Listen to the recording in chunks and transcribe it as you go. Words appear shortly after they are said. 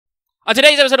On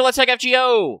today's episode of Let's Talk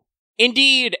FGO,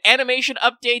 indeed, animation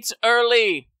updates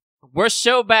early. We're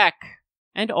so back.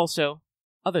 And also,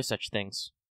 other such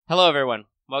things. Hello, everyone.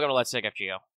 Welcome to Let's Talk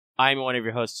FGO. I'm one of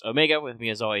your hosts, Omega. With me,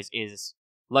 as always, is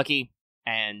Lucky.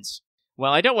 And,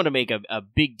 well, I don't want to make a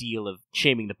big deal of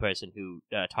shaming the person who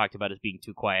talked about us being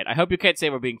too quiet. I hope you can't say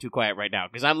we're being too quiet right now,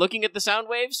 because I'm looking at the sound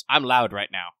waves. I'm loud right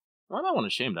now. Well, I don't want to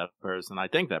shame that person. I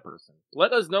thank that person.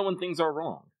 Let us know when things are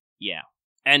wrong. Yeah.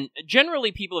 And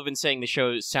generally, people have been saying the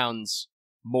show sounds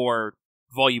more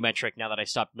volumetric now that I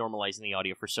stopped normalizing the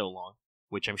audio for so long,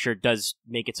 which I'm sure does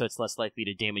make it so it's less likely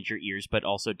to damage your ears, but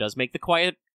also does make the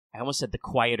quiet... I almost said the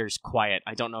quieters quiet.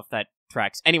 I don't know if that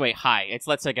tracks. Anyway, hi, it's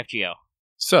Let's Talk FGO.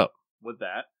 So, with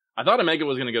that, I thought Omega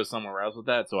was going to go somewhere else with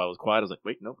that, so I was quiet. I was like,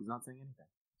 wait, nope, he's not saying anything.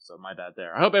 So, my bad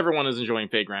there. I hope everyone is enjoying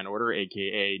Fate Grand Order,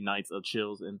 aka Nights of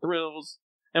Chills and Thrills.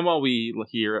 And while we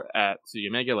here at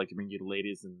Studio Omega like to bring you the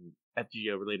latest and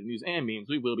FGO-related news and memes,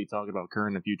 we will be talking about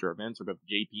current and future events for both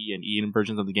JP and EN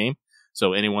versions of the game.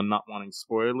 So anyone not wanting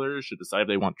spoilers should decide if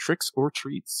they want tricks or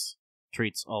treats.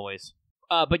 Treats, always.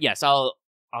 But yes, I'll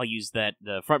use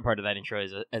the front part of that intro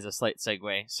as a slight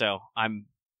segue. So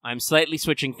I'm slightly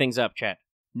switching things up, chat.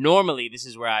 Normally, this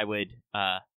is where I would,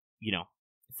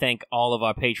 thank all of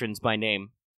our patrons by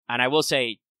name. And I will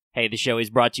say, hey, the show is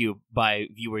brought to you by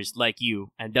viewers like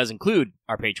you, and does include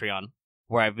our Patreon,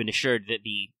 where I've been assured that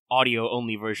the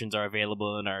audio-only versions are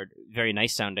available and are very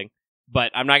nice sounding.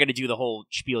 But I'm not going to do the whole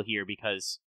spiel here,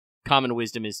 because common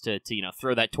wisdom is to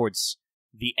throw that towards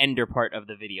the ender part of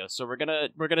the video. So we're gonna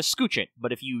scooch it.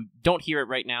 But if you don't hear it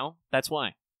right now, that's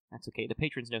why. That's okay. The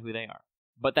patrons know who they are.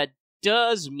 But that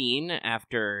does mean,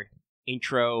 after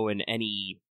intro and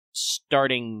any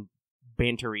starting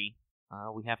bantery,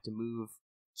 we have to move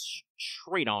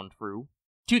straight on through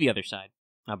to the other side.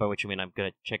 By which I mean I'm good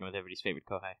at checking with everybody's favorite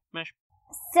kohai. Mesh.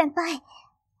 Senpai,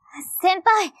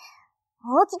 起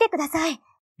きてください.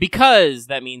 Because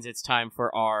that means it's time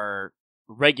for our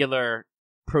regular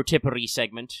pro-tippery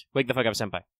segment. Wake the fuck up,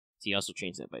 Senpai. So you also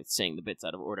changed that by saying the bits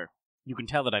out of order. You can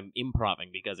tell that I'm improving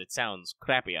because it sounds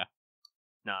crappier.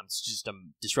 No,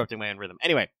 I'm disrupting my own rhythm.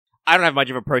 Anyway, I don't have much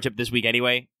of a pro tip this week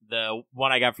anyway. The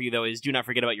one I got for you, though, is do not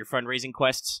forget about your fundraising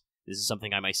quests. This is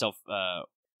something I myself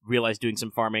realized doing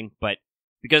some farming, but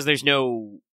because there's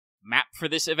no map for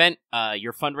this event,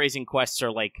 your fundraising quests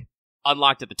are,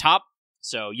 unlocked at the top,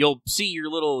 so you'll see your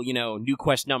little, new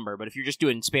quest number, but if you're just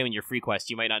spamming your free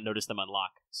quests, you might not notice them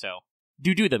unlock, so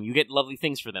do them. You get lovely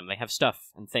things for them. They have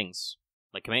stuff and things,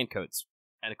 like command codes,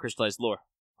 and a crystallized lore,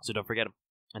 so don't forget them.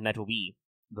 And that will be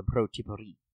the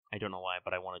pro-tippery. I don't know why,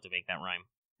 but I wanted to make that rhyme.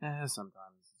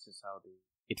 Sometimes it's just how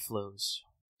it flows.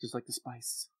 Just like the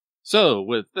spice. So,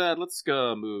 with that, let's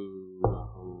go move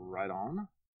right on.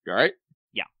 You alright?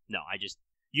 Yeah, no, I just...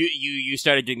 You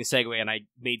started doing the segue, and I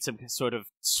made some sort of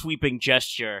sweeping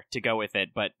gesture to go with it,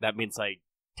 but that means I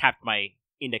tapped my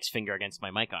index finger against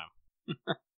my mic arm.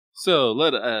 So,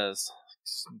 let us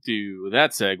do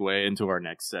that segue into our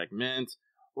next segment.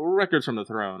 Records from the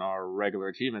Throne, our regular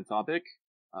achievement topic.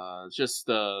 Just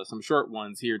some short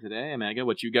ones here today. Omega,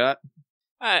 what you got?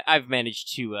 I've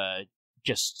managed to...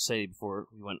 just say before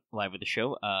we went live with the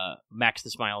show, max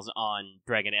the smiles on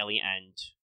Dragon Ellie and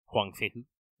Huang Feihu.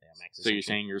 Yeah, so you're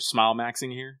saying you're smile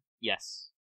maxing here? Yes.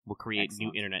 We'll create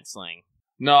Excellent. New internet slang.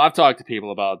 No, I've talked to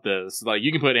people about this.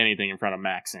 You can put anything in front of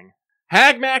maxing.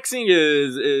 Hag maxing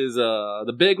is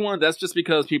the big one. That's just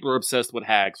because people are obsessed with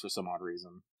hags for some odd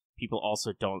reason. People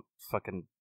also don't fucking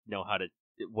know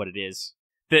what it is.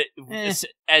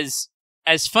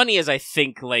 As funny as I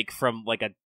think, from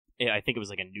I think it was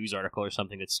a news article or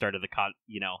something that started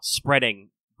spreading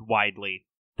widely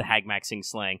the hag maxing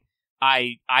slang.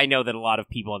 I know that a lot of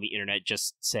people on the internet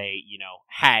just say,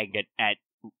 hag at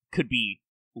could be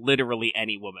literally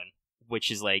any woman,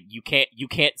 which is you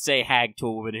can't say hag to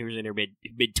a woman who's in her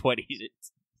mid-20s.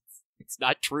 It's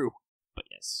not true. But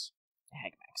yes,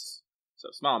 hag max. So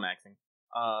smile maxing.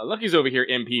 Lucky's over here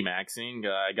MP maxing.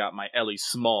 I got my Ellie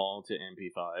small to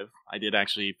MP5. I did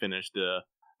actually finish the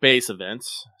base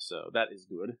events, so that is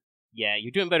good. Yeah,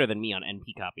 you're doing better than me on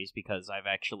NP copies, because I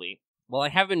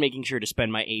have been making sure to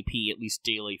spend my AP at least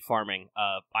daily farming.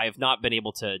 I have not been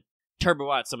able to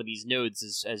turbo out some of these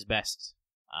nodes as best,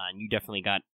 and you definitely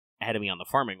got ahead of me on the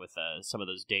farming with some of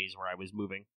those days where I was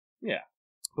moving. Yeah.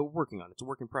 But we're working on it. It's a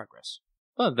work in progress.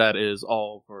 But that is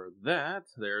all for that.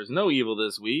 There is no evil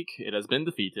this week. It has been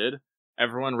defeated.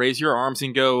 Everyone raise your arms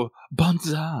and go,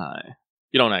 Banzai!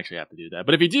 You don't actually have to do that,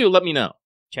 but if you do, let me know.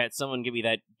 Chat, someone give me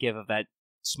that gif of that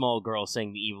small girl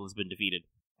saying the evil has been defeated.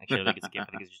 Actually, I don't think it's a gif. I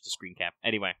think it's just a screen cap.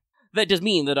 Anyway, that does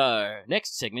mean that our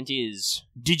next segment is,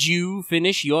 did you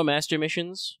finish your master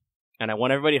missions? and I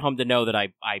want everybody at home to know that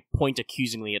I point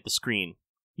accusingly at the screen.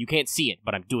 You can't see it,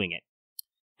 but I'm doing it.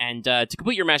 And to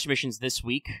complete your master missions this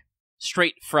week,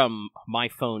 straight from my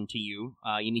phone to you,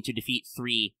 you need to defeat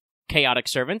 3 chaotic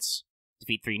servants,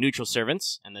 defeat 3 neutral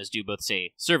servants, and those do both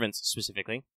say servants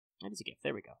specifically. That is a gift.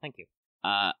 There we go. Thank you.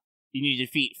 You need to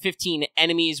defeat 15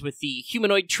 enemies with the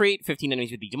humanoid trait, 15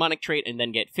 enemies with the demonic trait, and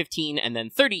then get 15 and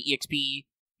then 30 EXP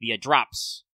via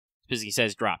drops. Specifically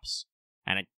says drops.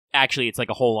 And it's like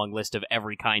a whole long list of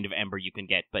every kind of ember you can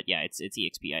get, but yeah, it's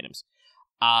EXP items.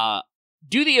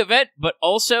 Do the event, but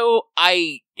also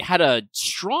I had a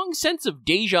strong sense of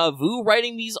deja vu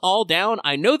writing these all down.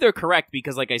 I know they're correct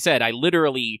because, like I said, I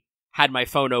literally had my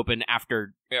phone open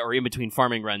after or in between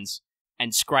farming runs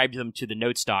and scribed them to the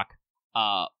note stock.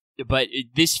 But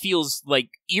this feels like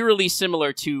eerily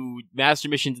similar to master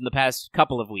missions in the past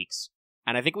couple of weeks.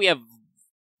 And I think we have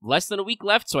less than a week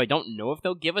left, so I don't know if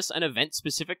they'll give us an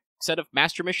event-specific set of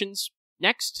master missions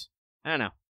next. I don't know.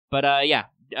 But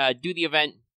do the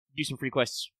event, do some free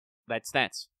quests. That's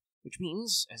that. Which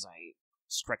means, as I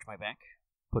stretch my back,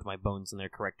 put my bones in their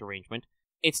correct arrangement,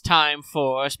 it's time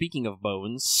for, speaking of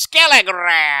bones,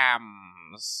 Skelligrams!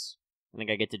 I think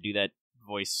I get to do that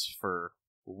voice for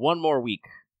one more week.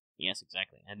 Yes,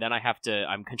 exactly. And then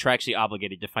I'm contractually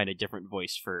obligated to find a different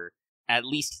voice for at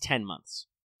least 10 months.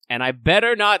 And I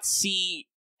better not see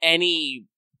any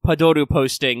Padoru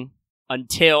posting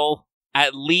until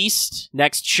at least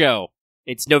next show.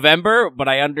 It's November, but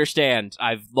I understand.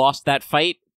 I've lost that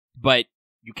fight, but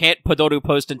you can't Padoru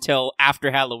post until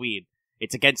after Halloween.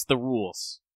 It's against the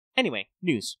rules. Anyway,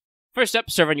 news. First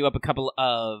up, serving you up a couple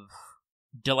of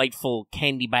delightful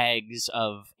candy bags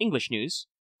of English news.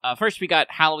 First, we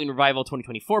got Halloween Revival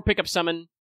 2024 pickup summon.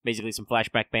 Basically some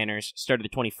flashback banners. Started the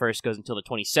 21st, goes until the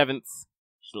 27th.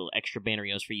 Just little extra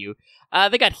bannerios for you.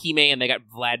 They got Hime and they got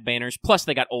Vlad banners. Plus,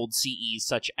 they got old CEs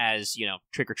such as,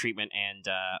 Trick or Treatment and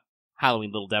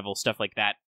Halloween Little Devil, stuff like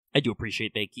that. I do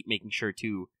appreciate they keep making sure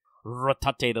to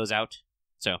rotate those out.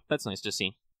 So, that's nice to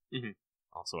see. Mm-hmm.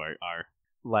 Also, our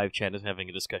live chat is having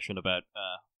a discussion about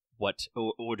what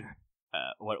order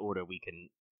we can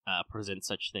present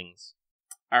such things.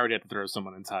 I already have to throw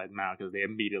someone inside now because they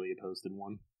immediately posted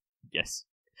one. Yes.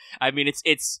 I mean,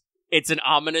 it's an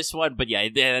ominous one, but yeah,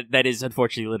 that is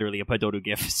unfortunately literally a Padoru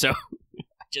gif, so I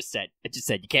just said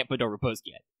you can't Padoru post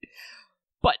yet.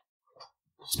 But,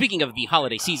 speaking of the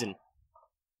holiday season,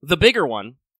 the bigger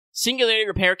one, Singularity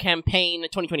Repair Campaign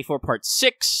 2024 Part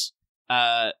 6,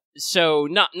 so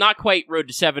not quite Road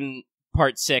to 7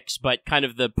 Part 6, but kind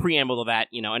of the preamble to that,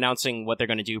 announcing what they're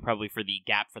going to do probably for the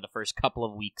gap for the first couple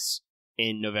of weeks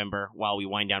in November while we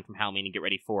wind down from Halloween and get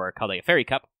ready for Kaldea Fairy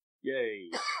Cup. Yay.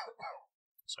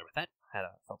 Sorry about that.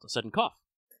 Felt a sudden cough.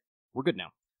 We're good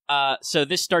now. So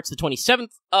this starts the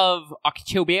 27th of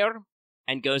October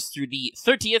and goes through the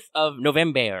 30th of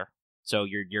November. So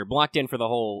you're blocked in for the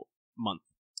whole month.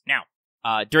 Now,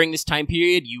 during this time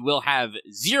period, you will have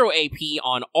 0 AP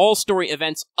on all story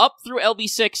events up through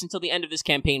LB6 until the end of this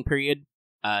campaign period.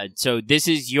 So this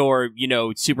is your,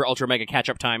 super ultra mega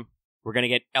catch-up time. We're going to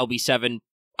get LB7,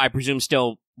 I presume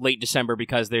still late December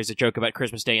because there's a joke about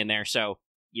Christmas Day in there, so,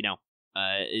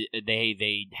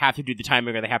 they have to do the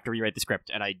timing or they have to rewrite the script,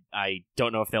 and I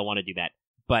don't know if they'll want to do that.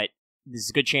 But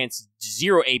there's a good chance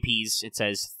 0 APs, it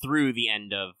says, through the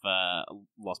end of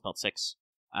Lost Belt 6.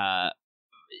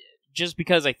 Just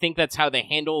because I think that's how they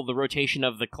handle the rotation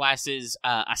of the classes.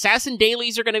 Assassin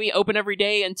dailies are going to be open every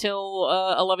day until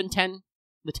 11/10,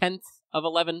 the 10th of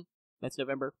 11. That's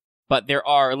November. But there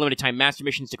are limited time master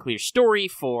missions to clear story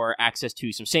for access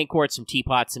to some Saint Quartz, some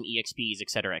Teapots, some EXPs,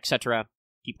 etc., etc.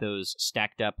 Keep those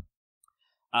stacked up.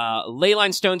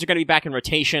 Leyline Stones are going to be back in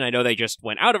rotation. I know they just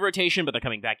went out of rotation, but they're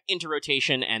coming back into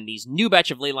rotation, and these new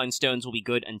batch of Leyline Stones will be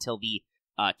good until the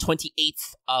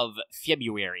 28th of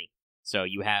February. So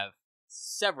you have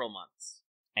several months.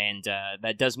 And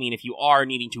that does mean if you are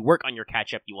needing to work on your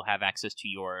catch-up, you will have access to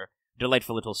your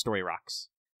delightful little story rocks.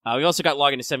 We also got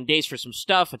login to 7 days for some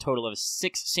stuff, a total of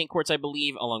 6 Saint Quartz, I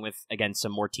believe, along with, again,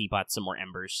 some more teapots, some more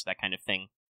embers, that kind of thing.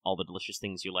 All the delicious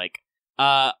things you like.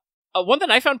 One that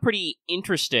I found pretty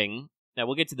interesting, now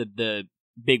we'll get to the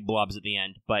big blobs at the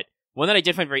end, but one that I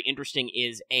did find very interesting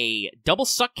is a double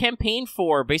suck campaign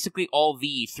for basically all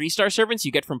the 3-star servants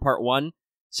you get from Part 1.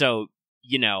 So,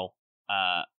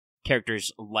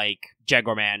 characters like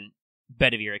Jaguarman,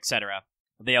 Bedivere, etc.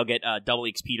 They all get double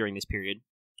XP during this period.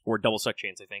 Or double suck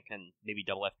chains, I think, and maybe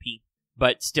double FP.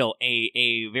 But still,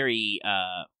 a very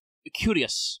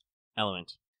curious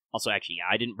element. Also, actually, yeah,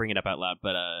 I didn't bring it up out loud,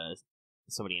 but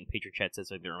somebody in Patreon chat said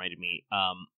something that reminded me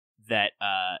that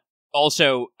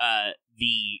also,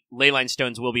 the Leyline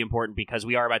Stones will be important because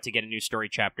we are about to get a new story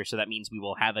chapter, so that means we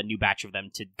will have a new batch of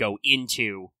them to go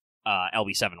into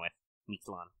LB7 with.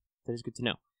 Mithlan. That is good to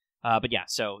know. But yeah,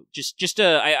 so just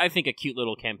I think a cute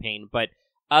little campaign. But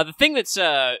the thing that's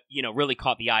really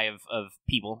caught the eye of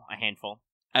people, a handful,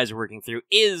 as we're working through,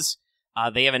 is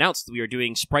they have announced that we are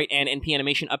doing sprite and NP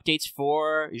animation updates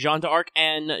for Jeanne d'Arc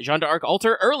and Jeanne d'Arc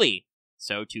Alter early.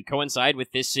 So to coincide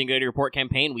with this Singularity Report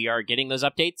campaign, we are getting those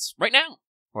updates right now.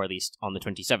 Or at least on the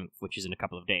 27th, which is in a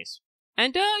couple of days.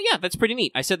 And yeah, that's pretty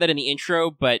neat. I said that in the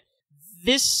intro, but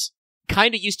this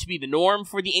kind of used to be the norm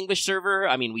for the English server.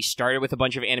 I mean, we started with a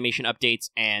bunch of animation updates,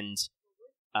 and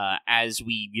as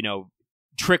we,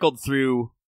 trickled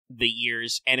through the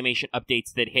years, animation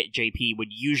updates that hit JP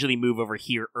would usually move over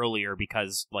here earlier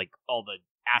because, all the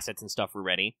assets and stuff were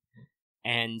ready.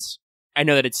 And I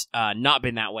know that it's not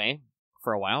been that way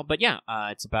for a while, but yeah,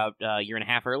 it's about a year and a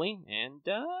half early, and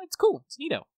it's cool. It's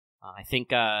neato. I think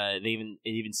it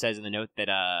even says in the note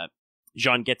that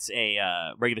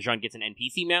regular Jean gets an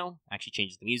NP theme now. Actually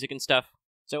changes the music and stuff.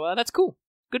 So that's cool.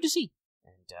 Good to see,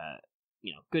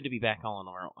 and good to be back all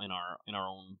in our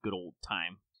own good old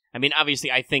time. I mean,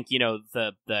 obviously, I think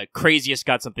the craziest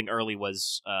got something early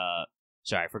was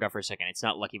sorry, I forgot for a second. It's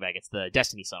not Lucky Bag. It's the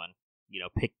Destiny Summon.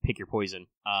 Pick your poison.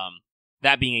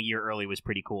 That being a year early was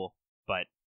pretty cool. But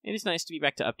it is nice to be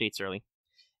back to updates early.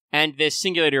 And this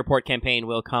Singularity Report campaign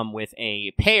will come with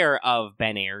a pair of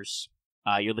banners.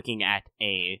 You're looking at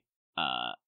a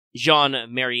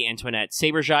Jean Marie Antoinette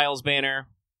Saber Giles banner,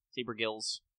 Saber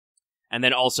Gills, and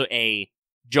then also a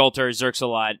Jalter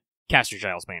Xerxolot Caster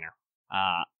Giles banner.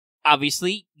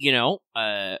 Obviously,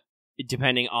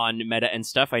 depending on meta and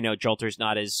stuff, I know Jalter's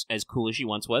not as cool as she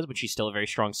once was, but she's still a very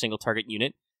strong single target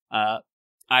unit.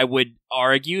 I would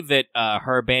argue that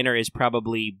her banner is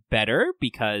probably better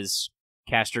because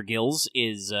Caster Gills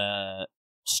is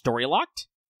story locked,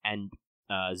 and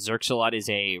Xerxolot is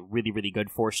a really, really good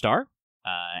 4-star.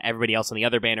 Everybody else on the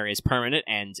other banner is permanent,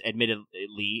 and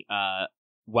admittedly,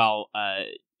 while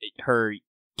her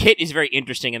kit is very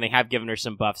interesting and they have given her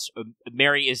some buffs,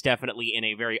 Mary is definitely in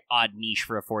a very odd niche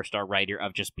for a 4-star rider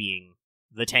of just being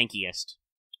the tankiest.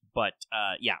 But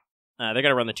yeah, they're going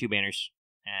to run the 2 banners.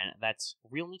 And that's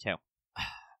real neato.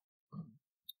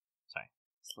 Sorry.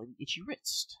 Slightly itchy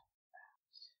wrist.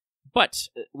 But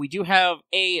we do have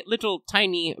a little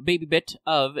tiny baby bit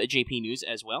of JP news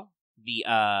as well.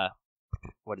 The,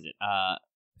 what is it?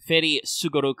 Feri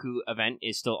Sugoroku event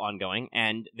is still ongoing,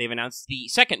 and they've announced the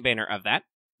second banner of that.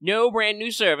 No brand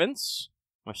new servants.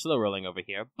 We're slow rolling over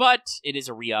here, but it is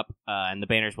a re-up, and the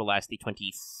banners will last the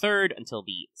 23rd until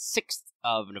the 6th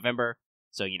of November.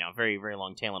 So, very, very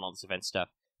long tail on all this event stuff.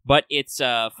 But it's,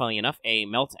 funnily enough, a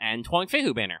Melt and Tuang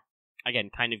Fehu banner. Again,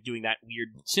 kind of doing that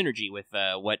weird synergy with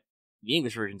what the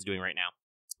English version's doing right now.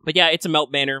 But yeah, it's a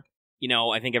Melt banner.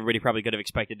 I think everybody probably could have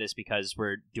expected this because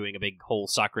we're doing a big whole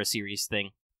Sakura series thing.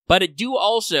 But it do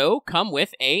also come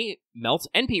with a Melt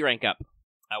NP rank up,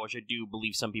 which I do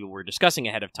believe some people were discussing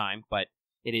ahead of time, but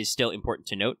it is still important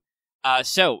to note.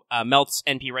 So Melt's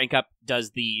NP rank up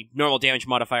does the normal damage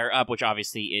modifier up, which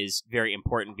obviously is very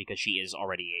important because she is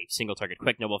already a single target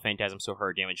quick noble phantasm, so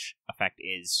her damage effect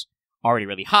is already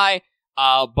really high.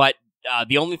 But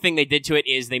the only thing they did to it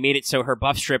is they made it so her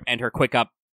buff strip and her quick up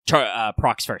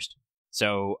procs first.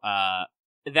 So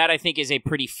that I think is a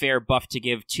pretty fair buff to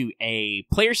give to a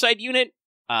player side unit.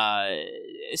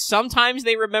 Sometimes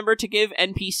they remember to give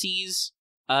NPCs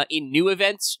in new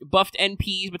events buffed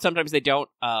NPs, but sometimes they don't.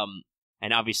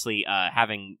 And obviously,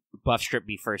 having buff strip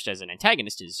be first as an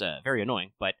antagonist is very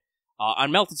annoying. But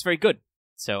on Melt, it's very good.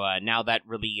 So now that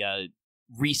really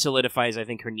re-solidifies, I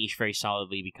think, her niche very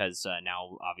solidly, because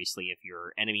now, obviously, if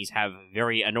your enemies have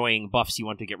very annoying buffs you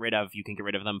want to get rid of, you can get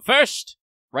rid of them first,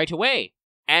 right away.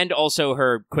 And also,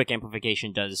 her quick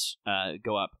amplification does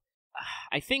go up.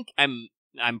 I think I'm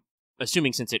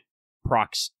assuming since it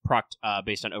procced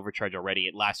based on overcharge already,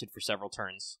 it lasted for several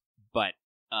turns. But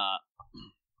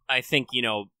I think,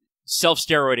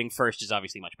 self-steroiding first is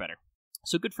obviously much better.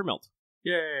 So good for Melt.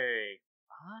 Yay!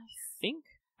 I think,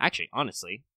 actually,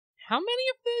 honestly, how many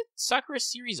of the Sakura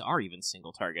series are even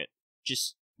single target?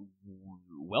 Just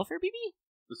Welfare BB?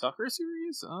 The Sakura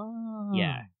series?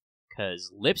 Yeah,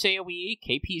 because Lips AoE,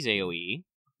 KP's AoE.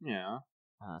 Yeah.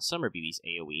 Summer BB's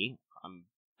AoE.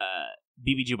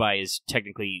 BB Jubai is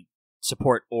technically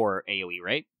support or AoE,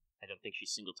 right? I don't think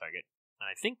she's single target. And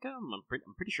I think, I'm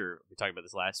pretty sure we talked about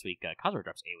this last week, Kazuha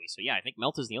drops AoE, so yeah, I think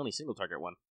Melt is the only single target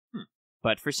one.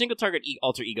 But for single target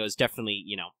alter egos, definitely,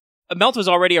 Melt was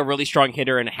already a really strong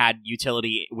hitter and had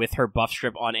utility with her buff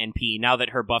strip on NP. Now that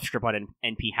her buff strip on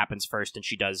NP happens first and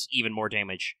she does even more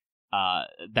damage,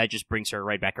 that just brings her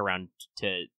right back around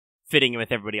to fitting in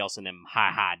with everybody else in them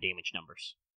damage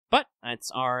numbers. But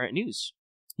that's our news.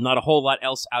 Not a whole lot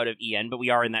else out of EN, but we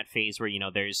are in that phase where,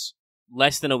 there's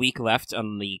less than a week left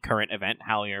on the current event.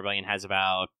 Howling Rebellion has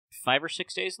about 5 or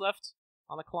 6 days left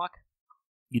on the clock.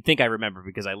 You'd think I remember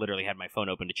because I literally had my phone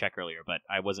open to check earlier, but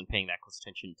I wasn't paying that close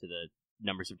attention to the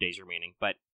numbers of days remaining.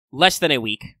 But less than a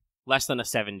week, less than a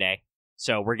 7-day.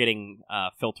 So we're getting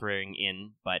filtering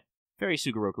in, but Fairy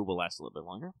Sugoroku will last a little bit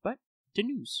longer. But the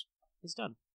news is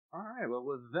done. All right, well,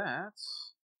 with that,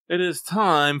 it is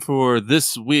time for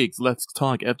this week's Let's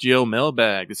Talk FGO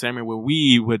mailbag, the segment where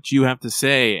what you have to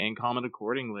say, and comment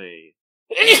accordingly.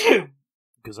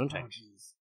 Gesundheit.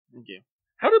 Thank you.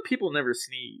 How do people never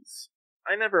sneeze?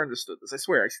 I never understood this. I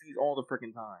swear, I sneeze all the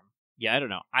freaking time. Yeah, I don't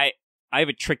know. I have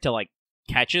a trick to,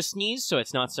 catch a sneeze so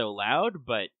it's not so loud,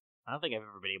 but I don't think I've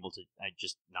ever been able to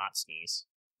just not sneeze.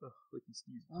 Ugh, you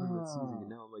sneeze, sneezing, and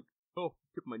now I'm like, oh,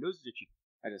 tip of my nose is itchy.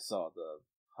 I just saw the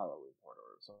Halloween order,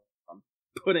 so I'm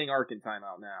putting Ark in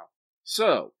timeout now.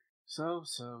 So. Let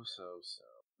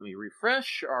me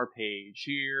refresh our page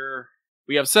here.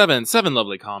 We have seven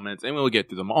lovely comments, and we'll get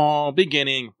through them all,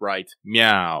 beginning right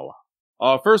meow.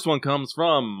 Our first one comes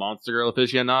from Monster Girl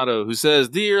Aficionado, who says,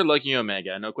 Dear Lucky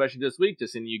Omega, no question this week,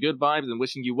 just sending you good vibes and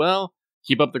wishing you well.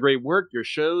 Keep up the great work. Your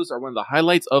shows are one of the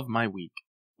highlights of my week.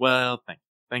 Well, thank you.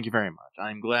 Thank you very much.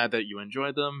 I'm glad that you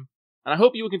enjoyed them, and I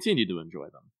hope you will continue to enjoy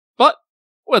them. But,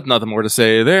 with nothing more to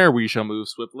say there, we shall move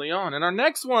swiftly on. And our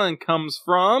next one comes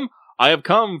from, I have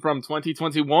come from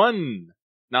 2021.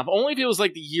 Now, if only if it was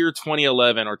like the year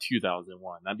 2011 or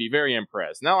 2001, I'd be very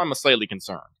impressed. Now I'm slightly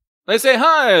concerned. They say,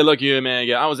 hi, Lucky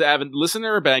Omega. I was an avid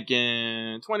listener back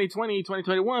in 2020,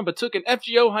 2021, but took an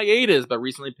FGO hiatus, but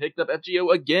recently picked up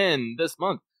FGO again this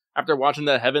month after watching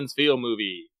the Heaven's Feel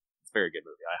movie. It's a very good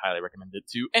movie. I highly recommend it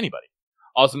to anybody.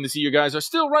 Awesome to see you guys are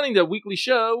still running the weekly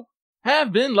show.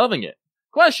 Have been loving it.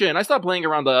 Question, I stopped playing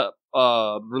around the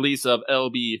release of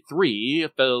LB3.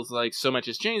 It feels like so much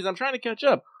has changed. I'm trying to catch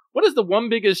up. What is the one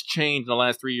biggest change in the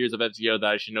last 3 years of FGO that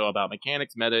I should know about?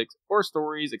 Mechanics, medics, or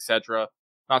stories, etc.?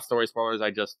 Not story spoilers,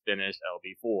 I just finished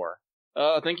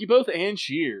LB4. Thank you both, and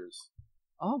cheers.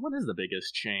 Oh, what is the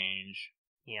biggest change?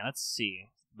 Yeah, let's see.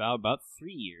 About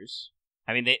 3 years.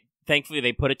 I mean, thankfully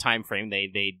they put a time frame.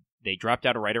 They dropped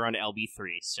out right around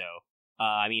LB3, so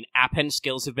append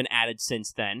skills have been added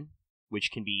since then,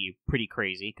 which can be pretty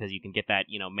crazy because you can get that,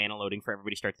 mana loading for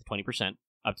everybody starts at 20%,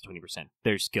 up to 20%.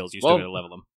 There's skills, you still gotta level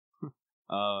them.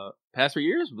 Past 3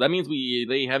 years? That means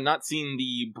they have not seen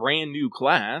the brand new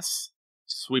class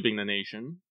sweeping the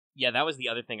nation. Yeah, that was the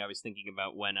other thing I was thinking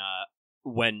about when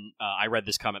I read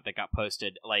this comment that got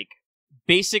posted.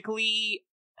 Basically,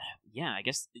 yeah, I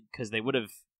guess because they would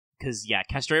have,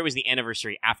 Castoria was the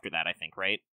anniversary after that, I think,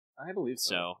 right? I believe so.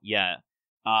 So, yeah.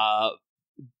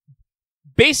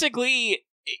 Basically,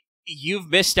 you've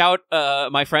missed out,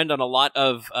 my friend, on a lot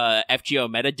of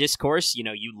FGO meta discourse.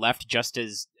 You left just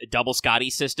as Double Scotty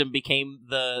system became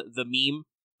the meme.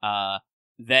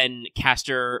 Then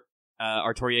Caster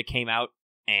Artoria came out,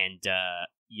 and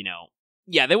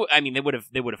they would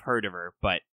have heard of her,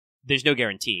 but there's no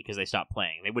guarantee because they stopped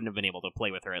playing. They wouldn't have been able to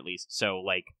play with her at least. So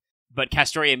but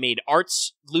Castoria made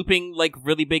arts looping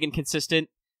really big and consistent.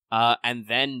 And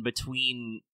then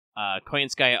between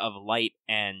Koyanskaya of Light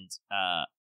and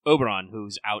Oberon,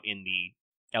 who's out in the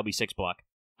LB6 block,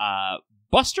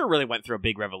 Buster really went through a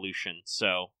big revolution.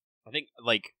 So I think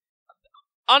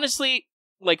honestly,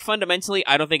 fundamentally,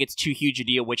 I don't think it's too huge a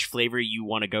deal which flavor you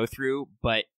want to go through,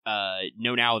 but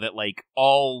know now that,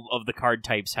 all of the card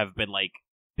types have been,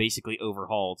 basically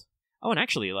overhauled. Oh, and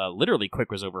actually, literally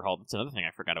Quick was overhauled. That's another thing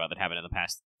I forgot about that happened in the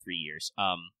past 3 years.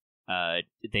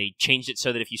 They changed it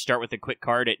so that if you start with a Quick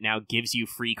card, it now gives you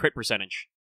free crit percentage.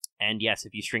 And yes,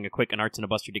 if you string a Quick, an Arts, and a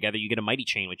Buster together, you get a Mighty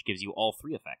Chain, which gives you all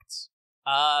 3 effects.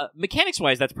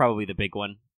 Mechanics-wise, that's probably the big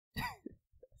one.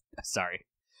 Sorry.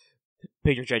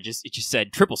 Pedro Judge just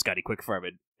said triple Scotty Quick Farm,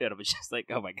 and it was just like,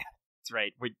 oh my god, that's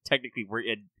right. We're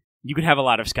in. You can have a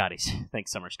lot of Scotties.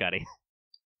 Thanks, Summer Scotty.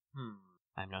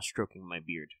 I'm now stroking my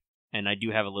beard, and I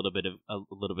do have a little bit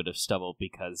of stubble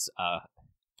because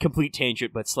complete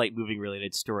tangent, but slight moving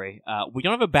related story. We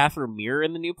don't have a bathroom mirror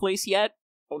in the new place yet.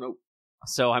 Oh no.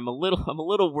 So I'm a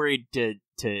little worried to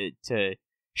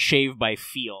shave by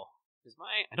feel.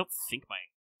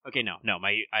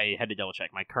 I had to double check.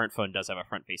 My current phone does have a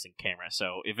front-facing camera,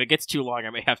 so if it gets too long,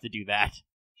 I may have to do that.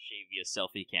 Shave via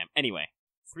selfie cam. Anyway,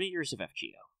 3 years of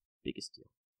FGO. Biggest deal.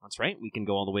 That's right, we can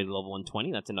go all the way to level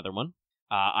 120. That's another one.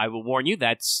 I will warn you,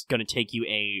 that's going to take you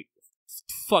a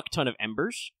fuck ton of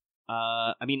embers.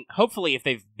 I mean, hopefully if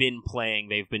they've been playing,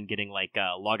 they've been getting, like,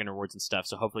 login rewards and stuff,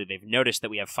 so hopefully they've noticed that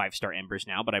we have 5-star Embers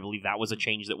now, but I believe that was a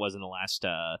change that was in the last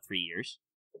 3 years.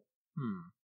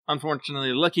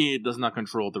 Unfortunately, Lucky does not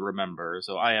control the Remember,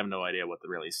 so I have no idea what to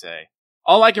really say.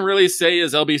 All I can really say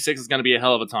is LB6 is going to be a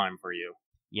hell of a time for you.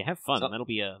 Yeah, have fun. That'll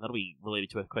be related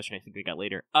to a question I think we got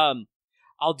later.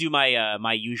 I'll do my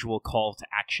my usual call to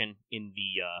action in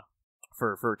the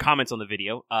for comments on the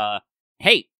video.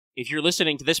 Hey, if you're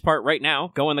listening to this part right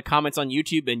now, go in the comments on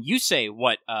YouTube and you say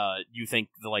what you think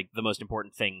the most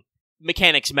important thing,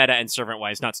 mechanics, meta, and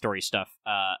servant-wise, not story stuff,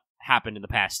 happened in the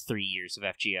past 3 years of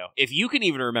FGO. If you can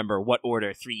even remember what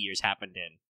order 3 years happened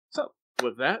in. So,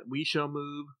 with that, we shall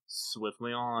move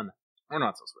swiftly on. Or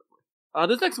not so swiftly.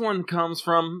 This next one comes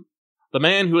from the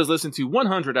man who has listened to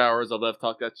 100 hours of Left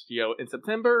Talk FGO in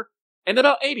September, and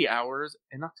about 80 hours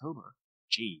in October.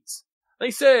 Jeez. They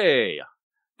say,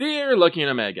 Dear Lucky and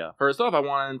Omega, first off, I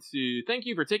wanted to thank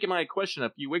you for taking my question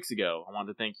a few weeks ago. I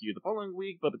wanted to thank you the following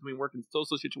week, but between work and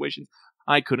social situations,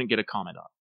 I couldn't get a comment on.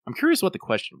 I'm curious what the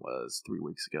question was 3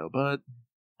 weeks ago, but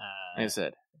like I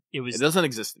said, it doesn't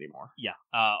exist anymore. Yeah.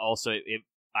 Also,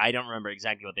 I don't remember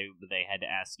exactly what they had to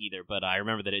ask either, but I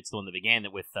remember that it's the one that began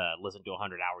with listen to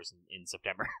 100 hours in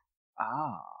September.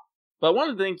 But I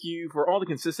want to thank you for all the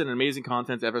consistent and amazing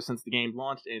content ever since the game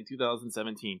launched in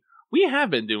 2017. We have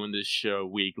been doing this show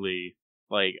weekly,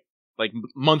 like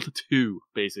month 2,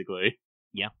 basically.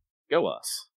 Yeah. Go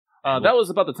us. That was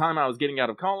about the time I was getting out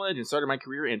of college and started my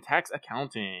career in tax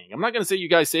accounting. I'm not going to say you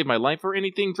guys saved my life or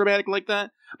anything dramatic like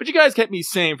that, but you guys kept me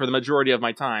sane for the majority of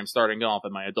my time starting off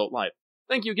in my adult life.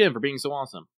 Thank you again for being so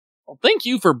awesome. Well, thank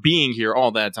you for being here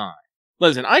all that time.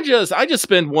 Listen, I just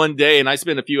spend one day and I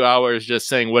spend a few hours just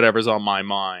saying whatever's on my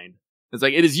mind. It's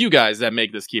like, it is you guys that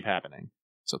make this keep happening.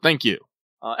 So thank you.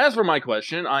 As for my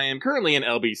question, I am currently in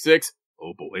LB6.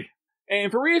 Oh boy.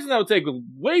 And for reasons that would take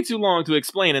way too long to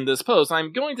explain in this post,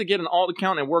 I'm going to get an alt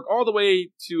account and work all the way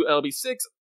to LB6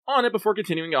 on it before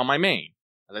continuing on my main.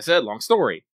 As I said, long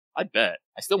story. I bet.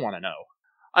 I still want to know.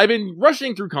 I've been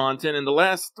rushing through content and the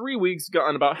last 3 weeks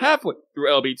gotten about halfway through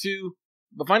LB2,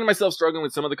 but finding myself struggling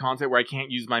with some of the content where I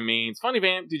can't use my main's funny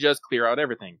vamp to just clear out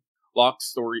everything. Lock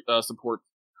support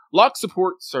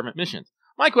servant missions.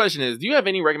 My question is, do you have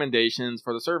any recommendations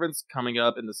for the servants coming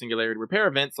up in the Singularity Repair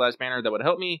event / banner that would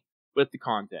help me with the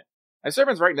content? My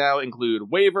servants right now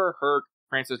include Waver, Herc,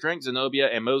 Francis Drank, Zenobia,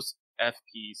 and most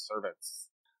FP servants.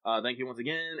 Thank you once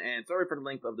again, and sorry for the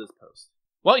length of this post.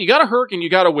 Well, you got a Herc and you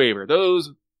got a Waver.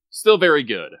 Those, still very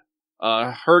good.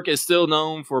 Herc is still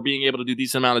known for being able to do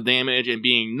decent amount of damage and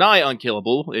being nigh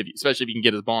unkillable, especially if you can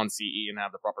get his Bond CE and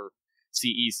have the proper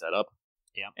CE setup.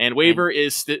 Yeah. And Waver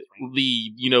is the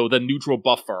neutral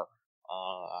buffer.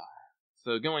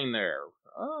 So going there.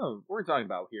 What are we talking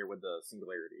about here with the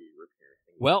Singularity Repair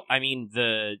thing? Well, I mean,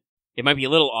 it might be a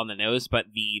little on the nose, but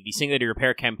the Singularity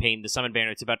Repair campaign, the Summon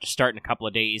Banner, it's about to start in a couple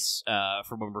of days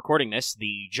from when we're recording this.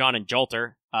 The John and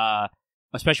Jalter,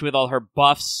 especially with all her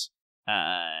buffs,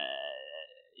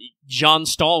 John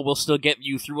Stahl will still get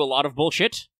you through a lot of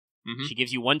bullshit. Mm-hmm. She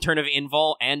gives you 1 turn of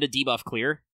invul and a debuff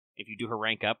clear if you do her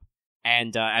rank up.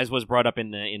 And as was brought up in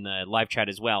the live chat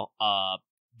as well,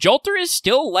 Jalter is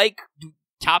still like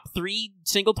top 3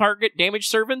 single target damage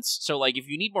servants. So like if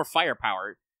you need more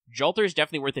firepower, Jalter is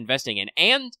definitely worth investing in.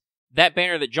 And that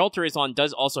banner that Jalter is on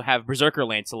does also have Berserker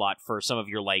Lancelot for some of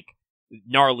your like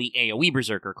gnarly AoE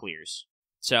Berserker clears.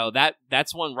 So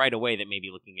that's one right away that may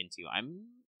be looking into.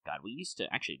 We used to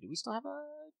actually. Do we still have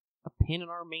a pin in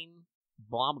our main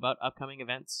blob about upcoming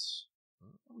events?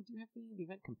 We do have the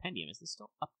event compendium. Is this still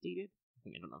updated?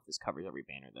 I don't know if this covers every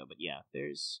banner though, but yeah,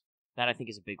 there's that. I think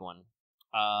is a big one.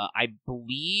 I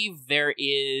believe there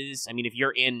is. I mean, if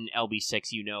you're in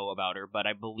LB6, you know about her, but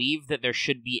I believe that there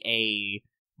should be a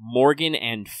Morgan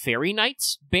and Fairy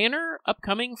Knights banner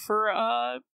upcoming for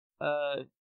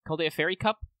called a Fairy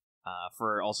Cup.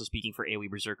 For also speaking for AoE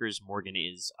Berserkers, Morgan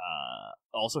is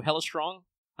also hella strong.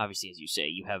 Obviously, as you say,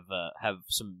 you have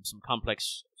some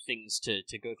complex things to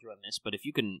go through on this, but if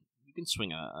you can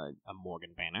swing a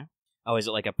Morgan banner. Oh, is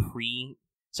it like a pre?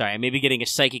 Sorry, I may be getting a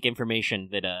psychic information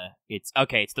that it's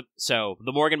okay. So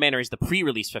the Morgan banner is the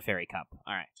pre-release for Fairy Cup.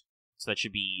 All right, so that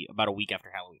should be about a week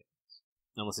after Halloween,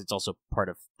 unless it's also part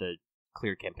of the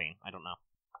Clear campaign. I don't know,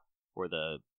 or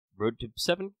the Road to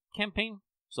 7 campaign.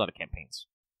 There's a lot of campaigns.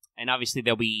 And obviously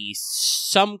there'll be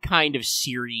some kind of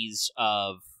series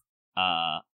of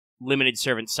limited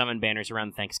servant summon banners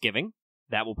around Thanksgiving.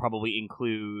 That will probably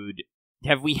include...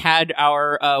 Have we had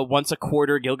our once a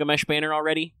quarter Gilgamesh banner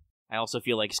already? I also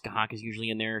feel like Skahak is usually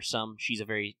in there some. She's a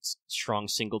very strong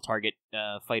single target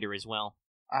fighter as well.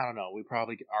 I don't know. We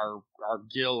probably our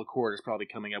guild court is probably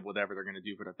coming up with whatever they're going to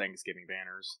do for the Thanksgiving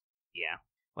banners. Yeah.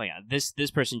 Well, yeah.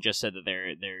 This person just said that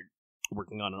they're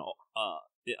working on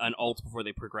an alt before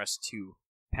they progress to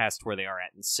past where they are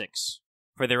at in 6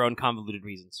 for their own convoluted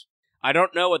reasons. I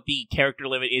don't know what the character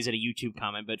limit is at a YouTube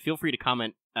comment, but feel free to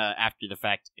comment after the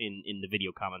fact in the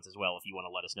video comments as well if you want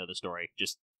to let us know the story,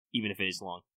 just even if it is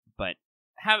long. But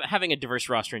having a diverse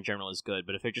roster in general is good,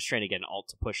 but if they're just trying to get an alt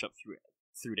to push up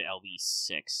through to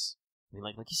LB6, I mean,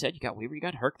 like you said, you got Weaver, you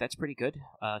got Herc, that's pretty good.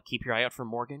 Keep your eye out for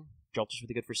Morgan. Jolter's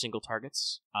really good for single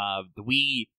targets.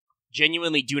 We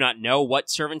genuinely do not know what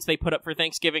servants they put up for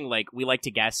Thanksgiving. Like, we like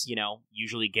to guess,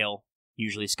 usually Gil,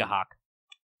 usually Skahak.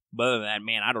 But other than that,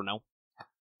 man, I don't know.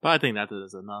 But I think that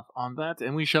is enough on that,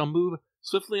 and we shall move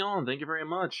swiftly on. Thank you very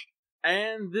much.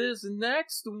 And this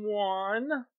next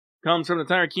one comes from the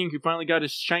Tire King, who finally got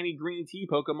his shiny green tea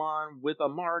Pokemon with a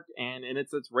mark, and in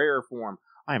its rare form.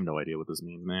 I have no idea what this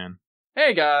means, man.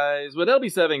 Hey guys, with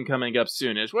LB7 coming up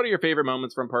soonish, what are your favorite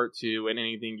moments from Part 2 and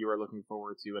anything you are looking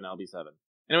forward to in LB7?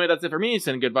 Anyway, that's it for me.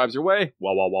 Send good vibes your way.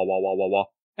 Wah, wah, wah, wah, wah, wah, wah.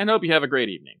 And hope you have a great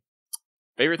evening.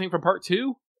 Favorite thing from Part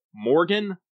 2?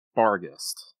 Morgan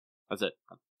Vargas. That's it.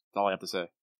 That's all I have to say.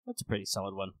 That's a pretty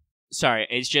solid one. Sorry,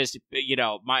 it's just,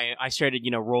 I started,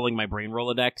 rolling my brain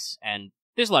Rolodex, and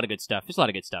there's a lot of good stuff.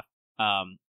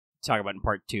 Talk about in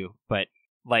Part 2, but,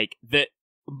 like,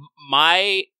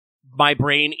 my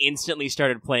brain instantly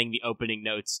started playing the opening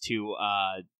notes to,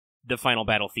 the final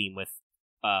battle theme with,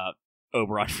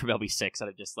 Oberon from LB6, and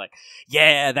I'm just like,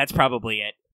 yeah, that's probably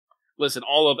it. Listen,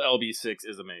 all of LB6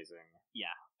 is amazing. Yeah.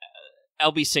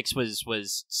 LB6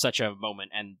 was such a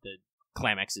moment, and the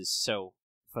climax is so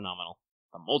phenomenal.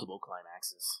 The multiple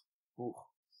climaxes. Ooh.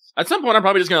 At some point, I'm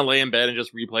probably just going to lay in bed and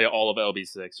just replay all of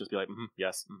LB6. Just be like,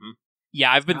 yes,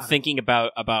 Yeah, I've been thinking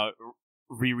about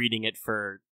rereading it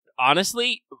for,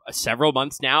 honestly, several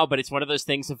months now, but it's one of those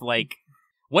things of like,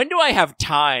 when do I have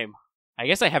time? I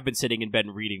guess I have been sitting in bed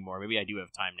and reading more. Maybe I do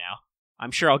have time now.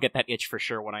 I'm sure I'll get that itch for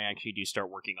sure when I actually do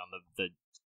start working on the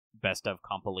best of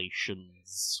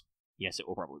compilations. Yes, it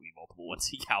will probably be multiple ones.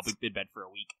 Yeah, I'll be in bed for a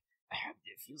week.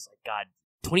 It feels like, God,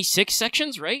 26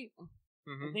 sections, right?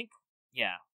 Mm-hmm. I think.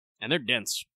 Yeah. And they're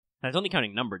dense. And it's only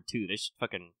counting numbered, too. There's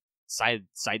fucking side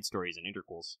stories and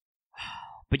interquels.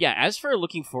 But yeah, as for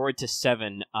looking forward to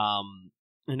 7,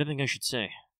 another thing I should say.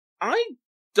 I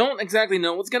don't exactly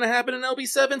know what's going to happen in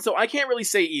LB7, so I can't really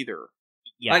say either.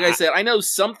 Yeah, like I said, I know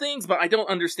some things, but I don't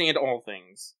understand all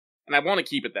things. And I want to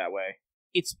keep it that way.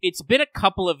 It's been a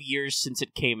couple of years since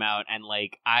it came out, and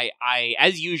like I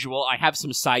as usual, I have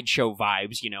some sideshow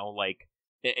vibes, like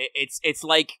it's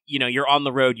like, you're on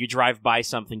the road, you drive by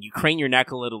something, you crane your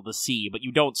neck a little to see, but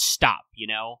you don't stop,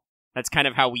 That's kind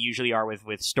of how we usually are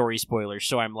with story spoilers.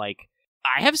 So I'm like,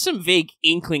 I have some vague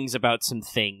inklings about some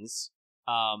things.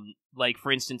 Like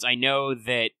for instance, I know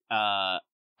that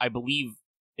I believe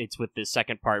it's with the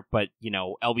second part, but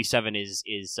LB7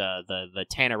 is the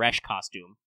Tanaresh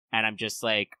costume. And I'm just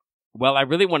like, well, I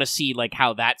really want to see like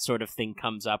how that sort of thing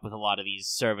comes up with a lot of these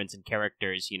servants and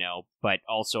characters, but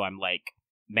also I'm like,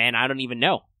 man, I don't even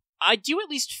know. I do at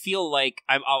least feel like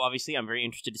I'm very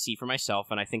interested to see for myself,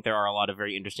 and I think there are a lot of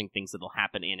very interesting things that'll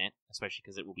happen in it, especially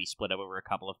because it will be split up over a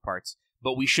couple of parts.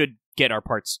 But we should get our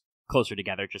parts closer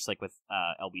together, just like with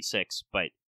LB6. But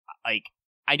like,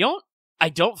 I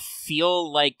don't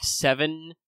feel like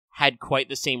 7 had quite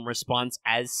the same response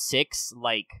as 6.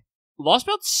 Like, Lost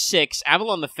Belt 6,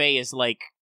 Avalon the Fae is like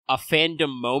a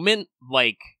fandom moment.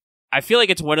 Like, I feel like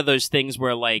it's one of those things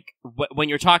where, like, when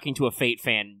you're talking to a Fate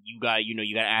fan, you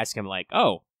gotta ask him, like,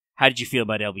 oh, how did you feel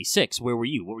about LB6? Where were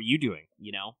you? What were you doing?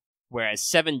 Whereas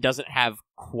 7 doesn't have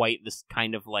quite this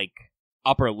kind of, like,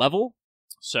 upper level.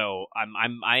 So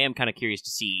I am kind of curious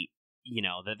to see,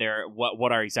 that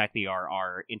what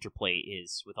our interplay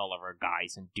is with all of our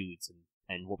guys and dudes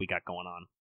and what we got going on.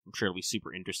 I'm sure it'll be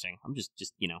super interesting. I'm just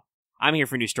I'm here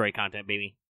for new story content,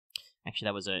 baby. Actually,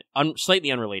 that was a slightly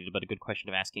unrelated, but a good question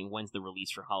of asking. When's the release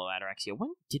for Hollow Ataraxia?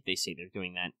 When did they say they're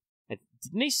doing that?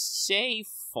 Didn't they say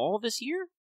fall this year?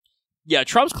 Yeah,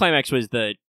 Trump's climax was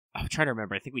I'm trying to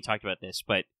remember. I think we talked about this,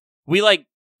 but we're going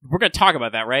to talk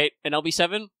about that, right? In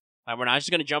LB7? We're not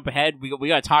just going to jump ahead. We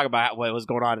got to talk about what was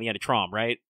going on at the end of Trom,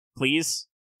 right? Please?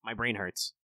 My brain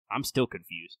hurts. I'm still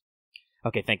confused.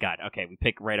 Okay, thank God. Okay, we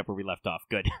pick right up where we left off.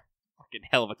 Good. Fucking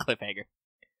hell of a cliffhanger.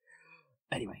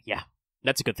 Anyway, yeah.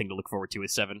 That's a good thing to look forward to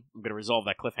with 7. I'm going to resolve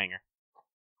that cliffhanger.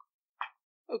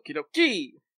 Okie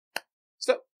dokie.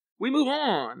 So, we move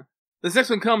on. This next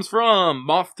one comes from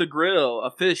Moth to Grill, a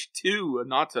fish to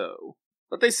Nato.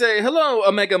 But they say, hello,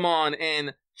 Omegamon,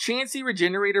 and Chansey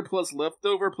Regenerator plus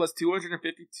Leftover plus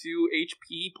 252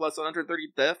 HP plus 130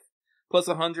 Death plus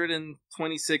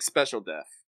 126 special def.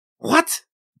 What?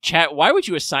 Chat, why would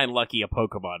you assign Lucky a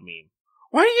Pokemon meme?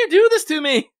 Why do you do this to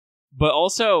me? But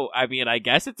also, I mean, I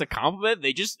guess it's a compliment.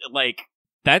 They just, like,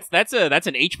 that's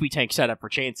an HP tank setup for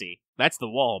Chansey. That's the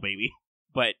wall, baby.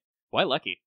 But why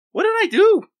Lucky? What did I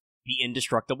do? Be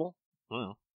indestructible?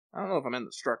 Well, I don't know if I'm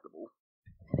indestructible.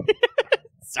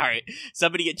 sorry,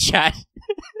 somebody in chat.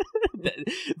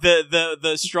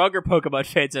 the stronger Pokemon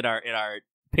fans in our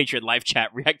Patreon live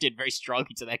chat reacted very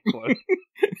strongly to that quote.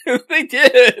 They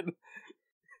did.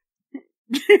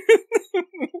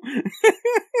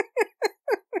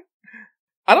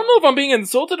 I don't know if I'm being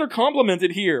insulted or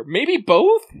complimented here. Maybe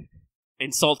both?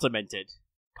 Insultamented.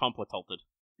 Complimented.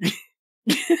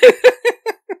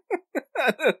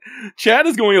 Chad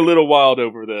is going a little wild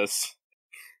over this.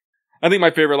 I think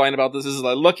my favorite line about this is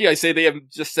like, Lucky, I say they have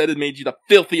just said it made you the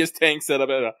filthiest tank setup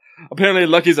ever. Apparently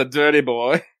Lucky's a dirty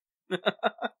boy.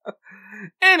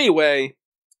 Anyway,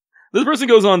 this person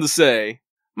goes on to say,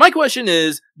 my question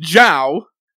is, Zhao,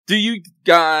 do you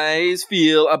guys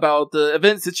feel about the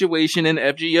event situation in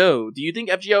FGO? Do you think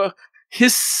FGO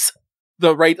hits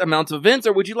the right amount of events,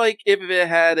 or would you like if it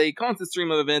had a constant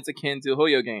stream of events akin to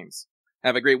Hoyo games?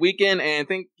 Have a great weekend, and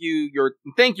thank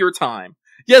your time.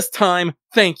 Yes, time,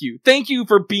 thank you. Thank you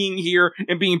for being here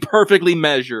and being perfectly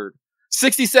measured.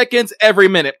 60 seconds every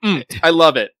minute. I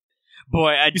love it.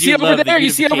 Boy, I you do see love over there. the You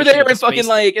see over there in fucking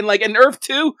in Earth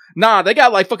 2? Nah, they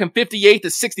got like fucking 58 to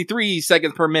 63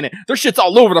 seconds per minute. Their shit's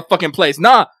all over the fucking place.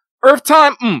 Nah, Earth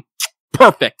time,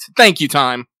 perfect. Thank you,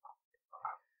 time.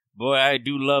 Boy, I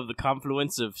do love the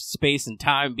confluence of space and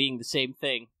time being the same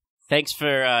thing. Thanks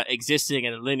for existing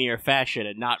in a linear fashion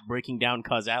and not breaking down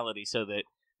causality so that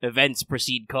events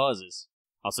precede causes.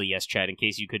 Also, yes, Chad, in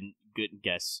case you couldn't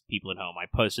guess, people at home, I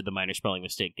posted the minor spelling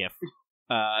mistake gif.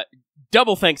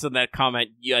 Double thanks on that comment,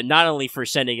 not only for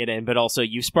sending it in, but also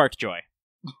you sparked joy.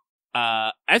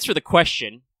 As for the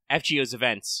question, FGO's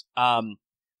events, I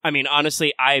mean,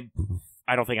 honestly, I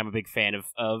don't think I'm a big fan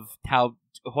of how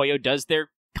Hoyo does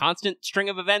their constant string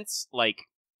of events. Like,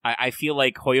 I feel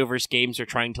like Hoyoverse games are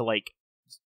trying to, like,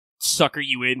 sucker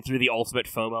you in through the ultimate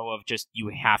FOMO of just, you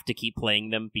have to keep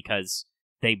playing them because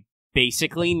they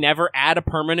basically never add a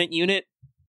permanent unit.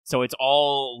 So it's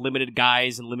all limited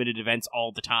guys and limited events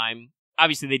all the time.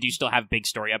 Obviously, they do still have big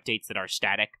story updates that are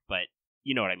static, but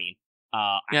you know what I mean.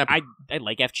 Yeah, I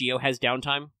like FGO has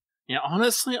downtime. Yeah,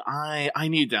 honestly, I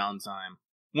need downtime.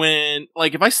 When,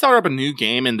 like, if I start up a new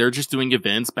game and they're just doing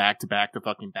events back to back to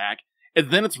fucking back,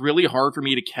 and then it's really hard for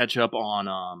me to catch up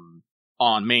on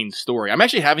main story. I'm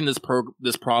actually having this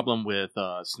problem with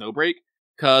Snowbreak,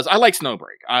 because I like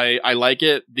Snowbreak. I like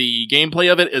it. The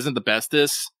gameplay of it isn't the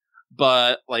bestest,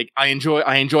 but like I enjoy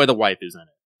the waifus in it.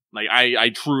 Like I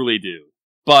truly do.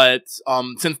 But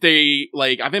since they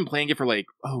I've been playing it for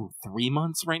 3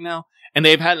 months right now, and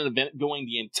they've had an event going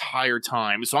the entire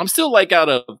time. So I'm still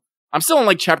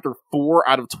in chapter 4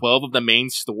 out of 12 of the main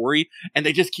story, and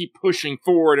they just keep pushing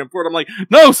forward and forward. I'm like,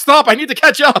 no, stop! I need to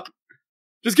catch up.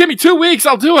 Just give me 2 weeks.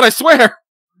 I'll do it. I swear.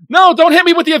 No, don't hit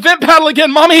me with the event paddle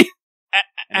again, mommy.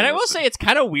 And I will say it's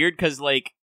kind of weird because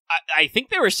I think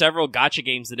there were several gacha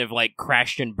games that have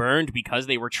crashed and burned because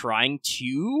they were trying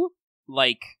to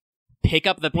pick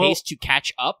up the pace to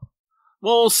catch up.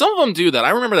 Well, some of them do that. I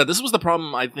remember that. This was the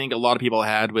problem I think a lot of people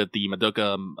had with the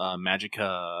Madoka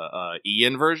Magica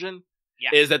Ian version.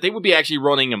 Yeah. Is that they would be actually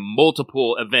running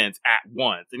multiple events at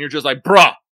once. And you're just like,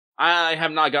 bruh, I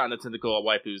have not gotten the tentacle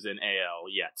waifus in AL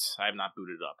yet. I have not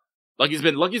booted up. Lucky's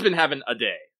been having a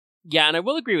day. Yeah, and I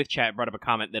will agree with Chad, brought up a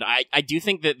comment that I do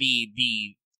think that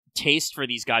the taste for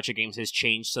these gacha games has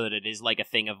changed so that it is a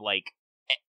thing of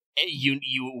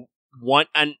you want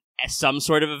some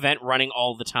sort of event running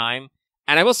all the time.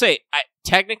 And I will say,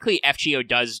 technically FGO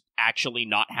does actually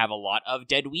not have a lot of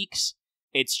dead weeks.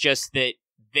 It's just that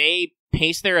they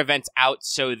pace their events out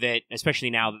so that,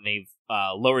 especially now that they've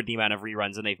lowered the amount of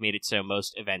reruns and they've made it so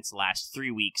most events last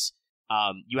 3 weeks,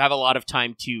 you have a lot of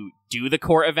time to do the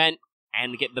core event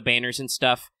and get the banners and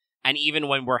stuff. And even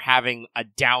when we're having a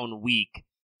down week,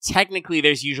 technically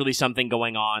there's usually something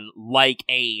going on, like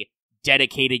a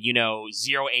dedicated,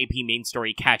 0 AP main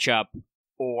story catch up,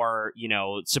 or,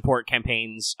 support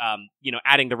campaigns,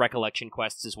 adding the recollection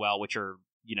quests as well, which are,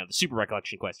 the super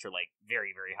recollection quests are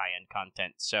very, very high end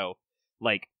content. So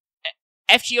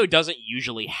FGO doesn't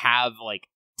usually have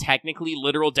technically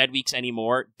literal dead weeks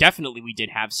anymore. Definitely we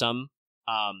did have some.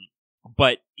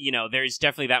 But, there's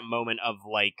definitely that moment of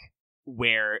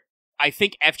where I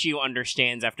think FGO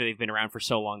understands after they've been around for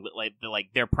so long that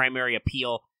their primary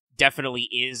appeal definitely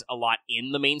is a lot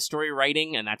in the main story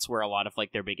writing, and that's where a lot of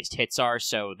their biggest hits are.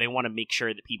 So they want to make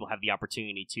sure that people have the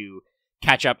opportunity to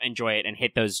catch up, enjoy it, and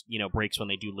hit those, breaks when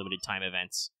they do limited time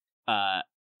events.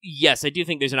 Yes, I do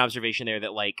think there's an observation there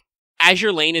that, like,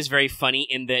 Azure Lane is very funny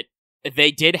in that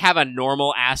they did have a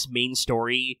normal-ass main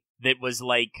story that was,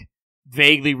 like,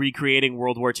 vaguely recreating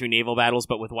World War II naval battles,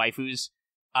 but with waifus,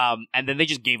 and then they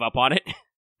just gave up on it.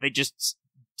 They just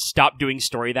stopped doing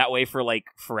story that way for, like,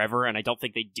 forever, and I don't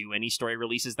think they do any story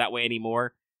releases that way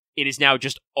anymore. It is now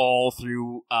just all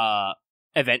through,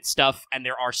 event stuff, and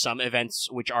there are some events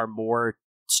which are more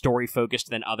story-focused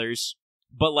than others.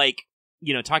 But, like,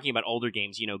 talking about older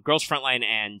games, Girls Frontline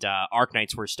and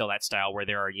Arknights were still that style where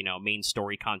there are, main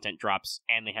story content drops,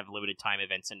 and they have limited time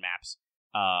events and maps.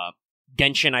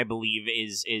 Genshin, I believe,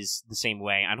 is the same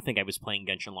way. I don't think I was playing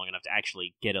Genshin long enough to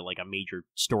actually get a major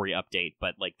story update,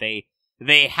 but, like, they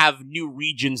have new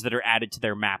regions that are added to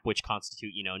their map, which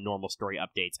constitute, normal story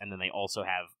updates, and then they also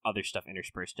have other stuff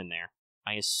interspersed in there.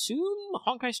 I assume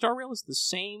Honkai Star Rail is the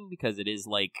same, because it is,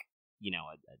 like,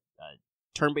 a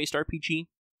turn-based RPG.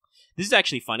 This is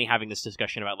actually funny, having this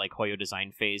discussion about, like, Hoyo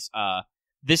design phase.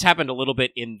 This happened a little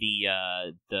bit in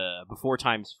the before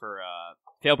times for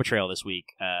Fail Betrayal this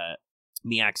week.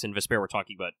 Miax and Vesper were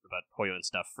talking about Hoyo and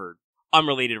stuff for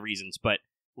unrelated reasons, but,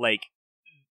 like,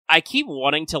 I keep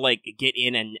wanting to, like, get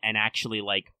in and actually,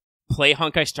 like, play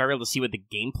Honkai Star Rail to see what the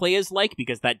gameplay is like,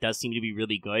 because that does seem to be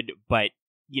really good, but,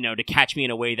 to catch me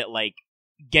in a way that, like,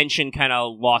 Genshin kind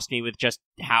of lost me with just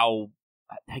how,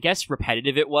 I guess,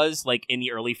 repetitive it was. Like, in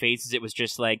the early phases, it was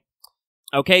just like,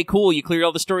 okay, cool, you cleared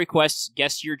all the story quests,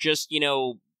 guess you're just,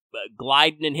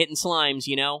 gliding and hitting slimes,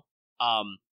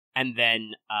 and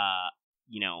then,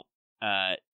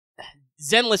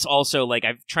 Zenless also, like,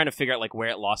 I'm trying to figure out, like, where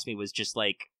it lost me was just,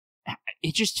 like,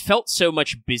 it just felt so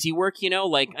much busy work,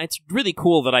 like, it's really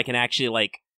cool that I can actually,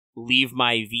 like, leave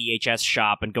my VHS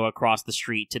shop and go across the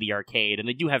street to the arcade, and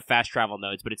they do have fast travel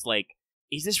nodes, but it's like,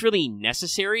 is this really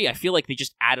necessary? I feel like they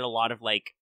just added a lot of,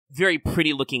 like, very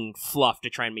pretty looking fluff to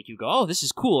try and make you go, oh, this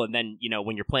is cool, and then,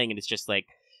 when you're playing it, it's just like,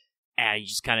 you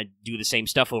just kind of do the same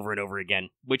stuff over and over again,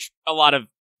 which a lot of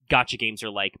gacha games are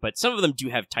like, but some of them do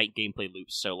have tight gameplay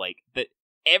loops, so, like,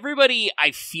 everybody,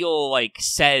 I feel like,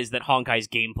 says that Honkai's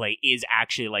gameplay is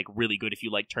actually, like, really good if you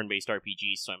like turn-based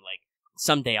RPGs, so I'm like,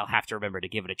 someday I'll have to remember to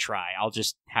give it a try. I'll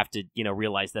just have to,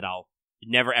 realize that I'll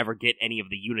never ever get any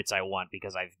of the units I want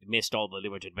because I've missed all the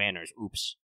limited banners.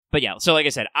 Oops. But yeah, so like I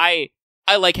said, I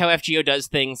like how FGO does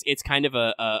things. It's kind of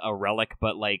a relic,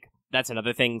 but, like, that's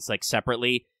another thing, like,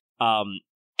 separately.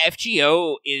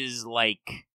 FGO is,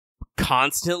 like,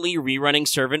 constantly rerunning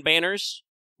servant banners.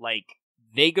 Like,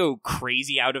 they go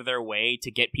crazy out of their way to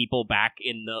get people back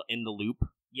in the loop,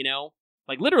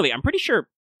 Like, literally, I'm pretty sure,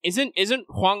 isn't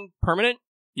Huang permanent?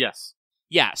 Yes.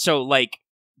 Yeah, so, like,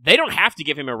 they don't have to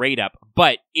give him a raid up,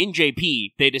 but in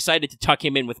JP, they decided to tuck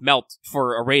him in with Melt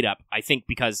for a raid up, I think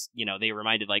because, they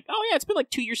reminded, like, oh yeah, it's been, like,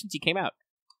 2 years since he came out.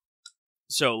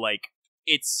 So, like,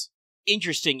 it's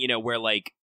interesting, where,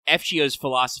 like, FGO's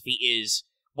philosophy is,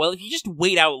 well, if you just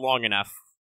wait out long enough,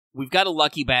 we've got a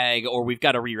lucky bag or we've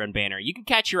got a rerun banner, you can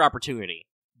catch your opportunity.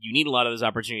 You need a lot of those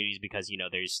opportunities because,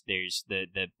 there's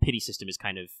the pity system is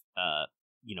kind of,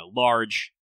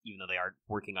 large, even though they are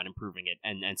working on improving it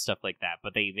and stuff like that.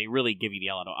 But they really give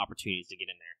you a lot of opportunities to get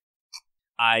in there.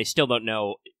 I still don't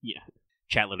know,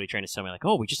 chat literally trying to tell me, like,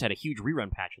 oh, we just had a huge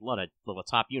rerun patch with a lot of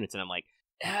top units. And I'm like,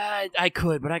 I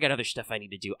could, but I got other stuff I need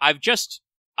to do. I've just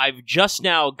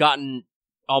now gotten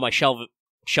all my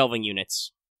shelving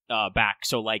units back.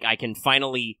 So, like, I can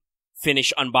finally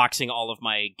finish unboxing all of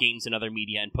my games and other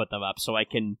media and put them up. So I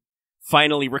can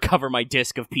finally recover my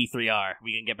disc of P3R.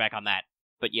 We can get back on that.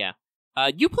 But yeah.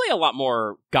 You play a lot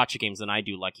more gacha games than I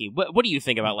do, Lucky. What do you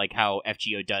think about, like, how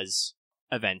FGO does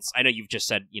events? I know you've just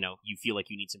said, you feel like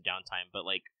you need some downtime, but,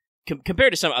 like,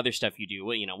 compared to some other stuff you do,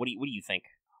 what do you think?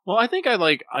 Well, I think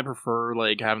I prefer,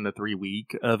 like, having the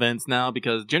 3-week events now,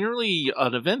 because generally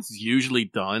an event's usually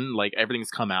done, like,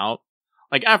 everything's come out,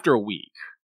 like, after a week.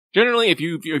 Generally, if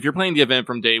you're playing the event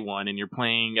from day one and you're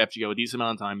playing FGO a decent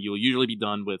amount of time, you'll usually be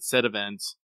done with said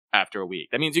events after a week.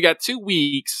 That means you got 2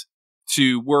 weeks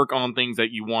to work on things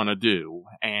that you want to do.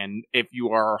 And if you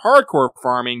are hardcore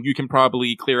farming, you can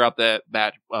probably clear out the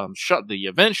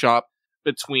event shop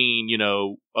between,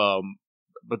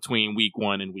 between week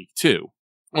 1 and week 2.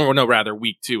 Or no, rather,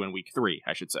 week 2 and week 3,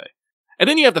 I should say. And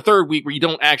then you have the 3rd week where you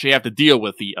don't actually have to deal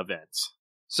with the events.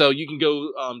 So you can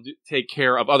go take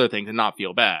care of other things and not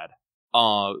feel bad.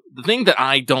 The thing that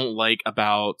I don't like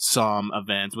about some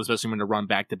events, especially when they run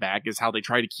back to back, is how they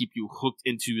try to keep you hooked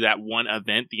into that one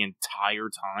event the entire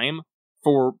time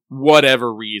for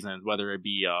whatever reasons, whether it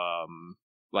be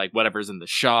like whatever's in the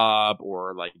shop,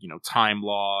 or like, you know, time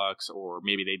locks, or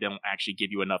maybe they don't actually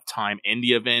give you enough time in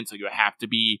the event, so you have to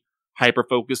be hyper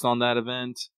focused on that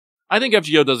event. I think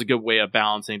FGO does a good way of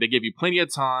balancing. They give you plenty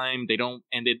of time. They don't,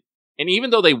 and even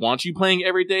though they want you playing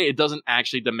every day, it doesn't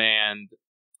actually demand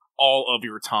all of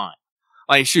your time.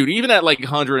 Like, shoot, even at like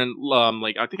 100 and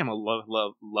like I think I'm a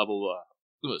level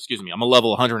I'm a level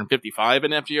 155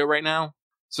 in FGO right now.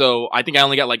 So I think I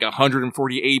only got like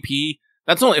 140 AP.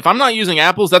 That's only, if I'm not using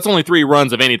apples, that's only 3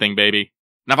 runs of anything, baby.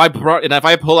 And if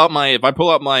I pull out my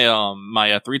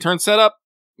 3-turn setup,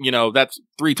 you know, that's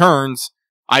 3 turns.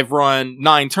 I've run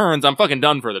 9 turns. I'm fucking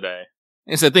done for the day.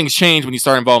 And so things change when you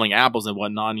start involving apples and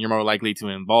whatnot, and you're more likely to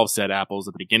involve said apples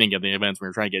at the beginning of the events when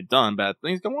you're trying to get done, but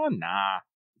things go on. Nah.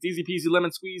 It's easy peasy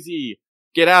lemon squeezy.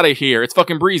 Get out of here. It's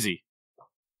fucking breezy.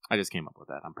 I just came up with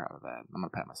that. I'm proud of that. I'm gonna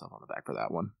pat myself on the back for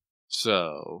that one.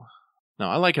 So, no,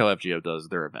 I like how FGO does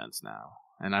their events now,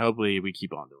 and hopefully we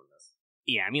keep on doing this.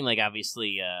 Yeah, I mean, like,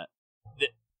 obviously,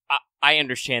 I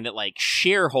understand that, like,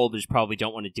 shareholders probably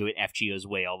don't want to do it FGO's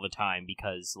way all the time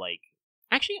because, like,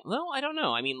 actually, no, I don't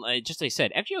know. I mean, just like I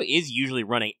said, FGO is usually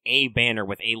running a banner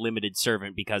with a limited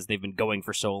servant because they've been going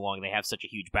for so long. They have such a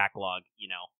huge backlog, you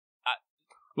know.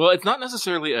 Well, it's not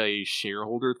necessarily a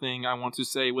shareholder thing, I want to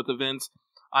say, with events.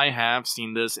 I have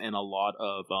seen this in a lot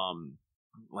of,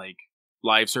 like,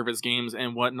 live service games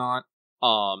and whatnot.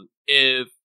 If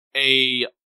a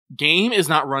game is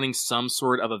not running some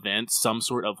sort of event, some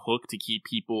sort of hook to keep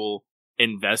people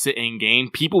invested in game,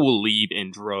 people will leave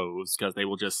in droves because they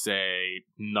will just say,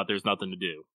 no, there's nothing to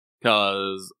do.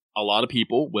 Because a lot of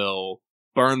people will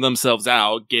burn themselves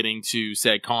out getting to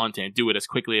said content, do it as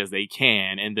quickly as they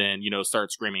can, and then, you know, start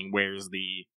screaming, where's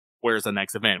the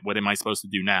next event? What am I supposed to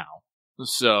do now?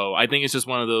 So I think it's just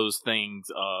one of those things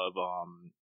of,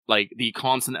 like, the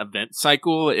constant event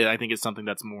cycle. I think it's something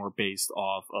that's more based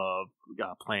off of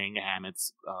playing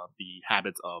habits, the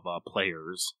habits of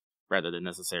players, rather than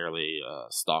necessarily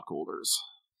stockholders.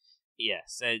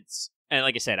 Yes, and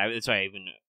like I said, that's why I even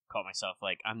call myself,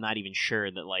 like, I'm not even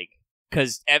sure that, like,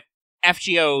 because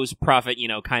FGO's profit, you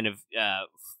know, kind of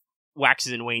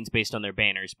waxes and wanes based on their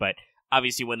banners, but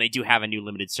obviously when they do have a new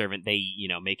limited servant, they, you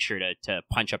know, make sure to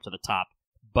punch up to the top.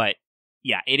 But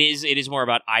yeah, it is more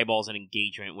about eyeballs and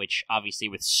engagement, which obviously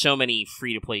with so many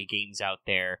free-to-play games out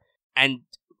there, and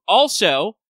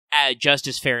also, just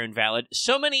as fair and valid,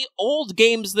 so many old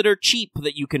games that are cheap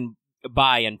that you can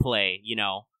buy and play, you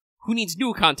know. Who needs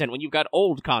new content when you've got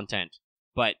old content?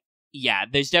 But yeah,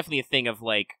 there's definitely a thing of,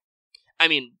 like, I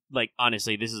mean, like,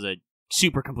 honestly, this is a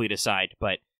super complete aside,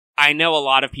 but I know a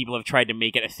lot of people have tried to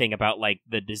make it a thing about, like,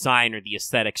 the design or the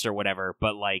aesthetics or whatever,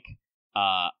 but, like,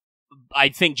 I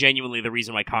think genuinely the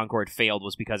reason why Concord failed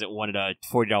was because it wanted a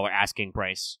 $40 asking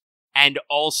price. And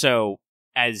also,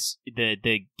 as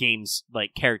the game's,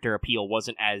 like, character appeal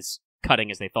wasn't as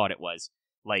cutting as they thought it was.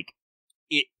 Like,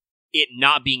 it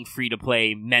not being free to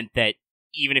play meant that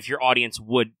even if your audience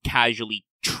would casually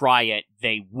try it,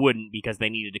 they wouldn't because they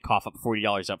needed to cough up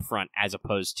 $40 up front, as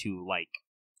opposed to, like,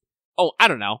 oh, I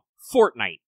don't know,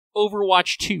 Fortnite,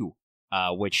 Overwatch 2,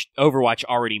 which Overwatch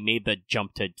already made the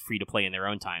jump to free-to-play in their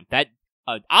own time. That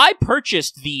I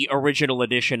purchased the original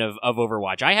edition of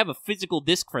Overwatch. I have a physical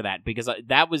disc for that, because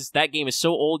that game is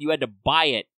so old you had to buy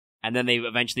it, and then they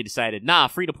eventually decided, nah,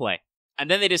 free-to-play. And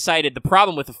then they decided the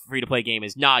problem with the free-to-play game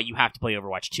is, nah, you have to play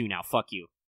Overwatch 2 now, fuck you.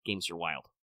 Games are wild.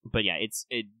 But yeah, it's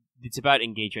about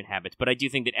engagement habits, but I do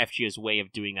think that FGO's way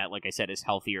of doing that, like I said, is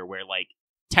healthier, where, like,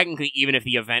 technically, even if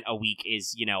the event a week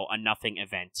is, you know, a nothing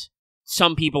event,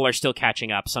 some people are still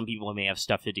catching up, some people may have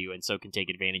stuff to do, and so can take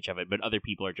advantage of it, but other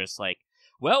people are just like,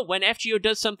 well, when FGO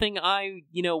does something I,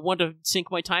 you know, want to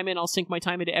sink my time in, I'll sink my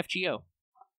time into FGO.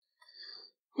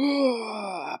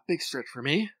 Big stretch for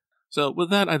me. So with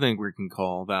that, I think we can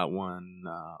call that one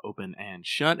open and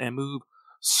shut, and move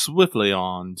swiftly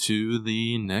on to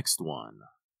the next one.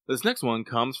 This next one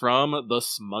comes from the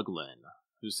Smugglin,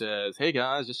 who says, hey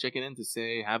guys, just checking in to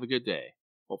say have a good day.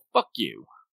 Well, fuck you.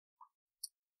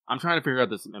 I'm trying to figure out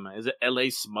this. Is it LA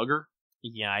Smugger?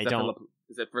 Yeah, I don't...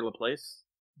 Is it for LaPlace?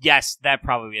 Yes, that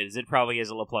probably is. It probably is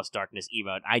a LaPlus Darkness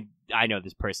emote. I know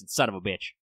this person. Son of a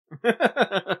bitch.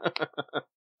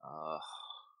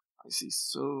 I see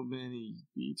so many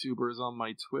VTubers on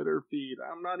my Twitter feed.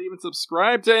 I'm not even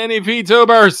subscribed to any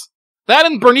VTubers! That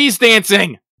and Bernice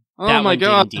dancing! Oh that my one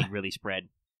god. did indeed really spread.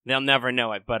 They'll never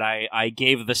know it, but I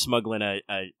gave the Smugglin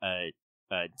a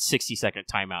 60-second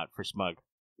timeout for Smug.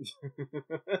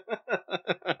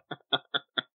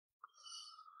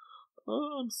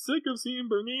 Oh, I'm sick of seeing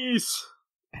Bernice.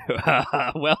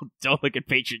 Well, don't look at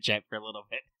Patreon chat for a little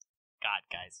bit. God,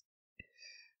 guys.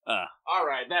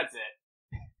 Alright, that's it.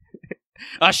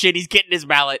 Oh shit, he's getting his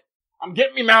mallet. I'm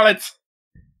getting me mallets.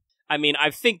 I mean, I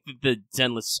think that the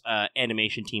Zenless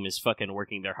animation team is fucking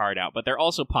working their heart out, but they're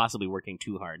also possibly working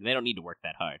too hard. They don't need to work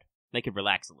that hard. They could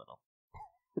relax a little.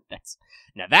 That's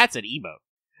an emote.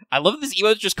 I love that this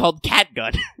emote's just called Cat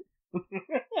Gun.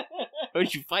 Where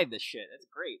did you find this shit? That's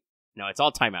great. No, it's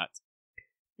all timeouts.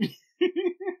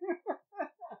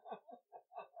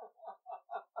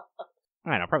 I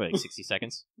don't know, probably like 60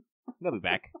 seconds. They'll be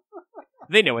back.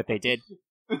 They know what they did.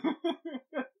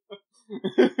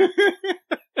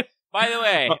 By the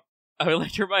way, I would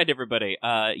like to remind everybody,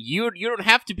 you don't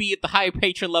have to be at the high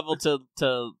patron level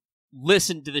to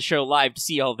listen to the show live to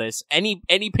see all this. Any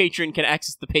patron can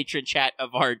access the patron chat of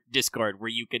our Discord where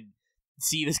you can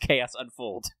see this chaos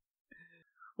unfold.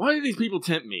 Why do these people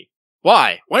tempt me?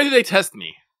 Why? Why do they test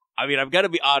me? I mean, I've got to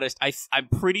be honest, I'm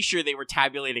pretty sure they were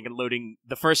tabulating and loading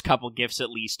the first couple GIFs at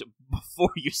least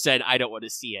before you said, I don't want to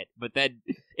see it. But then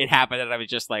it happened and I was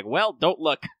just like, well, don't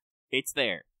look. It's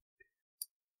there.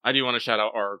 I do want to shout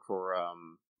out Ark for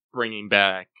bringing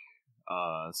back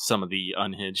some of the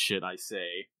unhinged shit I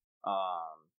say.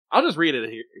 I'll just read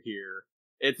it here.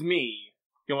 It's me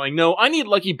going, no, I need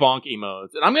Lucky Bonk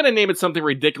emotes. And I'm going to name it something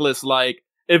ridiculous like,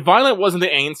 if violent wasn't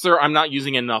the answer, I'm not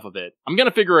using enough of it. I'm going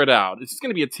to figure it out. It's just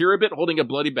going to be a Tirabit holding a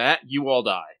bloody bat. You all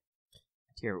die.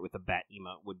 Tirabit with a bat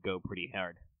emote would go pretty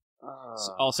hard.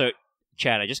 Also,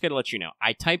 Chad, I just got to let you know.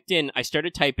 I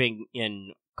started typing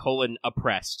in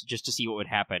 :oppressed just to see what would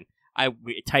happen. I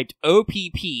typed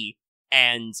OPP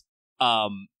and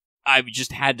I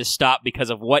just had to stop because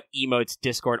of what emotes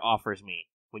Discord offers me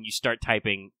when you start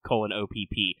typing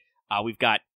 :OPP. We've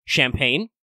got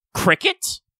champagne,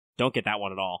 cricket. Don't get that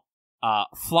one at all.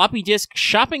 Floppy disk,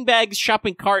 shopping bags,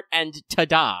 shopping cart, and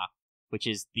tada, which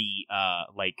is the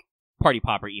party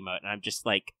popper emote. And I'm just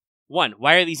like, one,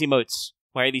 why are these emotes?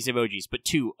 Why are these emojis? But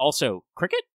two, also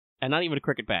cricket, and not even a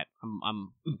cricket bat.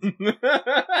 I'm.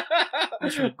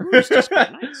 Nice.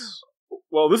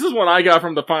 Well, this is one I got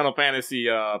from the Final Fantasy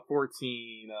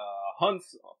 14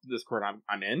 Hunts Discord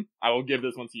I'm in. I will give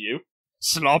this one to you.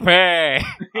 Sloppy!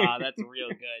 That's real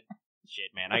good.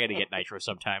 Shit, man, I gotta get Nitro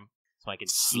sometime so I can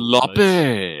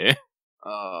sloppy.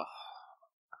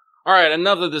 Alright,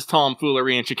 enough of this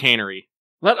tomfoolery and chicanery.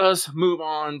 Let us move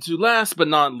on to last but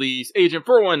not least, Agent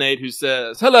 418, who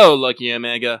says, hello, Lucky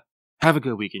Omega. Have a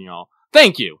good weekend, y'all.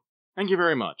 Thank you. Thank you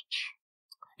very much.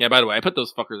 Yeah, by the way, I put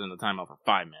those fuckers in the timeout for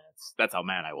 5 minutes. That's how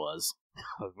mad I was.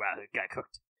 Oh, wow, it got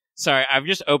cooked. Sorry, I've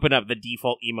just opened up the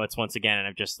default emotes once again, and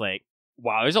I'm just like,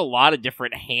 wow, there's a lot of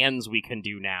different hands we can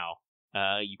do now.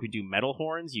 You can do metal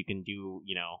horns, you can do,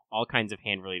 all kinds of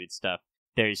hand-related stuff.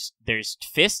 There's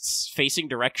fists facing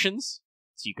directions,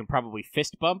 so you can probably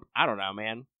fist bump. I don't know,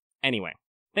 man. Anyway,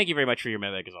 thank you very much for your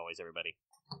mailbag as always, everybody.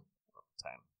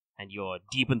 Time. And your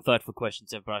deep and thoughtful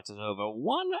questions have brought us over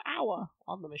 1 hour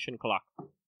on the mission clock.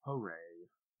 Hooray.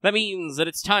 That means that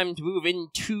it's time to move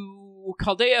into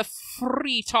Chaldea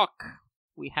Free Talk.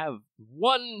 We have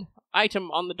one item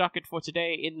on the docket for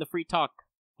today in the Free Talk.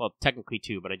 Well, technically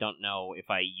 2, but I don't know if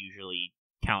I usually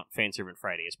count Fanservant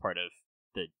Friday as part of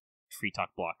the Free Talk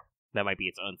block. That might be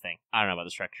its own thing. I don't know about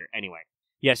the structure. Anyway,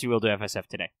 yes, you will do FSF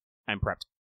today. I'm prepped.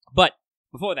 But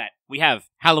before that, we have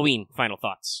Halloween final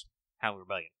thoughts. Halloween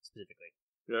Rebellion, specifically.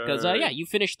 Because, you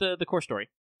finished the core story.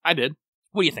 I did.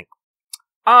 What do you think?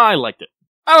 I liked it.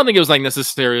 I don't think it was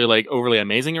necessarily overly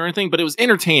amazing or anything, but it was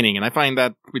entertaining, and I find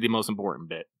that to be the most important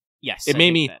bit. Yes, it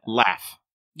made me laugh.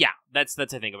 Yeah, that's I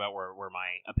think about where my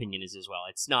opinion is as well.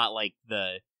 It's not like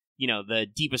the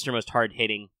deepest or most hard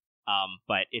hitting,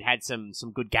 but it had some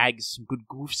good gags, some good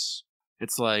goofs.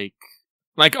 It's like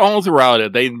all throughout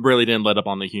it, they really didn't let up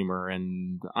on the humor,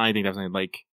 and I think that's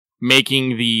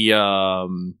making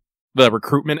the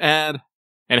recruitment ad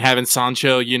and having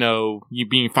Sancho, you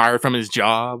being fired from his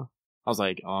job. I was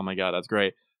like, oh my god, that's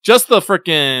great. Just the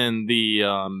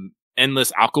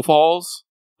endless alcohols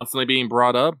constantly being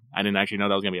brought up. I didn't actually know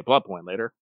that was going to be a plot point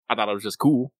later. I thought it was just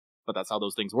cool, but that's how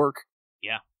those things work.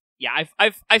 Yeah. Yeah,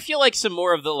 I feel like some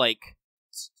more of the,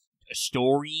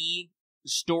 story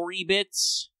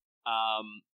bits,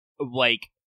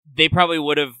 they probably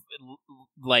would have,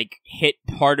 hit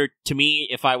harder to me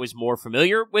if I was more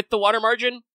familiar with the water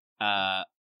margin,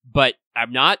 but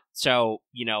I'm not, so,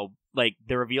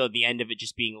 the reveal at the end of it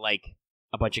just being,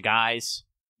 a bunch of guys,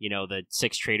 the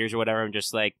 6 traders or whatever, I'm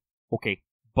just like, okay.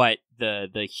 But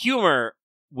the humor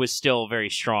was still very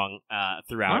strong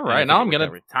throughout. All right, now I'm going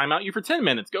to time out you for 10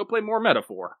 minutes. Go play more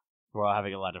Metaphor. We're all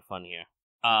having a lot of fun here.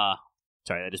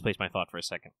 Sorry, that displaced my thought for a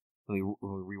second. Let me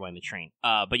rewind the train.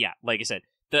 But yeah, like I said,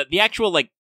 the actual,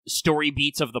 story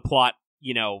beats of the plot,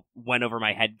 went over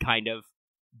my head kind of.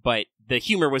 but the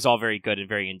humor was all very good and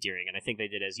very endearing, and I think they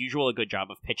did, as usual, a good job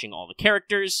of pitching all the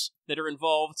characters that are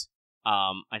involved.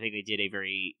 I think they did a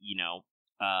very,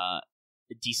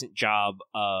 decent job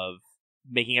of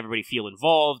making everybody feel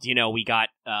involved. We got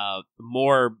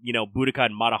more, Boudica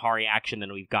and Matahari action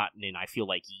than we've gotten in, I feel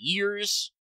like,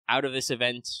 years out of this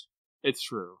event. It's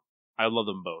true. I love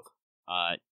them both.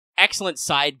 Excellent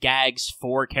side gags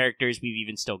for characters we've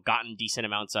even still gotten decent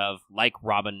amounts of, like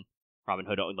Robin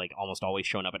Hood, like almost always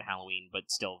showing up at Halloween,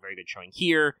 but still very good showing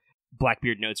here.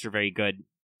 Blackbeard notes are very good.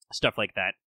 Stuff like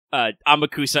that.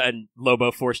 Amakusa and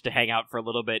Lobo forced to hang out for a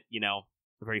little bit,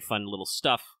 very fun little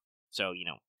stuff. So,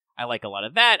 I like a lot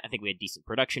of that. I think we had decent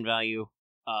production value.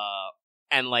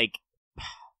 And, like,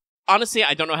 honestly,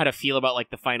 I don't know how to feel about, like,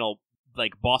 the final,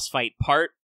 like, boss fight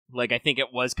part. Like, I think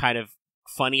it was kind of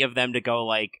funny of them to go,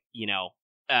 like,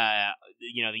 the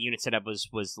unit setup was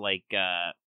like,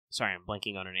 sorry, I'm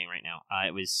blanking on her name right now.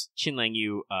 It was Chin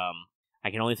Yu.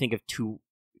 I can only think of two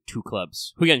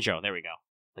clubs. Huyanzhou, there we go.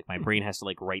 Like, my brain has to,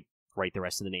 like, write the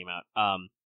rest of the name out.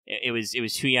 It was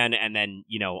Huyan, and then,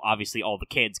 obviously all the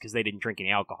kids, because they didn't drink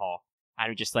any alcohol.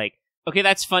 I'm just like, okay,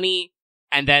 that's funny,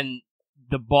 and then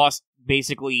the boss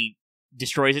basically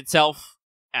destroys itself,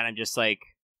 and I'm just like...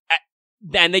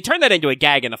 And they turned that into a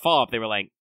gag in the follow-up. They were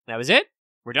like, that was it?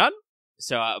 We're done?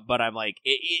 So, but I'm like,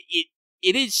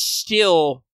 it is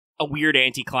still a weird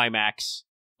anticlimax,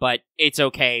 but it's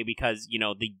okay because,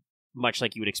 much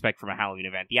like you would expect from a Halloween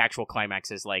event, the actual climax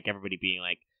is like everybody being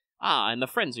like, and the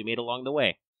friends we made along the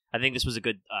way. I think this was a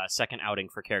good second outing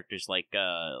for characters like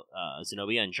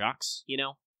Zenobia and Jacques, Yeah.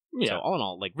 So all in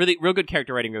all, like really real good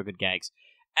character writing, real good gags.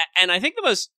 And I think the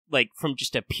most, like, from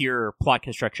just a pure plot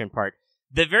construction part,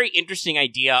 the very interesting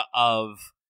idea of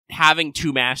having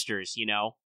two masters,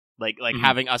 like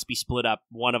having us be split up,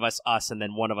 one of us, and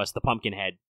then one of us, the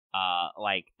Pumpkinhead.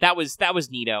 Like that was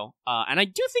neato. And I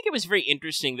do think it was very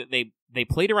interesting that they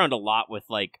played around a lot with,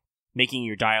 like, making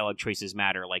your dialogue choices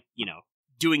matter, like,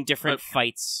 doing different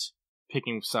fights,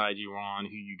 picking side you on,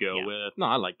 who you go with. No,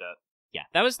 I like that. Yeah,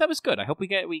 that was good. I hope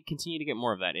we continue to get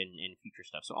more of that in future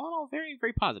stuff. So all in all, very,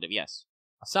 very positive. Yes,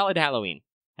 a solid Halloween.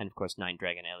 And of course, Nine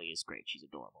Dragon Ellie is great. She's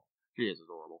adorable. She is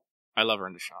adorable. I love her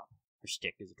in the shop. Her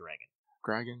stick is a dragon.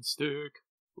 Dragon stick.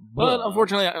 But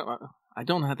unfortunately, I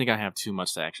don't think I have too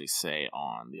much to actually say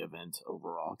on the event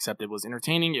overall, except it was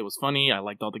entertaining, it was funny, I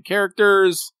liked all the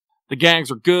characters, the gags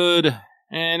were good,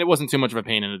 and it wasn't too much of a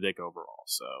pain in the dick overall,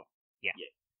 so... Yeah.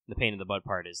 The pain in the butt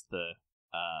part is the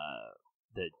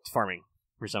farming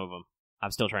for some of them.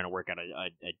 I'm still trying to work out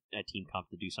a team comp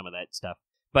to do some of that stuff.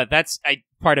 But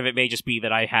part of it may just be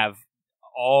that I have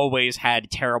always had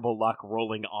terrible luck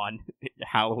rolling on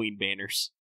Halloween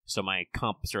banners. So my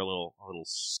comps are a little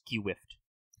skew-whiffed.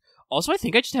 Also, I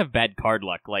think I just have bad card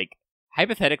luck. Like,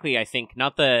 hypothetically, I think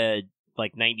not the,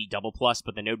 90 double plus,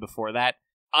 but the node before that,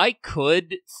 I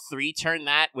could 3-turn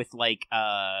that with,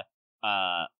 God,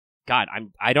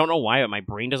 I don't know why, but my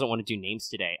brain doesn't want to do names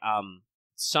today.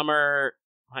 Summer...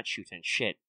 Not shooting.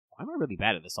 Shit. Why am I really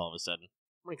bad at this all of a sudden?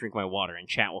 I'm gonna drink my water, and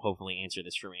chat will hopefully answer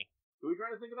this for me. Who are we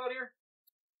trying to think about here?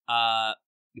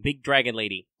 The big dragon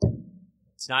lady.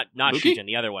 It's not Ibuki? Shujin,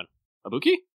 the other one.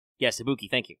 Ibuki? Yes, Ibuki,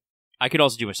 thank you. I could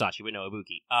also do Masashi, but no,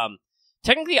 Ibuki.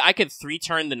 Technically, I could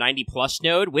 3-turn the 90+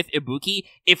 node with Ibuki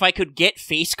if I could get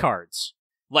face cards.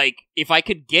 Like, if I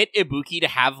could get Ibuki to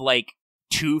have,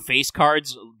 2 face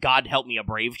cards, God help me, a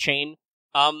Brave Chain,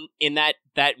 in that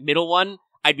middle one,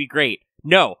 I'd be great.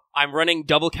 No, I'm running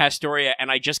double Castoria, and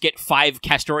I just get 5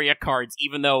 Castoria cards,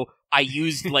 even though I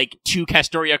used, 2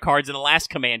 Castoria cards in the last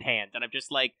command hand, and I'm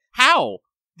just like, how?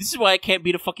 This is why I can't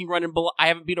beat a fucking run in I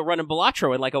haven't beat a run in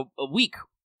Balatro in, a week.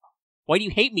 Why do you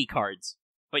hate me, cards?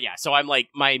 But yeah, so I'm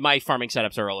my farming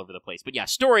setups are all over the place. But yeah,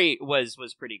 story was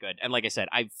pretty good, and like I said,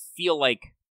 I feel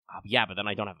like, but then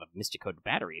I don't have a Mystic Code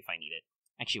battery if I need it.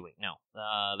 Actually, wait, no.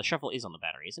 The shuffle is on the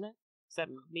battery, isn't it? Is that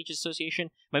Mage's Association?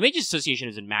 My Mage's Association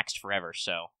has been maxed forever,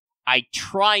 so I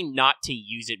try not to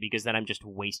use it because then I'm just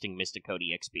wasting Mystic Code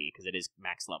EXP because it is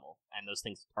max level, and those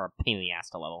things are a pain in the ass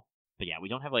to level. But yeah, we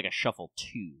don't have a shuffle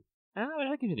 2.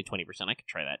 I can do the 20%. I could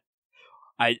try that.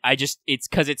 I just, it's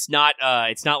because it's not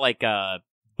like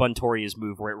Buntoria's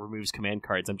move where it removes command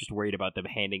cards. I'm just worried about them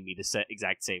handing me the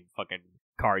exact same fucking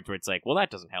cards where it's like, well, that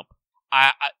doesn't help.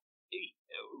 I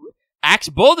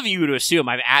ask both of you to assume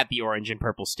I'm at the orange and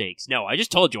purple stakes. No, I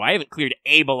just told you, I haven't cleared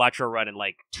a Balatro run in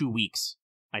 2 weeks,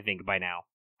 I think, by now.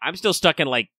 I'm still stuck in,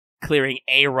 clearing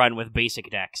a run with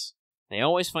basic decks. They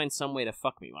always find some way to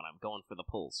fuck me when I'm going for the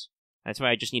pulls. That's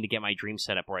why I just need to get my dream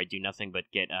setup where I do nothing but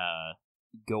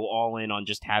go all in on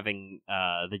just having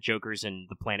the Jokers and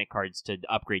the Planet cards to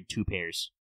upgrade 2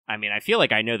 pairs. I mean, I feel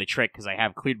like I know the trick because I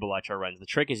have cleared Balatro runs. The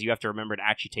trick is you have to remember to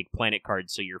actually take planet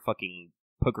cards so your fucking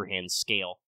poker hands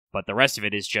scale. But the rest of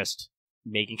it is just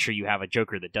making sure you have a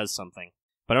Joker that does something.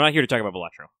 But I'm not here to talk about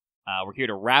Balatro. We're here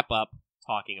to wrap up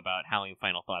talking about Halloween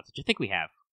final thoughts, which I think we have.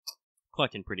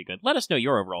 Collecting pretty good. Let us know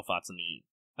your overall thoughts on the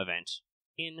event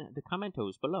in the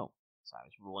commentos below. So I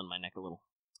was rolling my neck a little.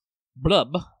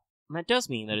 Blub. And that does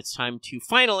mean that it's time to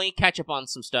finally catch up on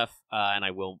some stuff, and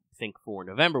I will think for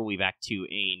November we'll be back to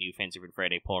a new Fanservice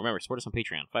Friday poll. Remember, support us on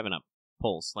Patreon, 5 and up,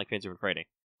 polls, like Fanservice Friday.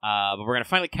 But we're going to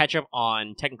finally catch up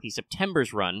on, technically,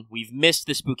 September's run. We've missed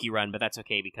the spooky run, but that's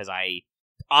okay, because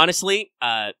honestly,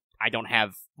 I don't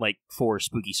have, 4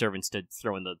 spooky servants to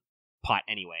throw in the pot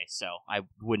anyway, so I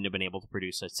wouldn't have been able to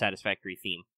produce a satisfactory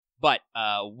theme. But,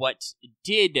 what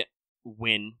did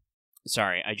win...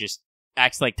 Sorry, I just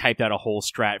typed out a whole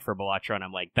strat for Balatro, and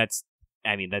I'm like, that's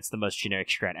the most generic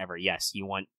strat ever. Yes, you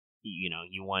want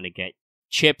to get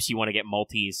chips, you want to get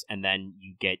multis, and then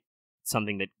you get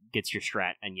something that gets your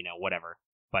strat, and whatever.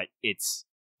 But it's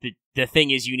the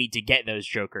thing is you need to get those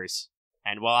jokers.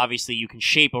 And while obviously you can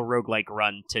shape a roguelike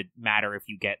run to matter if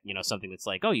you get, something that's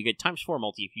like, oh, you get ×4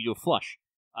 multi if you do a flush.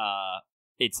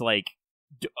 It's like,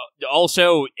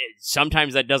 also,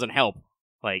 sometimes that doesn't help.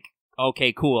 Like,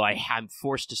 okay, cool, I'm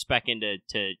forced to spec into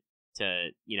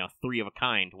 3 of a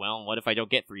kind. Well, what if I don't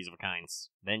get 3s of a kinds?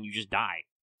 Then you just die.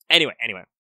 Anyway,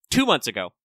 2 months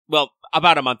ago, well,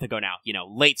 about a month ago now,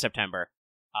 late September,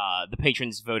 the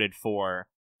patrons voted for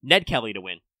Ned Kelly to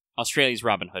win, Australia's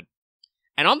Robin Hood.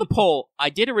 And on the poll, I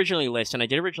did originally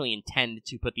intend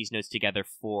to put these notes together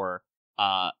for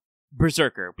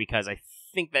Berserker, because I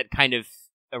think that kind of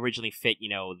originally fit,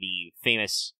 the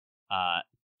famous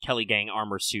Kelly Gang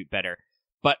armor suit better.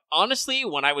 But honestly,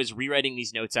 when I was rewriting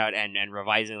these notes out and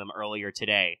revising them earlier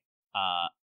today,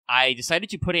 I decided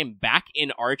to put him back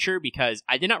in Archer because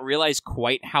I did not realize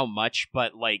quite how much,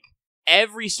 but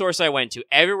every source I went to,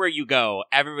 everywhere you go,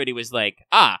 everybody was like,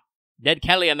 Ned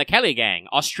Kelly and the Kelly Gang,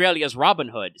 Australia's Robin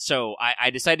Hood. So I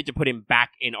decided to put him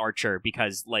back in Archer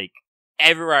because,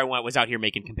 everywhere I went was out here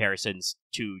making comparisons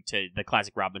to the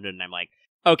classic Robin Hood, and I'm like,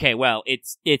 okay, well,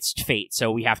 it's fate,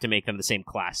 so we have to make them the same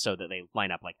class so that they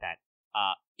line up like that.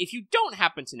 If you don't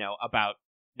happen to know about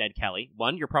Ned Kelly,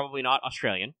 one, you're probably not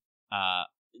Australian,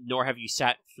 nor have you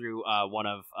sat through one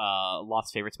of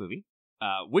Lost Favorites movie.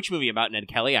 Which movie about Ned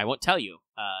Kelly, I won't tell you,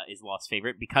 is Lost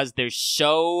Favorite, because there's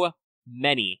so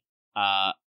many.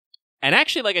 And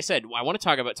actually, like I said, I want to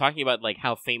talking about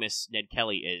how famous Ned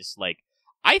Kelly is.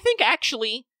 I think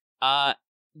actually,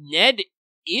 Ned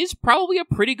is probably a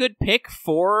pretty good pick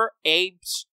for a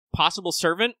possible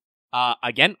servant.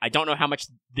 Again, I don't know how much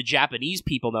the Japanese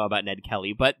people know about Ned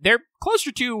Kelly, but they're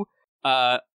closer to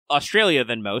Australia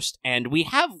than most, and we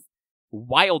have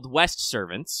Wild West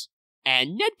servants,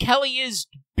 and Ned Kelly is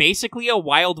basically a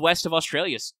Wild West of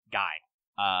Australia's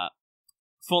guy.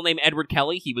 Full name Edward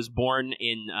Kelly. He was born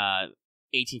in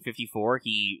 1854.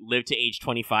 He lived to age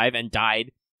 25 and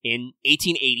died in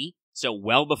 1880. So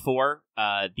well before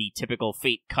the typical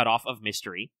fate cutoff of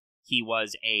mystery. He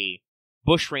was a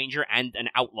bushranger and an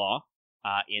outlaw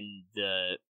in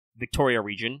the Victoria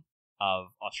region of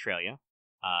Australia.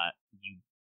 You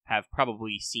have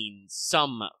probably seen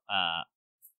some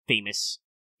famous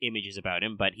images about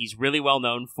him, but he's really well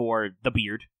known for the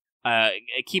beard.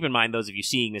 Keep in mind, those of you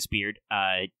seeing this beard,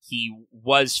 he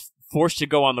was forced to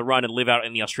go on the run and live out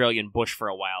in the Australian bush for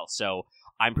a while, so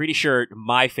I'm pretty sure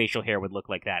my facial hair would look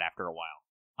like that after a while.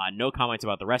 No comments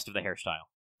about the rest of the hairstyle.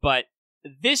 But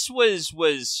this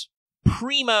was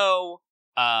primo,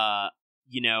 like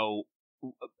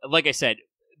I said,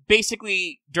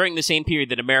 basically during the same period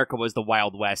that America was the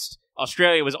Wild West,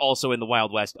 Australia was also in the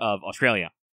Wild West of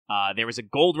Australia. There was a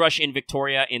gold rush in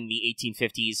Victoria in the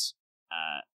 1850s,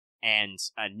 and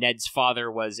Ned's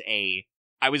father was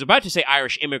I was about to say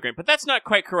Irish immigrant, but that's not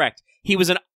quite correct. He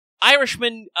was an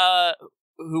Irishman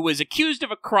who was accused of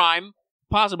a crime,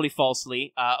 possibly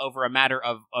falsely, over a matter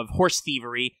of horse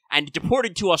thievery, and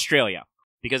deported to Australia.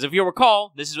 Because if you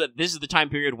recall, this is the time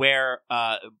period where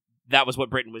that was what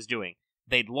Britain was doing.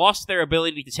 They'd lost their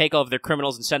ability to take all of their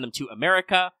criminals and send them to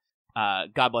America.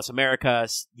 God bless America,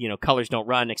 colors don't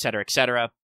run, etc.,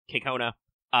 etc. Kekona.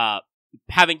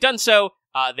 Having done so,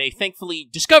 they thankfully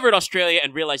discovered Australia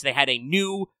and realized they had a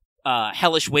new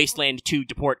hellish wasteland to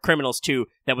deport criminals to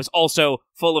that was also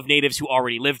full of natives who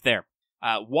already lived there.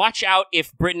 Watch out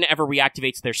if Britain ever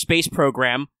reactivates their space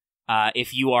program.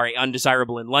 If you are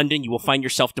undesirable in London, you will find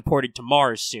yourself deported to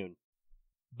Mars soon.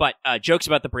 But jokes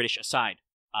about the British aside,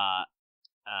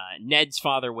 Ned's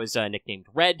father was nicknamed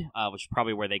Red, which is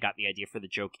probably where they got the idea for the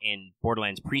joke in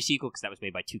Borderlands pre-sequel, because that was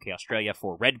made by 2K Australia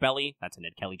for Red Belly. That's a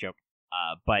Ned Kelly joke.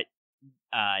 But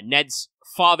Ned's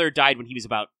father died when he was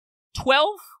about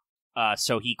 12,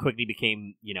 so he quickly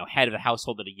became, head of the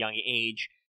household at a young age.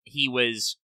 He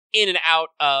was in and out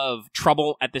of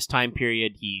trouble at this time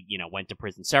period. He, went to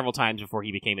prison several times before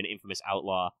he became an infamous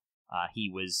outlaw. He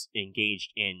was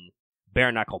engaged in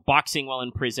bare-knuckle boxing while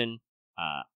in prison.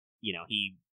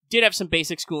 He did have some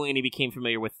basic schooling, and he became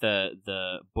familiar with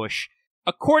the bush.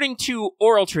 According to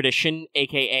oral tradition,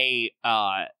 aka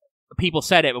people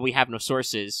said it, but we have no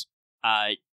sources,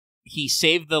 he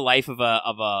saved the life of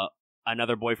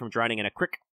another boy from drowning in a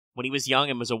creek when he was young,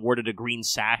 and was awarded a green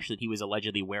sash that he was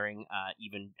allegedly wearing,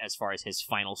 even as far as his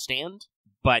final stand.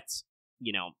 But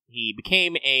he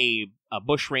became a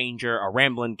bush ranger, a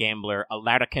rambling gambler, a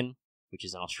larrikin, which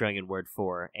is an Australian word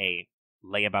for a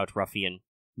layabout ruffian,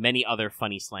 many other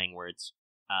funny slang words.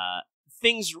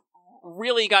 Things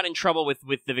really got in trouble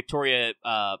with the Victoria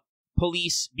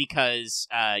police because,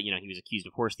 he was accused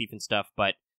of horse thief and stuff,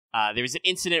 but there was an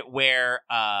incident where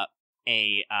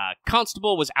a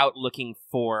constable was out looking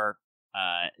for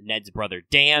Ned's brother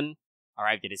Dan,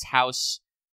 arrived at his house.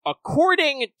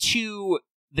 According to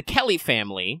the Kelly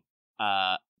family,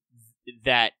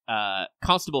 that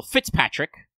Constable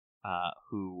Fitzpatrick,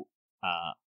 who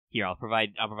here I'll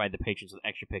provide the patrons with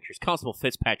extra pictures. Constable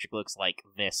Fitzpatrick looks like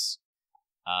this.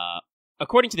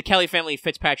 According to the Kelly family,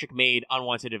 Fitzpatrick made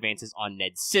unwanted advances on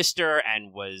Ned's sister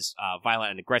and was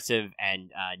violent and aggressive,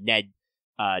 and Ned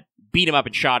beat him up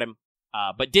and shot him,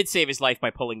 but did save his life by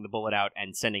pulling the bullet out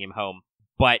and sending him home.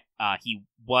 But he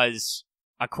was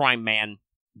a crime man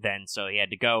then, so he had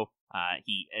to go.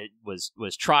 He was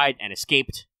tried and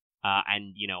escaped,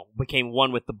 and became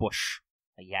one with the bush.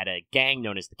 He had a gang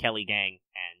known as the Kelly Gang,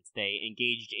 and they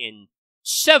engaged in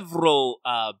several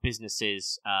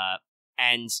businesses,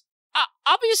 and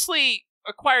obviously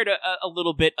acquired a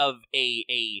little bit of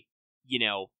a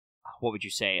what would you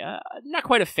say? Not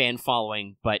quite a fan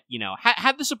following, but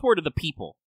had the support of the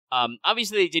people.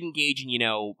 Obviously they did engage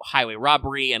in highway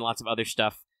robbery and lots of other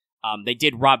stuff. They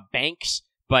did rob banks,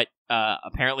 but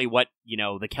apparently what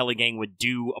the Kelly Gang would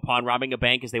do upon robbing a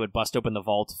bank is they would bust open the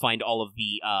vault, find all of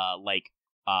the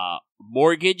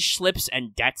mortgage slips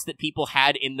and debts that people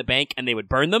had in the bank, and they would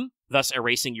burn them, thus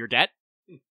erasing your debt.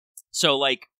 So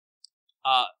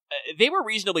they were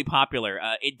reasonably popular.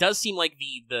 It does seem like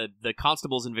the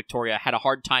constables in Victoria had a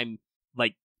hard time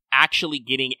actually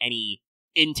getting any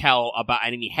intel about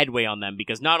any headway on them,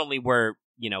 because not only were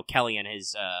Kelly and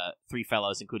his three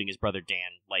fellows, including his brother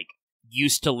Dan,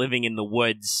 used to living in the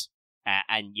woods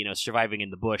and surviving in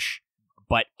the bush,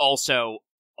 but also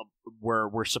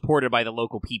were supported by the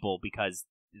local people because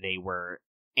they were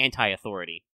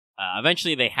anti-authority.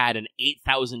 Eventually, they had an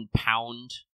 £8,000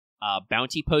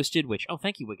 bounty posted, which, oh,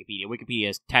 thank you, Wikipedia. Wikipedia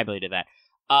has tabulated that.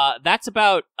 That's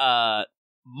about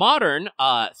modern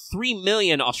 3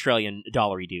 million Australian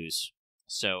dollar dues.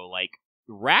 So,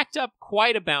 racked up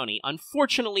quite a bounty.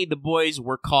 Unfortunately, the boys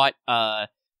were caught,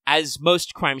 as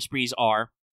most crime sprees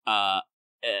are,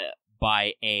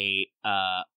 by a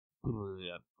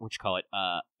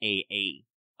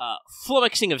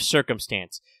flummoxing of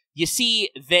circumstance. You see,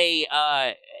 they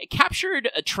captured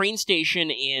a train station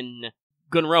in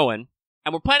Gunrowan,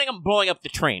 and were planning on blowing up the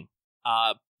train.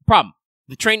 Problem: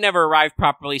 the train never arrived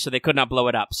properly, so they could not blow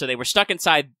it up. So they were stuck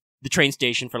inside the train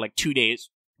station for 2 days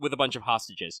with a bunch of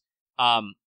hostages.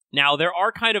 Now there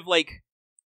are kind of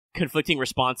conflicting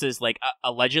responses.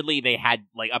 Allegedly they had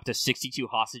up to 62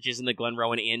 hostages in the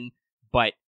Glenrowan Inn,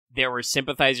 but there were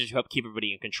sympathizers who helped keep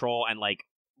everybody in control, and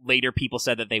later people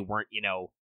said that they weren't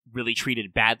really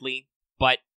treated badly.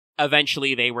 But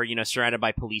eventually they were surrounded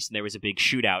by police, and there was a big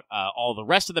shootout. All the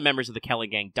rest of the members of the Kelly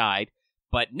Gang died,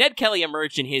 but Ned Kelly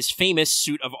emerged in his famous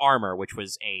suit of armor, which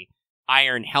was a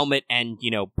iron helmet and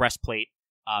breastplate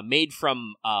made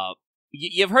from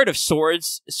you've heard of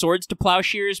swords to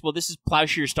plowshares. Well, this is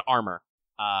plowshares to armor,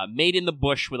 made in the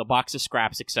bush with a box of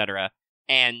scraps, etc.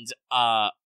 And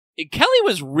Kelly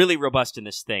was really robust in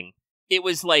this thing. It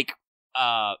was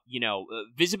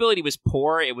visibility was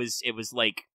poor. It was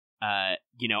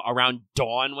around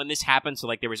dawn when this happened,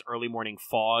 so there was early morning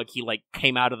fog. He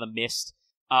came out of the mist.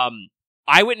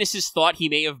 Eyewitnesses thought he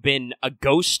may have been a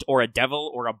ghost or a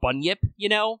devil or a bunyip.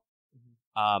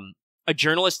 A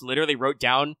journalist literally wrote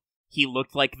down he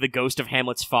looked like the ghost of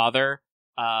Hamlet's father.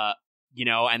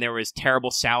 And there was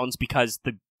terrible sounds because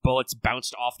the bullets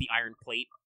bounced off the iron plate,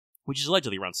 which is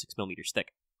allegedly around 6 millimeters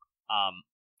thick.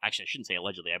 Actually, I shouldn't say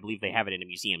allegedly. I believe they have it in a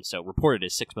museum, so reported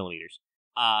as 6 millimeters.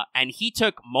 And he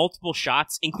took multiple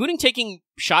shots, including taking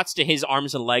shots to his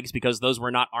arms and legs because those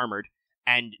were not armored.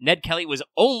 And Ned Kelly was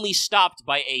only stopped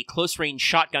by a close-range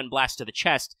shotgun blast to the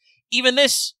chest. Even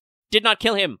this did not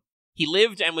kill him. He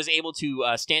lived and was able to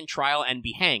stand trial and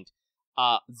be hanged.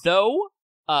 Though,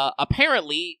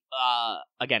 apparently,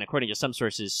 again, according to some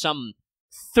sources, some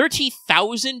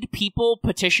 30,000 people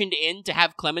petitioned in to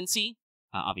have clemency.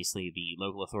 Obviously, the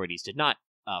local authorities did not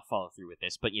follow through with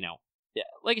this, but,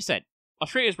 like I said,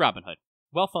 Australia's Robin Hood.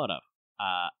 Well thought of.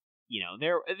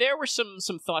 There were some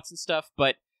thoughts and stuff,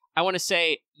 but I want to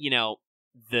say,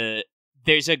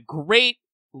 there's a great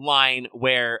line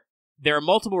where there are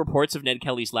multiple reports of Ned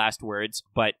Kelly's last words,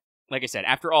 but like I said,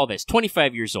 after all this,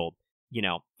 25 years old,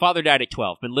 father died at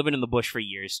 12, been living in the bush for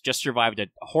years, just survived a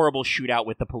horrible shootout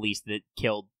with the police that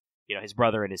killed, his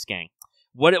brother and his gang.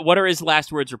 What are his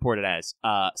last words reported as?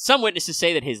 Some witnesses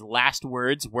say that his last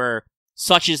words were,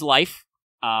 "Such is life,"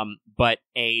 but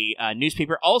a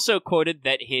newspaper also quoted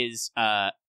that his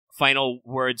final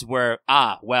words were,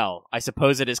 "Ah, well, I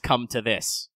suppose it has come to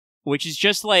this," which is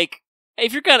just like,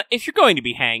 if you're going to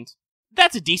be hanged,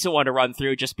 that's a decent one to run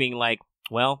through, just being like,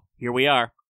 well, here we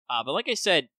are. But like I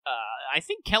said, I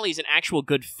think Kelly's an actual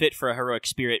good fit for a heroic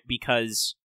spirit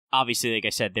because, obviously, like I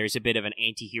said, there's a bit of an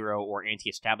anti-hero or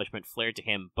anti-establishment flair to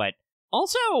him, but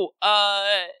also,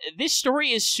 this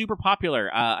story is super popular.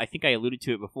 I think I alluded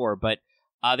to it before, but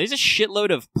there's a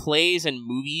shitload of plays and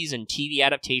movies and TV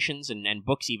adaptations and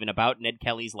books even about Ned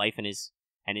Kelly's life and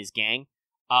his gang.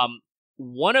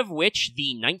 One of which,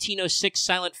 the 1906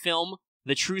 silent film,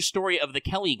 The True Story of the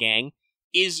Kelly Gang,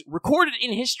 is recorded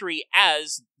in history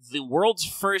as the world's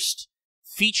first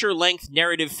feature-length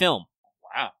narrative film.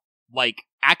 Wow.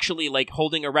 Actually,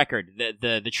 holding a record.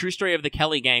 The True Story of the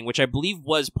Kelly Gang, which I believe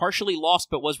was partially lost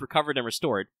but was recovered and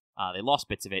restored. They lost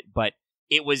bits of it, but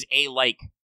it was a,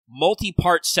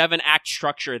 multi-part 7-act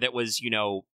structure that was,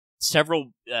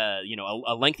 several,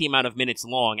 a lengthy amount of minutes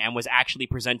long and was actually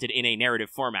presented in a narrative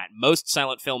format. Most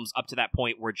silent films up to that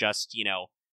point were just,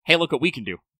 hey, look what we can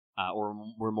do. Or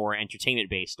were more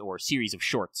entertainment-based or series of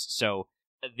shorts. So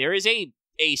there is a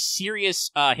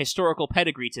serious historical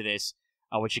pedigree to this,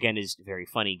 which again is very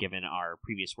funny given our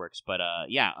previous works. But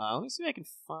let me see if I can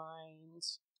find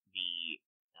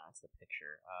that's the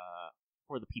picture.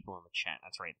 For the people in the chat.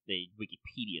 That's right. The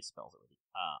Wikipedia spells it.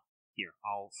 Here,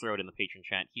 I'll throw it in the patron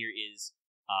chat. Here is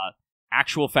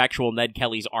actual factual Ned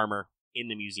Kelly's armor in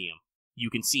the museum. You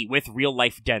can see with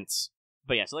real-life dents.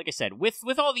 But yeah, so like I said,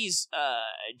 with all these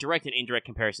direct and indirect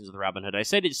comparisons with Robin Hood, I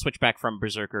decided to switch back from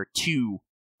Berserker to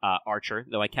Archer,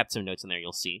 though I kept some notes in there,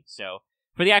 you'll see. So,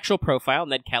 for the actual profile,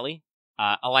 Ned Kelly,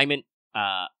 alignment,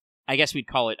 I guess we'd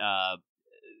call it,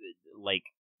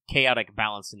 chaotic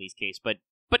balance in these cases, but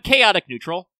chaotic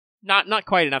neutral. Not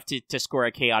quite enough to score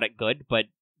a chaotic good, but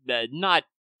not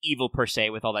evil per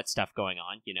se with all that stuff going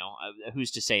on,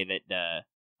 who's to say that,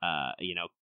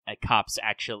 cops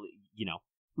actually,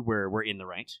 we're in the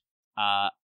right.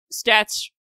 Stats,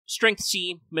 strength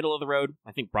C, middle of the road.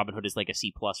 I think Robin Hood is a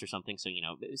C+ or something, so,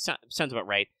 it sounds about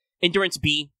right. Endurance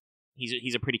B,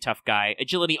 he's a pretty tough guy.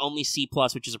 Agility only C+,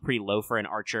 which is a pretty low for an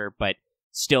archer, but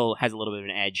still has a little bit of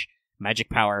an edge. Magic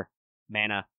power,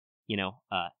 mana,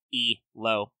 E,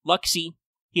 low. Luck C,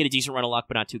 he had a decent run of luck,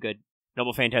 but not too good.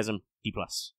 Noble Phantasm, D+.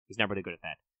 He's not really good at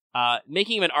that.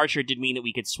 Making him an archer did mean that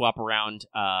we could swap around,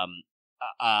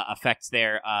 effects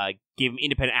there, give him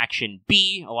independent action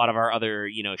B. A lot of our other,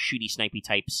 shooty, snipey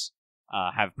types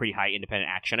have pretty high independent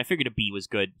action. I figured a B was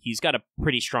good. He's got a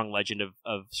pretty strong legend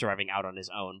of surviving out on his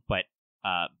own, but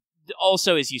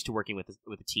also is used to working with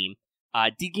a team.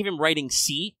 Did give him writing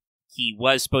C. He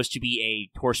was supposed to be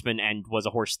a horseman and was a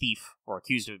horse thief, or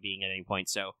accused of being at any point,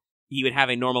 so he would have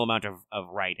a normal amount of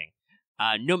riding.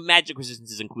 No magic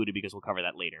resistance is included because we'll cover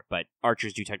that later, but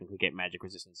archers do technically get magic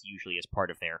resistance usually as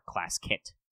part of their class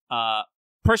kit.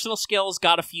 Personal skills,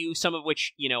 got a few, some of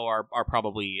which, are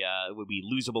probably, would be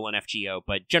losable in FGO,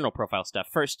 but general profile stuff.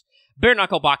 First, bare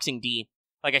knuckle boxing D.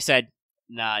 Like I said,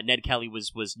 Ned Kelly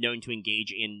was known to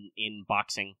engage in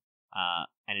boxing,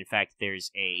 and in fact,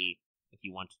 there's if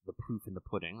you want the proof in the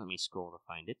pudding, let me scroll to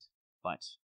find it, but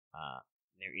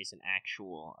there is an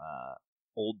actual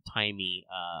old-timey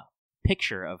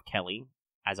picture of Kelly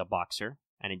as a boxer,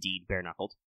 and indeed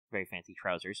bare-knuckled, very fancy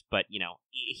trousers, but,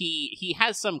 he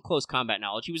has some close combat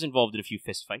knowledge. He was involved in a few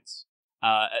fistfights.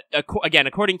 Again,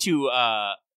 according to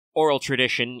oral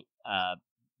tradition,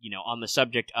 on the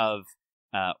subject of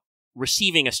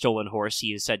receiving a stolen horse,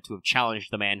 he is said to have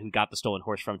challenged the man who got the stolen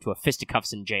horse from to a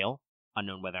fisticuffs in jail.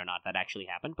 Unknown whether or not that actually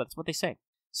happened, but that's what they say.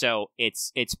 So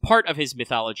it's part of his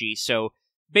mythology. So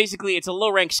basically, it's a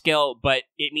low-rank skill, but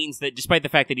it means that despite the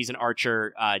fact that he's an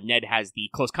archer, Ned has the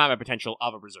close combat potential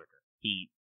of a berserker. He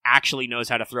actually knows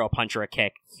how to throw a punch or a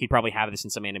kick. He'd probably have this in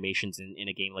some animations in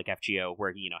a game like FGO,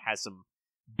 where he has some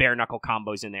bare-knuckle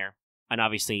combos in there. And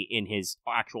obviously, in his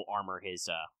actual armor, his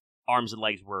arms and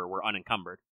legs were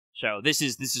unencumbered. So this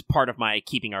is part of my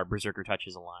keeping our berserker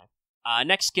touches alive.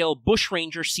 Next skill,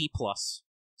 Bushranger C+.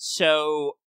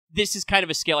 So this is kind of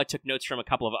a skill I took notes from a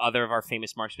couple of other of our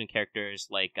famous marksman characters,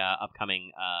 like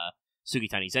upcoming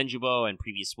Sugitani Zenjubo and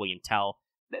previous William Tell.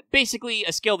 Basically,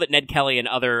 a skill that Ned Kelly and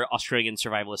other Australian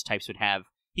survivalist types would have.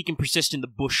 He can persist in the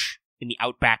bush, in the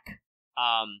outback,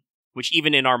 which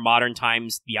even in our modern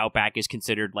times, the outback is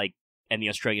considered and the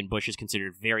Australian bush is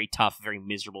considered very tough, very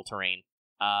miserable terrain.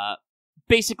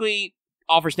 Basically,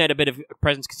 offers Ned a bit of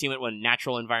presence concealment when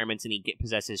natural environments, and he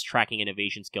possesses tracking and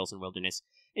evasion skills in wilderness.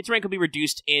 Its rank will be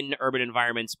reduced in urban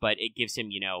environments, but it gives him,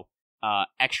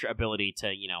 extra ability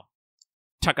to,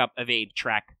 tuck up, evade,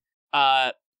 track.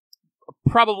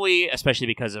 Probably, especially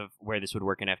because of where this would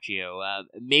work in FGO,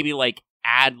 maybe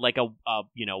add a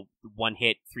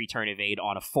one-hit, 3-turn evade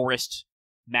on a forest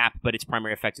map, but its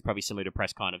primary effect is probably similar to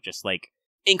Presscon of just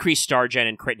increased star gen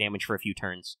and crit damage for a few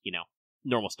turns,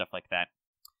 normal stuff like that.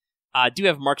 Do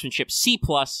have marksmanship C+,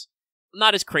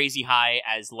 not as crazy high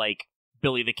as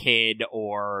Billy the Kid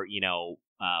or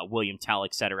William Tell,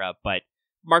 etc. But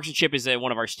marksmanship is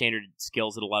one of our standard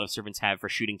skills that a lot of servants have for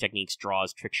shooting techniques,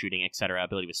 draws, trick shooting, etc.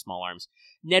 Ability with small arms.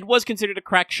 Ned was considered a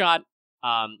crack shot.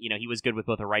 He was good with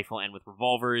both a rifle and with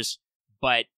revolvers,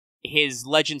 but his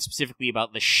legends specifically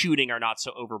about the shooting are not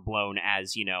so overblown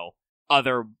as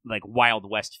other Wild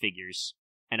West figures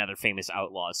and other famous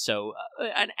outlaws. So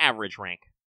an average rank.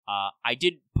 I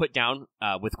did put down,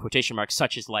 with quotation marks,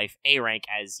 such as life, A rank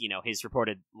as, his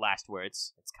reported last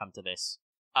words. Let's come to this.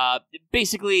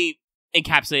 Basically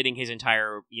encapsulating his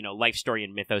entire, life story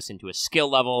and mythos into a skill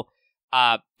level.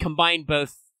 Combined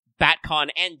both Batcon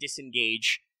and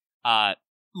Disengage.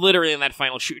 Literally in that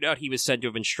final shootout, he was said to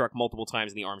have been struck multiple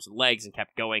times in the arms and legs and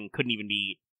kept going. Couldn't even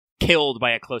be killed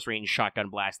by a close-range shotgun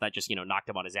blast. That just, knocked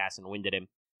him on his ass and winded him.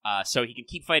 So he can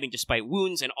keep fighting despite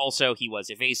wounds, and also he was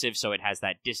evasive, so it has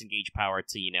that disengage power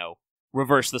to,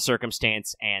 reverse the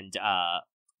circumstance and,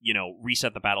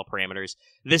 reset the battle parameters.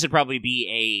 This would probably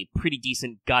be a pretty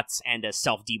decent guts and a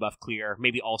self-debuff clear,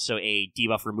 maybe also a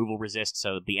debuff removal resist,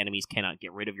 so the enemies cannot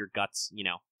get rid of your guts,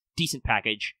 decent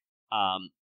package.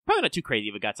 Probably not too crazy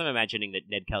of a guts. I'm imagining that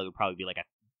Ned Kelly would probably be like a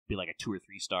 2 or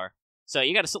 3 star. So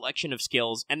you got a selection of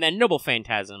skills, and then Noble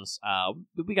Phantasms.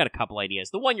 We got a couple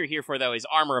ideas. The one you're here for, though, is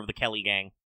Armor of the Kelly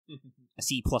Gang. A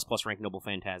C++ rank Noble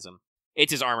Phantasm.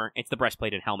 It's his armor. It's the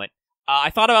breastplate and helmet. I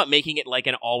thought about making it like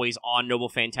an always-on Noble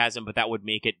Phantasm, but that would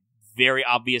make it very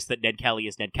obvious that Ned Kelly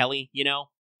is Ned Kelly,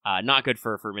 Not good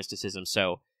for mysticism,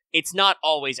 so it's not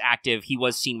always active. He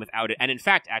was seen without it. And in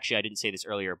fact, actually, I didn't say this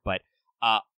earlier, but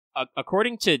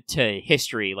according to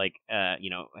history,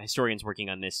 historians working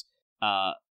on this,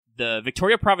 the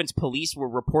Victoria Province Police were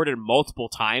reported multiple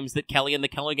times that Kelly and the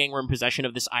Kelly Gang were in possession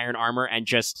of this iron armor and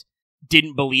just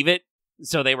didn't believe it,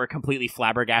 so they were completely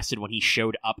flabbergasted when he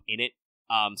showed up in it.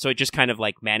 So it just kind of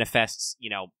manifests,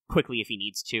 quickly if he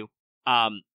needs to.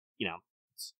 The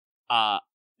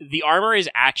armor is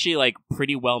actually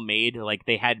pretty well made.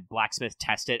 They had blacksmith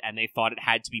test it and they thought it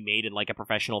had to be made in a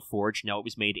professional forge. No, it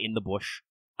was made in the bush.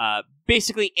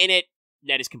 Basically in it,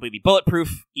 Ned is completely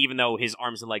bulletproof, even though his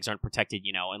arms and legs aren't protected,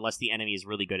 unless the enemy is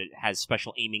really good. It has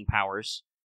special aiming powers.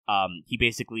 He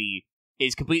basically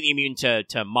is completely immune to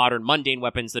modern mundane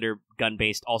weapons that are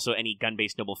gun-based. Also, any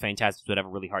gun-based Noble Phantasms would have a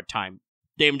really hard time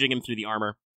damaging him through the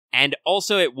armor. And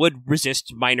also, it would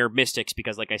resist minor mystics,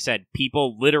 because, like I said,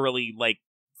 people literally,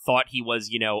 thought he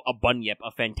was, a bunyip, a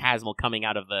phantasmal coming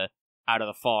out of the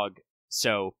fog.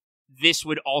 So, this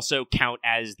would also count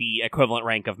as the equivalent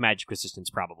rank of magic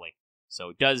resistance, probably. So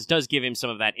it does give him some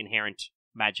of that inherent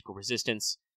magical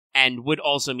resistance, and would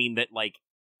also mean that,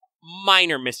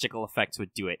 minor mystical effects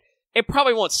would do it. It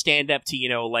probably won't stand up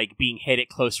to, being hit at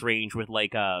close range with,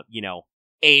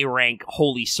 A rank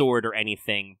holy sword or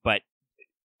anything, but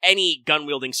any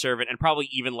gun-wielding servant, and probably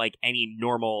even, any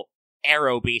normal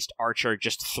arrow-based archer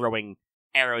just throwing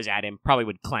arrows at him, probably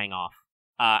would clang off.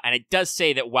 And it does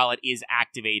say that while it is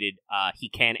activated, he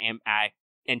can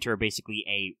enter basically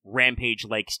a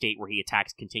rampage-like state where he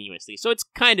attacks continuously. So it's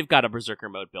kind of got a berserker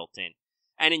mode built in.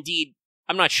 And indeed,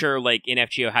 I'm not sure, in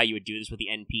FGO how you would do this with the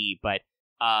NP, but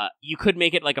you could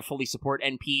make it a fully support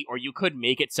NP, or you could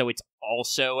make it so it's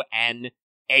also an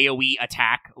AoE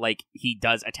attack, he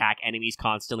does attack enemies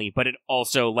constantly, but it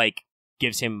also,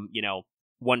 gives him,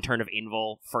 1 turn of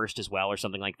invul first as well, or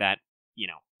something like that.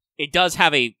 It does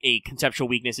have a conceptual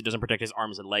weakness. It doesn't protect his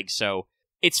arms and legs, so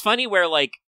it's funny where,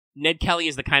 Ned Kelly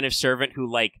is the kind of servant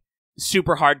who,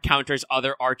 super hard counters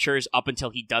other archers up until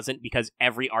he doesn't, because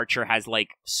every archer has,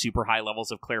 super high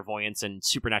levels of clairvoyance and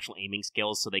supernatural aiming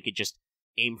skills, so they could just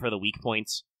aim for the weak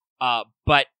points.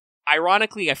 But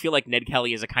ironically, I feel like Ned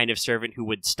Kelly is a kind of servant who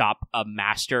would stop a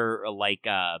master like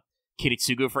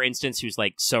Kiritsugu, for instance, who's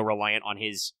like so reliant on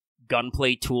his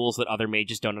gunplay tools that other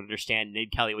mages don't understand.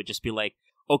 Ned Kelly would just be like,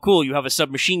 "Oh, cool, you have a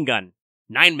submachine gun,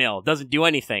 9mm, doesn't do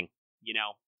anything."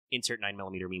 Insert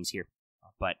 9mm memes here,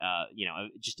 but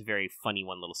just a very funny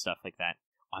one, little stuff like that.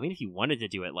 I mean, if you wanted to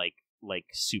do it like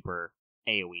super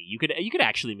AoE, you could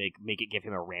actually make it give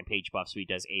him a rampage buff so he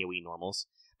does AoE normals.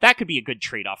 That could be a good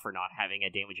trade-off for not having a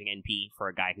damaging NP for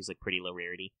a guy who's like pretty low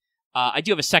rarity. I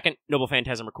do have a second Noble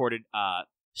Phantasm recorded.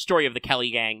 Story of the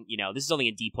Kelly Gang. This is only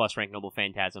a D+ rank Noble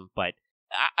Phantasm, but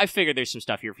I figured there's some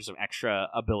stuff here for some extra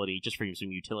ability, just for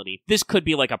some utility. This could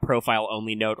be like a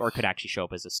profile-only note, or could actually show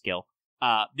up as a skill.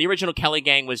 The original Kelly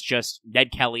Gang was just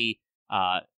Ned Kelly,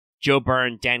 Joe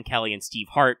Byrne, Dan Kelly, and Steve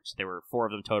Hart, so there were 4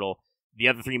 of them total. The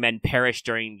other 3 men perished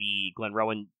during the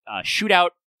Glenrowan shootout,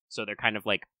 so they're kind of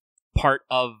like part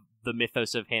of the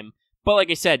mythos of him. But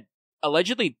like I said,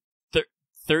 allegedly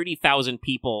 30,000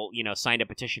 people, signed a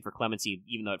petition for clemency,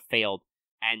 even though it failed.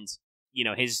 And,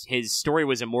 his story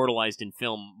was immortalized in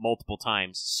film multiple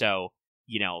times. So,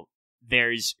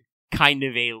 there's kind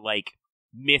of a, like,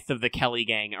 myth of the Kelly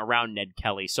Gang around Ned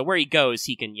Kelly. So where he goes,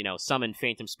 he can, summon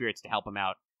phantom spirits to help him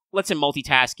out. Lets him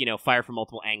multitask, fire from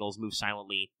multiple angles, move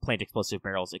silently, plant explosive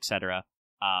barrels, etc.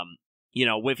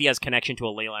 If he has connection to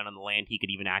a ley line on the land, he could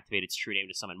even activate its true name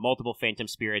to summon multiple phantom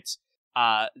spirits.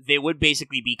 They would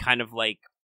basically be kind of like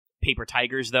paper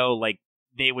tigers, though. Like,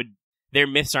 their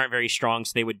myths aren't very strong,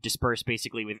 so they would disperse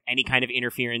basically with any kind of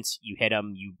interference. You hit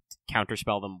them, you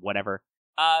counterspell them, whatever.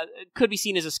 Could be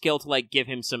seen as a skill to, like, give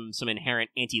him some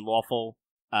inherent anti-lawful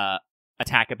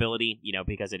attack ability,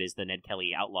 because it is the Ned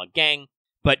Kelly Outlaw Gang.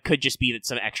 But could just be that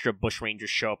some extra bushrangers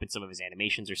show up in some of his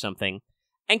animations or something.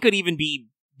 And could even be,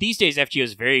 these days FGO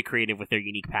is very creative with their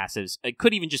unique passives. It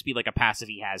could even just be like a passive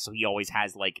he has, so he always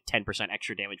has like 10%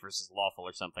 extra damage versus lawful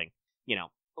or something.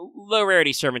 Low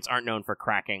rarity servants aren't known for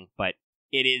cracking, but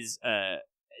it is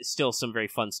still some very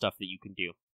fun stuff that you can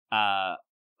do. I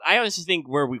honestly think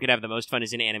where we could have the most fun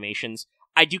is in animations.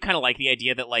 I do kind of like the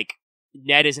idea that, like,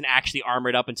 Ned isn't actually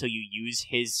armored up until you use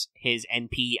his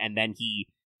NP, and then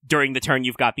during the turn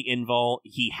you've got the invul,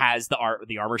 he has the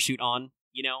armor suit on,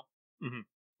 Mm-hmm.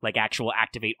 Like actual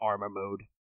activate armor mode.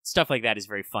 Stuff like that is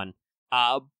very fun.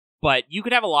 But you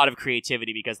could have a lot of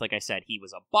creativity because, like I said, he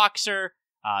was a boxer.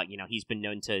 He's been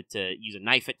known to use a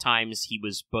knife at times. He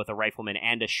was both a rifleman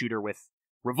and a shooter with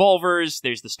revolvers.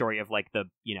 There's the story of, like, the,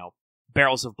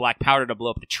 barrels of black powder to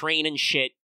blow up the train and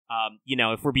shit.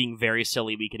 If we're being very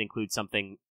silly, we could include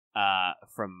something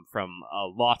from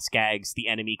Lost Gags. The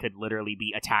enemy could literally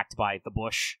be attacked by the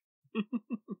bush.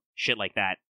 Shit like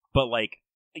that. But, like,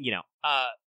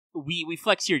 we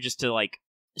flex here just to, like,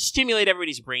 stimulate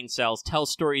everybody's brain cells, tell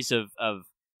stories of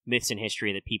myths in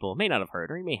history that people may not have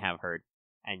heard or may have heard,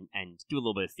 and do a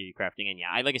little bit of theory crafting. And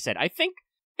yeah, like I said, I think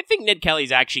Ned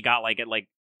Kelly's actually got, like,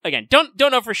 again, don't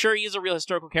know for sure he is a real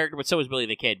historical character, but so is Billy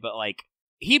the Kid. But, like,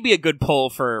 he'd be a good pull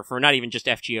for not even just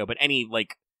FGO, but any,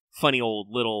 like, funny old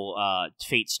little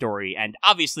Fate story. And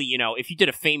obviously, if you did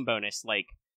a fame bonus, like,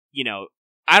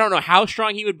 I don't know how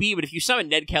strong he would be, but if you summon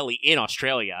Ned Kelly in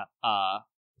Australia,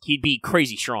 he'd be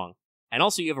crazy strong. And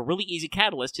also, you have a really easy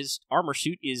catalyst. His armor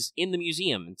suit is in the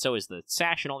museum, and so is the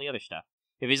sash and all the other stuff.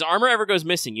 If his armor ever goes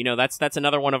missing, that's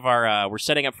another one of our, we're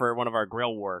setting up for one of our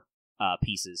Grail War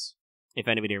pieces. If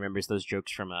anybody remembers those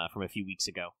jokes from a few weeks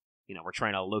ago. We're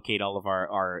trying to locate all of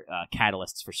our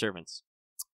catalysts for servants.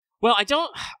 Well, I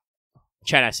don't...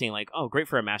 Chad is saying, like, oh, great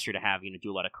for a master to have,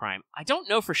 do a lot of crime. I don't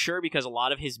know for sure, because a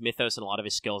lot of his mythos and a lot of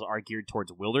his skills are geared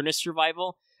towards wilderness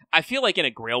survival. I feel like in a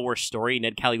Grail War story,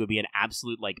 Ned Kelly would be an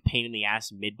absolute, like,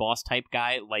 pain-in-the-ass mid-boss type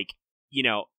guy. Like,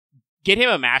 get him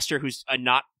a master who's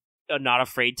not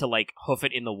afraid to, like, hoof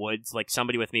it in the woods, like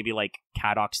somebody with maybe, like,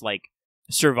 Kadok's, like,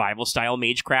 survival-style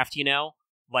magecraft,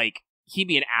 Like, he'd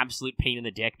be an absolute pain in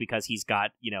the dick because he's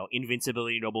got,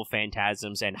 invincibility, noble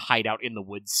phantasms, and hideout in the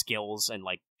woods skills and,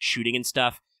 like, shooting and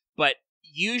stuff. But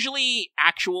usually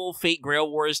actual Fate Grail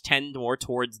Wars tend more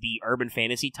towards the urban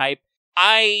fantasy type.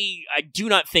 I do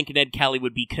not think Ned Kelly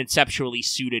would be conceptually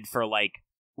suited for, like,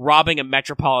 robbing a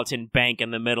metropolitan bank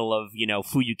in the middle of,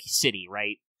 Fuyuki City,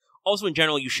 right? Also, in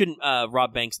general, you shouldn't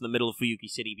rob banks in the middle of Fuyuki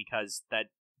City because that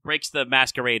breaks the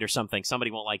masquerade or something.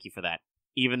 Somebody won't like you for that.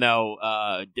 Even though,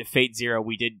 Fate Zero,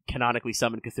 we did canonically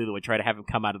summon Cthulhu and try to have him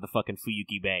come out of the fucking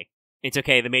Fuyuki Bay. It's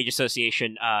okay, the Mage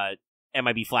Association,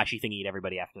 MIB flashy thingied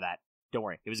everybody after that. Don't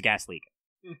worry, it was a gas leak.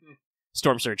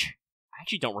 Storm Surge. I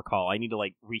actually don't recall. I need to,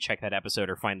 like, recheck that episode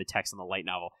or find the text on the light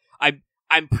novel.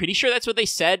 I'm pretty sure that's what they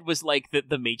said, was, like,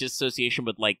 the Mage Association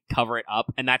would, like, cover it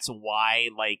up, and that's why,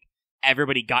 like,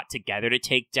 everybody got together to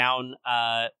take down,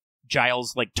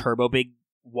 Giles like turbo big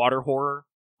water horror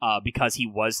because he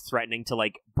was threatening to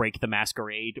like break the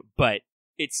masquerade, but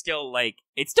it still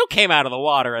came out of the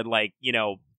water and like, you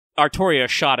know, Artoria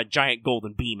shot a giant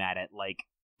golden beam at it. Like,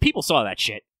 people saw that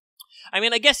shit. I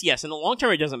mean, I guess yes, in the long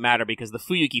term it doesn't matter because the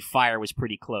Fuyuki fire was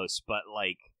pretty close, but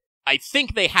like I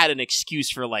think they had an excuse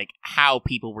for like how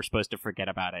people were supposed to forget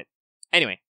about it.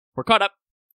 Anyway, we're caught up.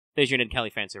 There's your Ned Kelly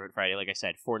Fan Favorite Friday. Like I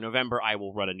said, for November, I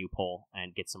will run a new poll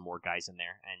and get some more guys in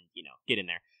there and, you know, get in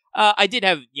there. I did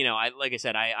have, you know, I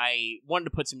wanted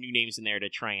to put some new names in there to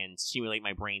try and stimulate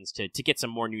my brains to get some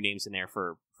more new names in there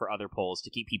for other polls to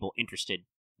keep people interested,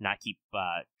 not keep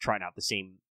trying out the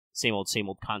same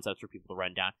old concepts for people to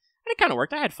run down. And it kind of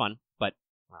worked. I had fun, but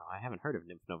well, I haven't heard of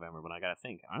Nymph November, but I gotta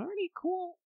think. Are any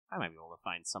cool? I might be able to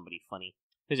find somebody funny.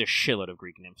 There's a shitload of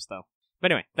Greek nymphs, though.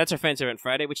 But anyway, that's our Fans Event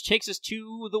Friday, which takes us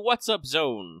to the What's Up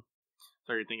Zone.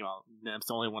 Sorry, you're thinking about nymphs.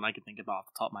 The only one I can think of off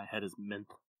the top of my head is Mint.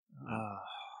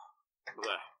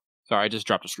 Sorry, I just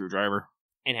dropped a screwdriver.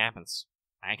 It happens.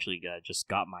 I actually just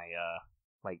got my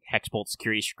Hexbolt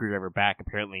security screwdriver back.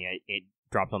 Apparently, it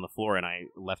dropped on the floor and I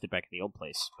left it back in the old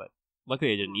place. But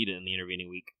luckily, I didn't need it in the intervening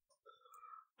week.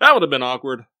 That would have been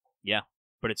awkward. Yeah,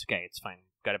 but it's okay. It's fine.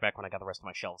 Got it back when I got the rest of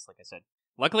my shelves, like I said.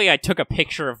 Luckily, I took a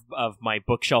picture of my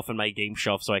bookshelf and my game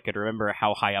shelf so I could remember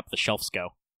how high up the shelves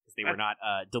go. Because they were not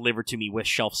delivered to me with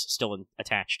shelves still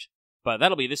attached. But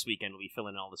that'll be this weekend. We'll be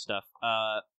filling in all this stuff.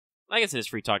 I guess it is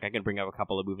free talk. I can bring up a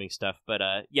couple of moving stuff. But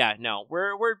yeah, no,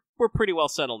 we're pretty well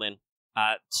settled in.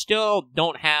 Still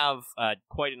don't have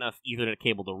quite enough Ethernet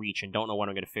cable to reach and don't know when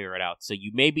I'm going to figure it out. So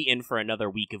you may be in for another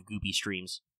week of goopy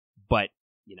streams. But,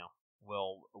 you know,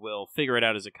 we'll figure it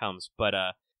out as it comes. But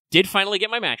did finally get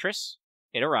my mattress.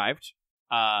 It arrived.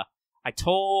 I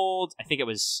think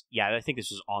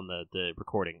this was on the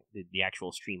recording, the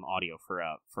actual stream audio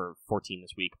for 14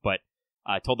 this week. But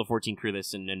I told the 14 crew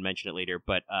this and mention it later.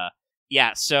 But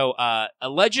yeah, so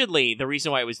allegedly the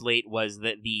reason why it was late was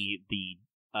that the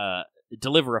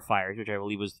deliverifiers, which I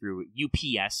believe was through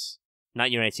UPS,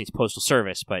 not United States Postal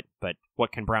Service, but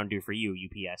what can Brown do for you,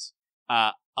 UPS?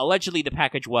 Allegedly the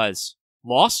package was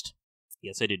lost.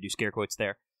 Yes, I did do scare quotes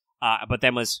there. But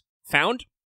then was found,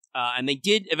 and they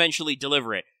did eventually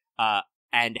deliver it.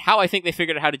 And how I think they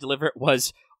figured out how to deliver it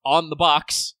was on the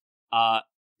box,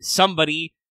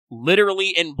 somebody literally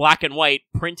in black and white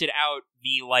printed out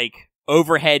the like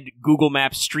overhead Google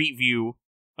Maps street view,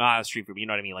 you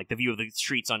know what I mean, like the view of the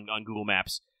streets on Google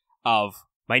Maps of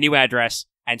my new address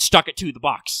and stuck it to the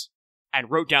box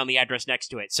and wrote down the address next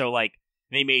to it. So like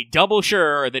they made double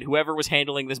sure that whoever was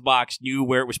handling this box knew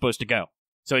where it was supposed to go.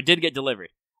 So it did get delivered.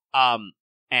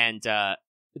 And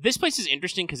this place is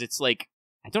interesting because it's like,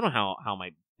 I don't know how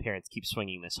my parents keep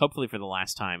swinging this. Hopefully for the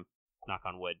last time, knock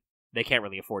on wood. They can't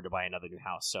really afford to buy another new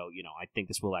house, so, you know, I think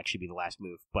this will actually be the last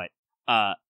move. But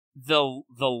the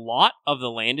lot of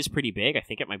the land is pretty big. I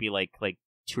think it might be like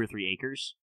 2 or 3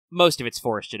 acres. Most of it's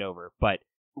forested over, but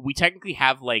we technically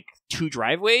have like 2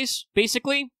 driveways,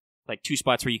 basically. Like 2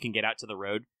 spots where you can get out to the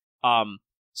road.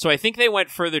 So I think they went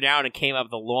further down and came up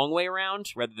the long way around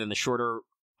rather than the shorter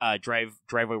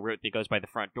driveway route that goes by the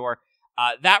front door.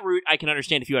 That route, I can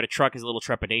understand if you had a truck, is a little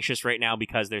trepidatious right now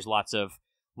because there's lots of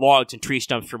logs and tree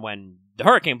stumps from when the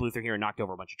hurricane blew through here and knocked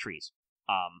over a bunch of trees.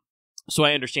 So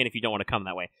I understand if you don't want to come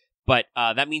that way. But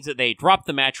that means that they dropped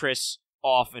the mattress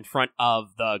off in front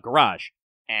of the garage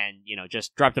and, you know,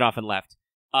 just dropped it off and left.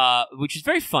 Which is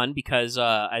very fun because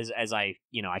as I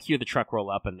hear the truck roll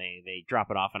up and they drop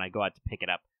it off and I go out to pick it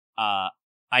up.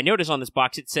 I notice on this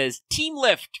box it says team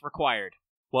lift required.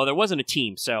 Well, there wasn't a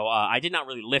team, so I did not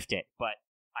really lift it, but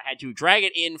I had to drag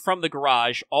it in from the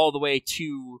garage all the way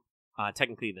to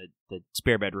technically the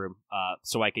spare bedroom,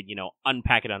 so I could, you know,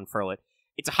 unpack it, unfurl it.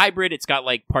 It's a hybrid. It's got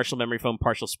like partial memory foam,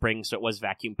 partial spring, so it was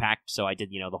vacuum packed. So I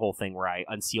did, you know, the whole thing where I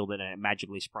unsealed it and it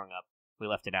magically sprung up. We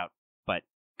left it out, but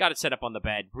got it set up on the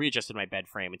bed, readjusted my bed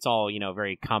frame. It's all, you know,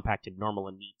 very compact and normal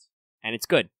and neat, and it's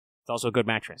good. It's also a good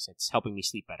mattress. It's helping me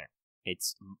sleep better.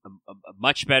 It's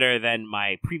much better than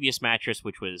my previous mattress,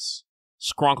 which was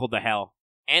scronkled to hell.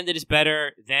 And it is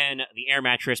better than the air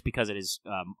mattress because it is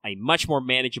a much more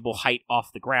manageable height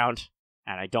off the ground,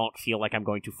 and I don't feel like I'm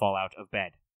going to fall out of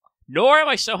bed. Nor am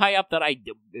I so high up that I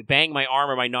bang my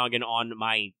arm or my noggin on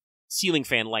my ceiling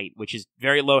fan light, which is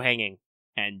very low-hanging,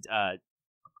 and,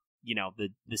 you know,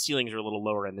 the ceilings are a little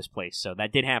lower in this place, so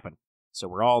that did happen. So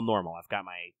we're all normal. I've got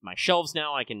my shelves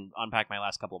now. I can unpack my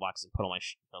last couple of boxes and put all my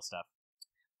stuff.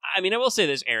 I mean, I will say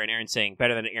this, Aaron. Aaron's saying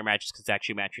better than an air mattress because it's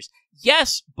actually a mattress.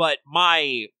 Yes, but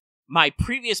my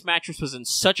previous mattress was in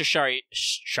such a shari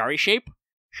shape.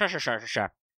 My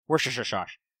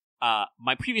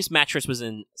previous mattress was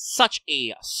in such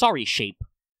a sorry shape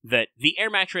that the air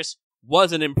mattress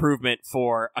was an improvement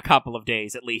for a couple of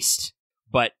days at least.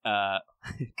 But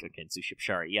Kokensu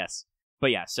Shipshari, yes.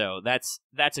 But yeah, so that's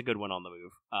a good one on the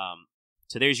move.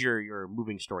 So there's your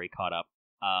moving story caught up.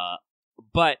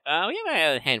 But we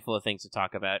have a handful of things to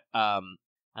talk about.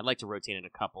 I'd like to rotate in a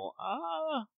couple.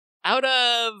 Out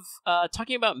of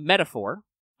talking about Metaphor,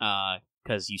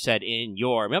 because you said in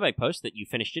your mailbag post that you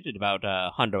finished it at about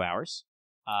 100 hours.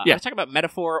 Yeah. Let's talk about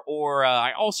Metaphor, or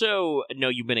I also know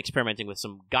you've been experimenting with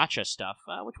some Gacha stuff.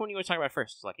 Which one do you want to talk about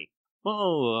first, Lucky?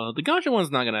 Well, the Gacha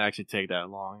one's not going to actually take that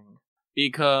long.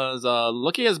 Because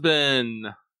Lucky has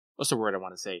been, what's the word I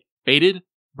want to say? Baited,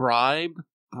 bribed,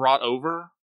 brought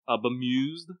over,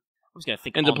 bemused. I was going to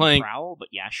think into on playing... the prowl, but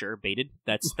yeah, sure, baited.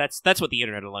 That's what the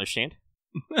internet will understand.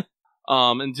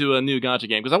 Into a new Gacha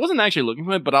game. Because I wasn't actually looking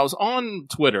for it, but I was on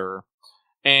Twitter,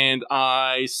 and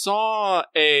I saw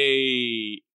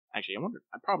a... Actually, I wonder,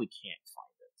 I probably can't find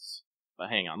this. But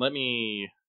hang on, let me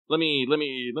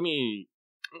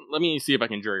see if I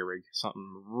can jury-rig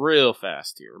something real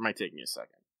fast here. It might take me a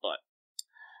second,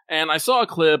 and I saw a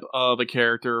clip of a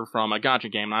character from a Gacha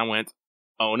game, and I went,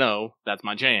 oh no, that's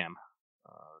my jam.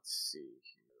 Let's see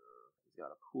here.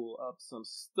 Gotta pull up some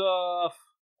stuff.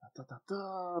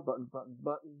 Buttons.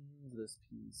 This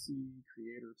PC,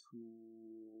 creator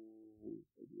tool,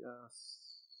 ABS.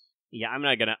 Yeah, I'm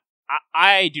not gonna...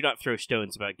 I do not throw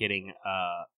stones about getting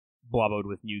blobboed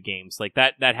with new games. Like,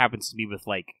 that happens to me with,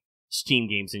 like, Steam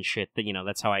games and shit. That,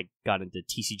 that's how I got into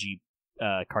TCG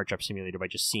Card Shop Simulator, by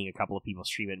just seeing a couple of people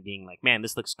stream it and being like, man,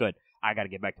 this looks good. I gotta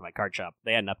get back to my card shop.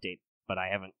 They had an update, but I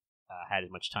haven't had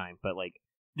as much time. But, like,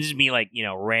 this is me, like,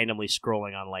 randomly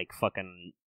scrolling on, like,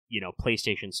 fucking,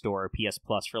 PlayStation Store or PS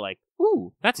Plus for, like,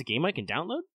 ooh, that's a game I can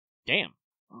download? Damn.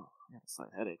 Oh, I got a slight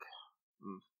headache.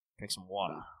 Drink some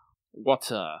water.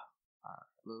 Water.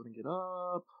 Alright, loading it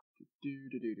up. Alright,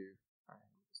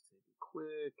 just take it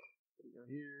quick. There we go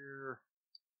here.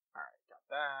 Alright, got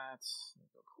that. Let me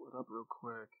go pull it up real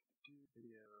quick.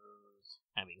 Videos.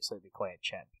 I'm being slightly quiet,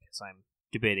 chat, because I'm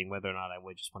debating whether or not I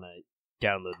would just want to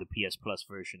download the PS Plus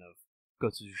version of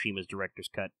Ghost of Tsushima's Director's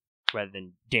Cut, rather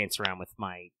than dance around with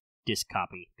my disc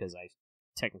copy, because I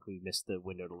technically missed the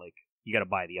window to, like, you gotta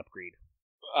buy the upgrade.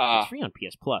 It's free on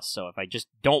PS Plus, so if I just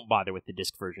don't bother with the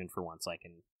disc version for once, I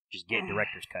can just get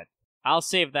Director's Cut. I'll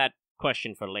save that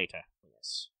question for later.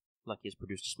 Yes. Lucky has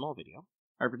produced a small video.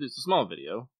 I produced a small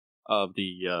video of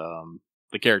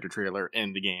the character trailer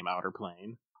in the game Outer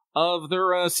Plane of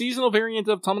their seasonal variant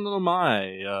of Tamano no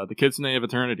Mai, the Kitsune of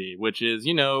Eternity, which is,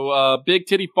 big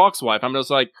titty fox wife. I'm just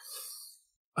like,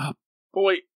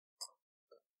 boy,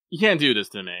 you can't do this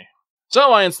to me.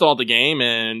 So I installed the game,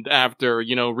 and after,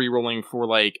 re-rolling for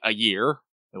like a year,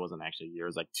 it wasn't actually a year, it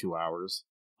was like 2 hours,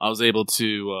 I was able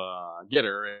to get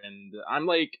her, and I'm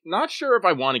like, not sure if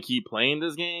I want to keep playing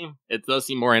this game. It does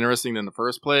seem more interesting than the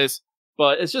first place,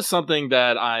 but it's just something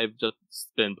that I've just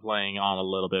been playing on a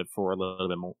little bit.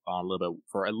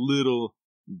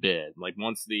 Like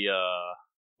once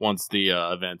the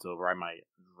event's over, I might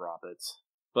drop it.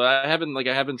 But I haven't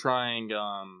been trying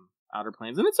Outer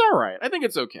Planes, and it's all right. I think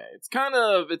it's okay. It's kind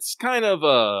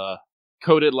of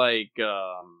coded like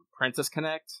Princess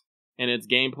Connect in its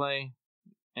gameplay.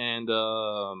 And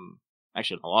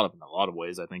actually, in a lot of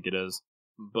ways, I think it is,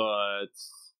 but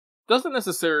doesn't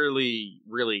necessarily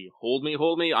really hold me.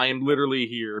 I am literally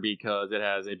here because it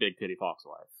has a big titty fox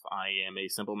wife. I am a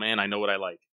simple man. I know what I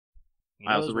like.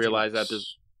 I also realize that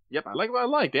this. Yep, I like what I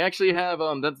like. They actually have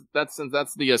that's since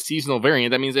that's the seasonal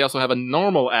variant. That means they also have a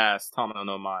normal ass Tamano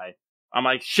no Mai. I'm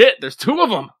like, shit. There's two of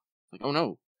them. Like, oh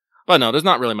no, but no, there's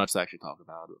not really much to actually talk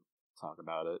about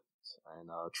it. And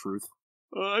truth.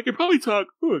 I could probably talk.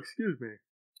 Oh, excuse me.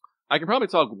 I could probably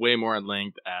talk way more at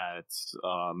length at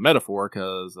Metaphor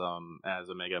because, as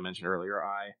Omega mentioned earlier,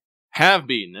 I have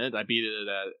beaten it. I beat it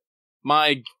at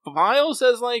my file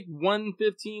says like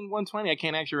 115, 120. I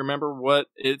can't actually remember what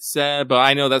it said, but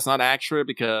I know that's not accurate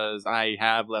because I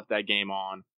have left that game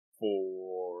on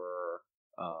for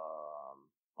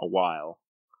a while.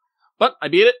 But I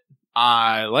beat it.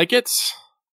 I like it.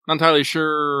 Not entirely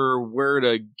sure where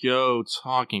to go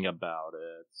talking about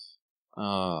it.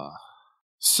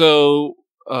 So,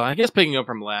 I guess picking up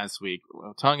from last week,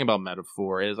 talking about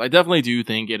Metaphor is, I definitely do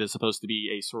think it is supposed to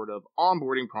be a sort of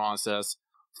onboarding process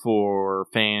for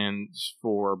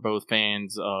both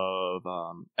fans of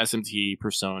SMT,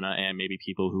 Persona, and maybe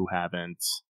people who haven't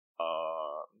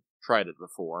tried it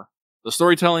before. The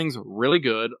storytelling's really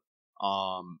good.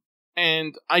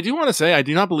 And I do want to say, I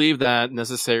do not believe that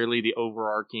necessarily the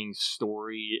overarching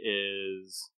story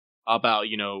is about,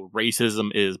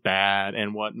 racism is bad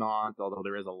and whatnot, although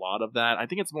there is a lot of that. I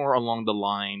think it's more along the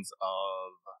lines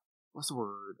of what's the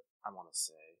word I want to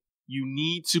say? You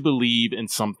need to believe in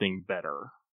something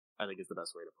better, I think is the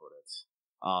best way to put it.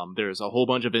 There's a whole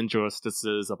bunch of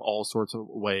injustices of all sorts of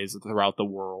ways throughout the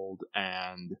world,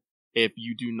 and if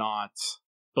you do not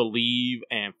believe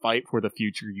and fight for the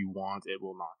future you want, it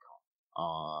will not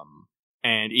come.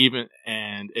 And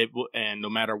no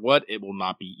matter what, it will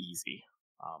not be easy.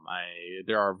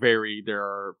 There are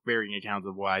varying accounts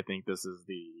of why I think this is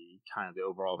the kind of the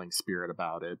overall spirit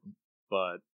about it,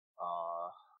 but oh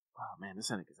man, this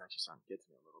ending is actually starting to get to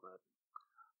me a little bit.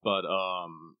 But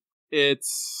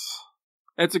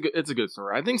it's a good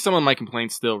story. I think some of my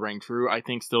complaints still ring true. I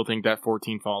still think that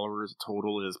 14 followers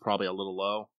total is probably a little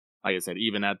low. Like I said,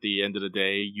 even at the end of the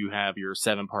day, you have your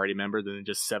 7 party members and then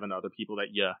just 7 other people that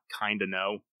you kind of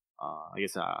know.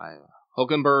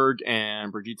 Hulkenberg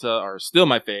and Brigitte are still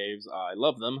my faves. I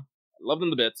love them. I love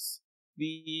them to bits.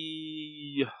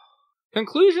 The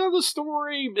conclusion of the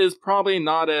story is probably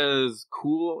not as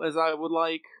cool as I would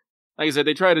like. Like I said,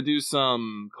 they try to do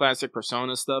some classic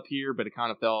Persona stuff here, but it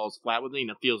kind of falls flat with me,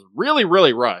 and it feels really,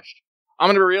 really rushed. I'm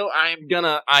gonna be real. I'm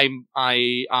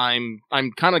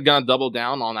kind of gonna double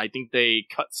down on. I think they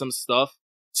cut some stuff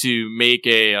to make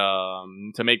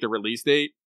the release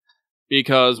date,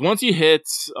 because once you hit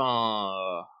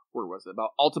where was it,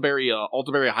 about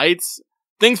Altaberry Heights,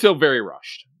 things feel very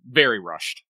rushed.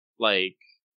 Like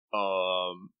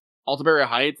Altaberry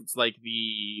Heights, it's like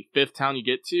the 5th town you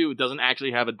get to. It doesn't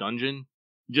actually have a dungeon.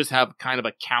 You just have kind of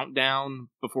a countdown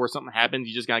before something happens.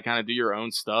 You just gotta kind of do your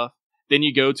own stuff. Then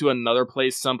you go to another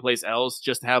place, someplace else,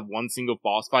 just to have one single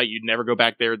boss fight. You'd never go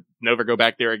back there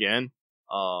again.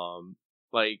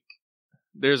 Like,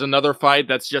 there's another fight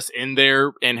that's just in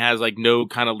there and has, like, no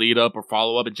kind of lead up or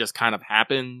follow up. It just kind of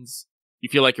happens. You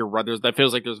feel like that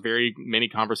feels like there's very many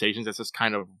conversations that's just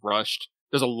kind of rushed.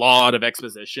 There's a lot of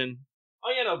exposition.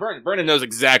 Oh yeah, no, Vernon knows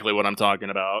exactly what I'm talking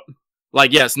about.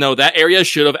 Like, yes, no, that area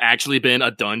should have actually been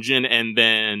a dungeon, and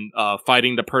then,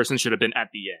 fighting the person should have been at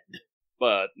the end.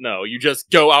 But no, you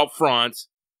just go out front,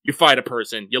 you fight a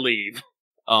person, you leave.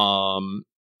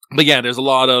 But yeah, there's a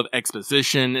lot of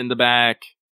exposition in the back.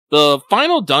 The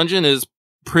final dungeon is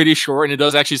pretty short, and it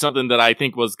does actually something that I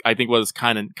think was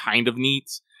kind of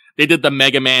neat. They did the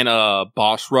Mega Man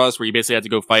boss rush, where you basically had to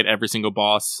go fight every single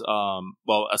boss, a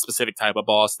specific type of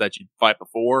boss that you'd fight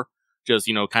before, just,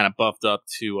 kind of buffed up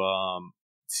to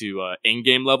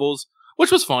in-game levels,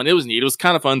 which was fun. It was neat. It was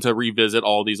kind of fun to revisit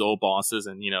all these old bosses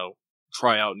and,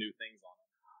 try out new things on them.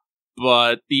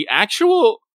 But the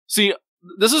actual,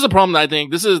 this is a problem that I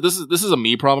think, this is a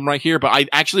me problem right here, but I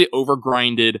actually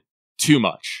overgrinded too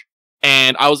much.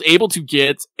 And I was able to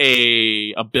get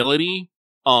a ability,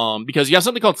 because you have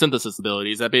something called synthesis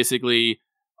abilities that basically,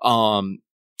 it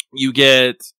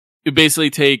basically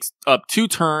takes up 2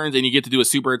 turns and you get to do a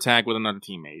super attack with another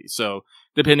teammate. So,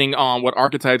 depending on what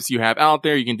archetypes you have out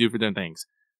there, you can do different things.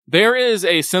 There is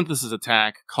a synthesis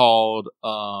attack called,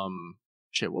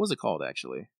 what was it called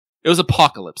actually? It was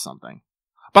Apocalypse something.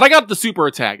 But I got the super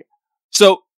attack.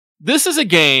 So, this is a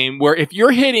game where if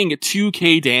you're hitting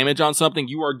 2k damage on something,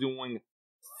 you are doing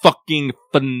fucking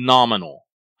phenomenal.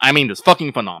 I mean, this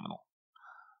fucking phenomenal.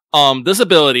 This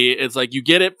ability is like, you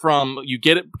get it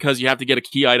because you have to get a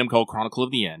key item called Chronicle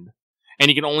of the End. And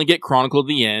you can only get Chronicle of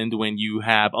the End when you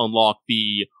have unlocked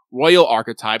the Royal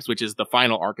Archetypes, which is the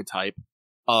final archetype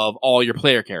of all your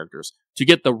player characters. To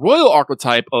get the Royal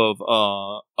Archetype of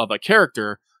a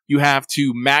character, you have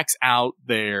to max out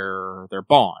their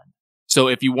bond. So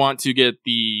if you want to get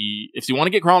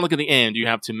Chronicle of the End, you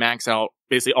have to max out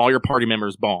basically all your party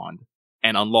members' bond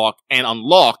and unlock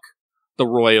the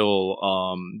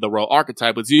Royal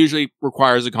Archetype, which usually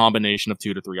requires a combination of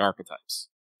 2 to 3 archetypes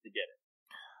to get it.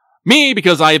 Me,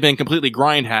 because I have been completely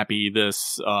grind happy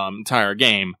this entire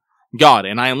game, got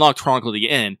it, and I unlocked Chronicle of the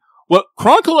End. What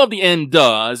Chronicle of the End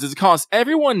does is it costs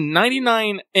everyone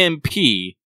 99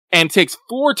 MP and takes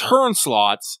 4 turn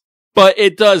slots, but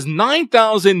it does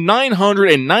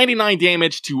 9,999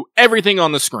 damage to everything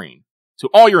on the screen. To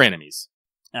all your enemies.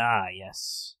 Ah,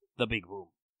 yes. The big room.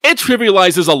 It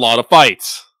trivializes a lot of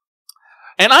fights.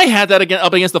 And I had that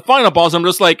up against the final boss. I'm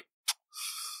just like,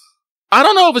 I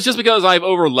don't know if it's just because I've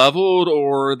over-leveled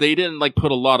or they didn't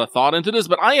put a lot of thought into this,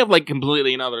 but I have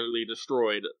completely and utterly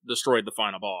destroyed the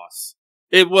final boss.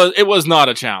 It was not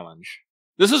a challenge.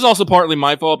 This is also partly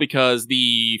my fault because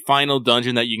the final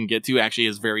dungeon that you can get to actually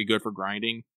is very good for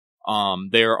grinding.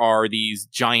 There are these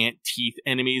giant teeth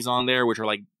enemies on there, which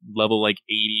are level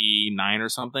 89 or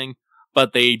something,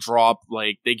 but they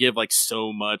they give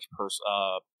so much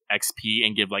XP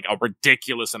and give a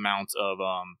ridiculous amount of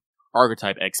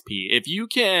archetype XP. If you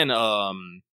can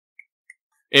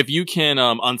if you can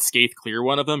unscathed clear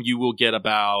one of them, you will get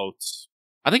about.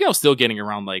 I think I was still getting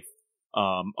around like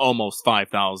almost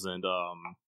 5,000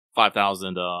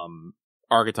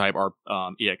 archetype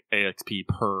AXP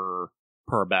per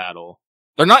battle.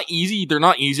 They're not easy. They're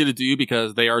not easy to do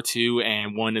because they are two,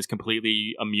 and one is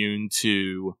completely immune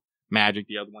to magic.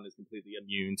 The other one is completely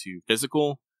immune to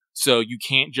physical. So you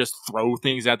can't just throw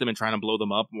things at them and try to blow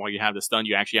them up while you have the stun.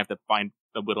 You actually have to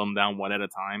whittle them down one at a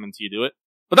time until you do it.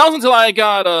 But that was until I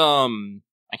got I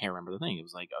can't remember the thing. It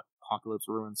was like Apocalypse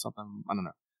Ruin something. I don't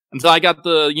know. Until I got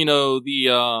the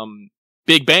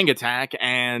Big Bang attack,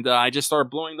 and I just started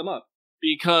blowing them up.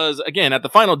 Because, again, at the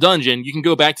final dungeon, you can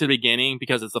go back to the beginning,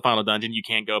 because it's the final dungeon, you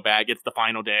can't go back, it's the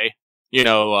final day,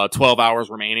 12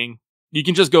 hours remaining. You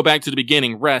can just go back to the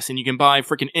beginning, rest, and you can buy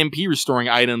freaking MP restoring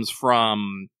items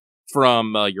from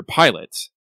your pilot.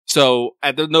 So,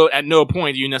 at no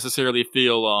point do you necessarily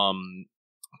feel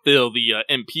the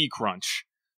MP crunch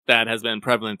that has been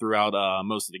prevalent throughout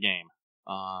most of the game.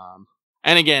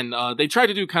 And again, they tried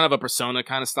to do kind of a Persona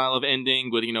kind of style of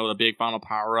ending with, the big final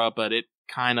power-up, but it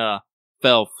kind of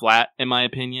fell flat, in my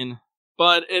opinion.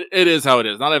 But it is how it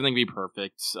is. Not everything can be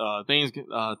perfect.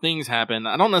 Things happen.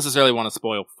 I don't necessarily want to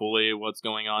spoil fully what's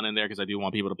going on in there, because I do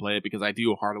want people to play it, because I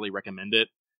do heartily recommend it.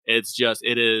 It's just,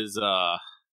 it is, I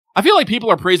feel like people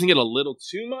are praising it a little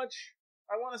too much,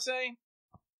 I want to say.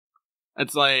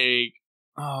 It's like,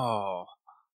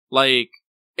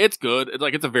 it's good.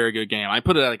 It's a very good game. I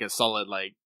put it at like a solid,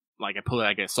 I put it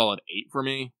like a solid 8 for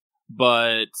me.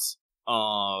 But,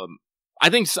 I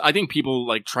think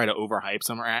people try to overhype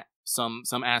some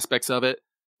aspects of it.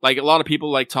 Like, a lot of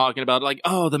people talking about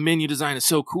the menu design is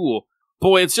so cool.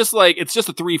 Boy, it's just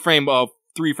a three frame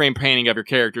painting of your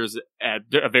characters at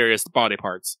various body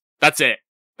parts. That's it.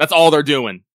 That's all they're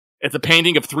doing. It's a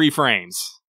painting of 3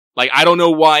 frames. I don't know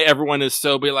why everyone is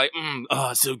so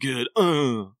so good.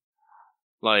 Well,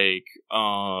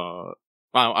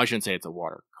 I shouldn't say it's a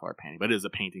watercolor painting, but it is a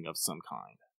painting of some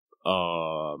kind.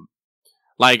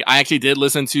 I actually did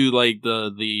listen to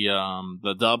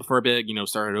the dub for a bit,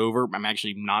 started over. I'm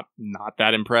actually not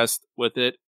that impressed with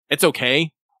it. It's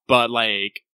okay, but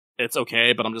it's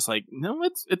okay, but I'm just no,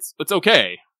 it's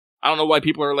okay. I don't know why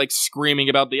people are screaming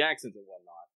about the accents and whatnot.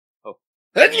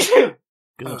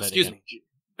 Oh, excuse me.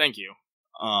 Thank you.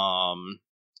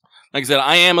 Like I said,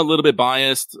 I am a little bit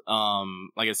biased.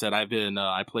 Like I said, I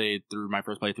played through my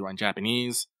first playthrough on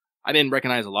Japanese. I didn't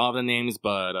recognize a lot of the names,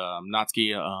 but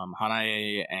Natsuki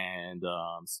Hanae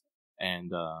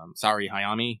and Sari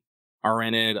Hayami are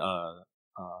in it.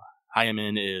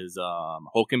 Hayamin is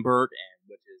Hulkenberg, and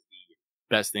which is the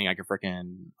best thing I could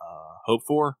freaking hope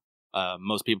for.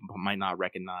 Most people might not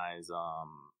recognize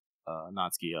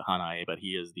Natsuki Hanae, but he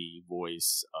is the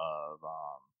voice of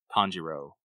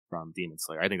Tanjiro from Demon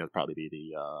Slayer. I think that'd probably be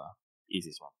the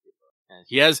easiest one. And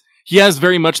he has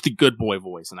very much the good boy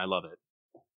voice, and I love it.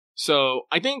 So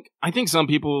I think some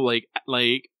people like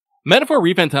Metaphor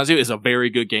ReFantazio is a very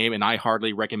good game, and I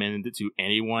heartily recommend it to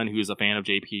anyone who's a fan of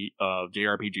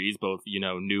JRPGs, both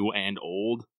new and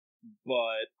old.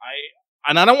 But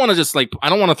I don't want to I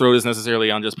don't want to throw this necessarily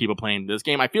on just people playing this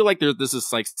game. I feel like this is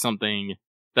something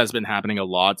that's been happening a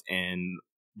lot in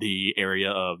the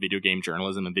area of video game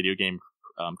journalism and video game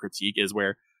critique, is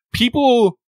where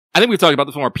people, I think we've talked about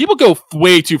this before, people go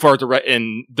way too far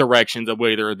in directions of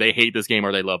whether they hate this game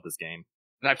or they love this game.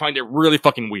 And I find it really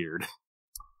fucking weird.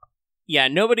 Yeah,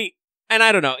 nobody, and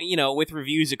I don't know, with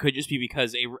reviews, it could just be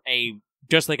because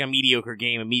just like a mediocre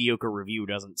game, a mediocre review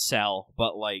doesn't sell,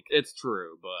 but it's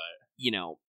true, but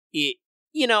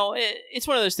it's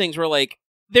one of those things where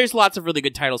there's lots of really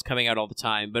good titles coming out all the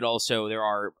time, but also there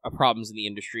are problems in the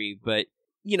industry. But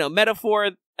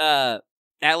Metaphor,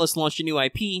 Atlas launched a new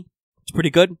IP. It's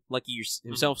pretty good. Like you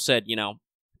yourself said,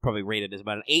 probably rated as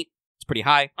about an 8. It's pretty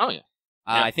high. Oh yeah.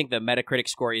 I think the Metacritic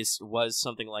score was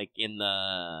something in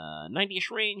the 90ish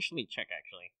range. Let me check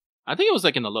actually. I think it was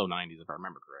in the low 90s if I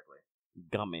remember correctly.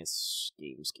 Games.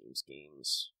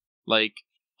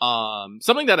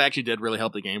 Something that actually did really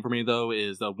help the game for me, though,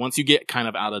 is that once you get kind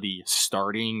of out of the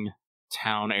starting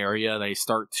town area, they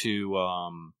start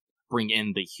to bring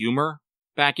in the humor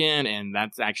back in, and that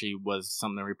actually was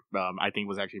something that I think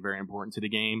was actually very important to the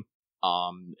game.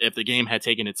 If the game had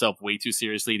taken itself way too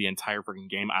seriously the entire freaking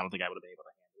game, I don't think I would have been able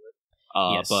to handle it.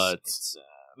 Yes, but it's,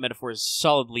 Metaphor is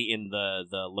solidly in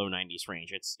the low 90s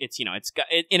range. It's got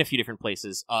it in a few different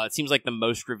places. It seems like the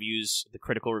most reviews, the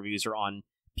critical reviews, are on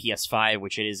PS5,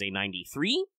 which it is a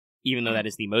 93, even though that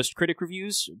is the most critic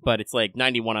reviews, but it's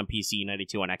 91 on PC,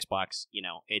 92 on Xbox.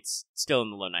 It's still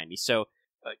in the low 90s, so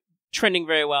trending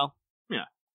very well. Yeah.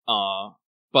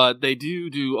 But they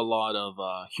do a lot of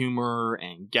humor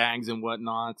and gags and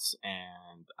whatnot,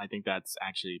 and I think that's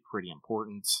actually pretty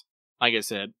important. Like I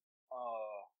said,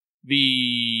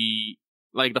 the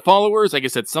followers, like I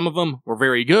said, some of them were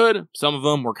very good, some of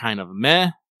them were kind of meh.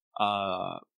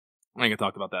 I think I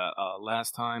talked about that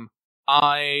last time.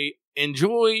 I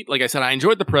enjoyed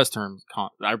the press turn.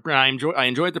 I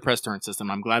enjoyed the press turn system.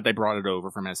 I'm glad they brought it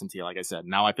over from SMT. Like I said,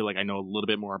 now I feel like I know a little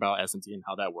bit more about SMT and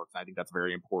how that works. I think that's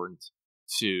very important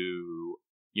to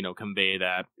convey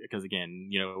that, because again,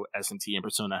 SMT and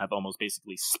Persona have almost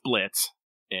basically split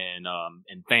in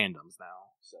fandoms now.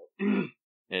 So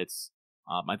it's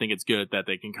I think it's good that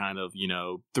they can kind of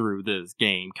through this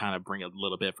game kind of bring a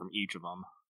little bit from each of them.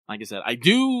 Like I said, I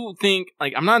do think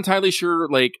I'm not entirely sure.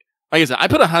 Like I said, I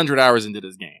put 100 hours into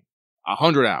this game.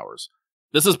 100 hours.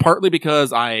 This is partly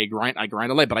because I grind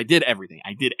a lot, but I did everything.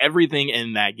 I did everything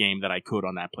in that game that I could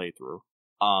on that playthrough.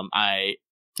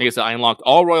 Like I said, I unlocked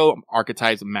all royal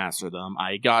archetypes and mastered them.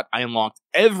 I unlocked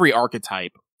every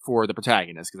archetype for the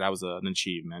protagonist, because that was an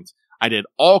achievement. I did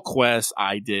all quests.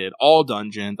 I did all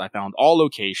dungeons. I found all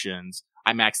locations.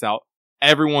 I maxed out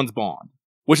everyone's bond,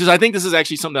 which is, I think this is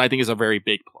actually something I think is a very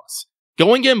big plus.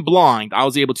 Going in blind, I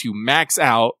was able to max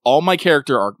out all my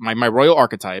my royal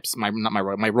archetypes, my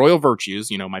royal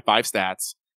virtues, my 5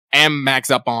 stats, and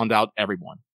max out bond out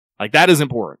everyone. Like, that is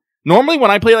important. Normally,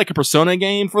 when I play like a Persona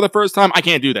game for the first time, I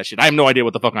can't do that shit. I have no idea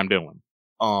what the fuck I'm doing.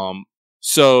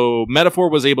 So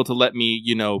Metaphor was able to let me,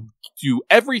 do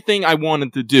everything I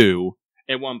wanted to do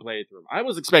in one playthrough. I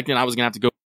was expecting I was gonna have to go.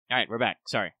 All right, we're back.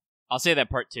 Sorry, I'll say that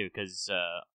part too, because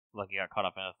Lucky got caught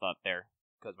up in a thought there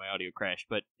because my audio crashed,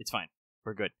 but it's fine.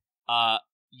 We're good.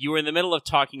 You were in the middle of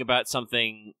talking about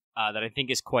something that I think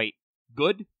is quite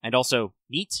good and also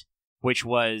neat, which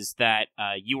was that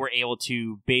you were able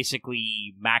to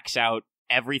basically max out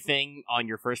everything on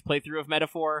your first playthrough of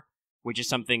Metaphor, which is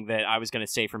something that I was going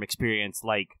to say from experience.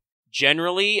 Like,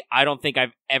 generally, I don't think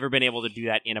I've ever been able to do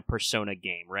that in a Persona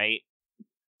game, right?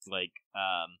 Like,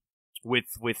 with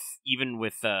P5,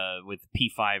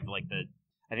 like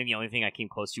I think the only thing I came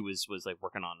close to was like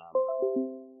working on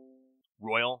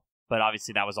Royal, but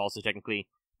obviously that was also technically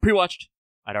pre-watched.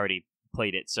 I'd already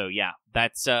played it, so yeah,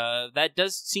 that's that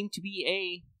does seem to be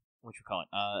a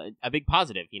big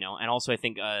positive, and also I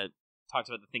think talks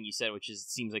about the thing you said, which is, it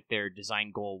seems like their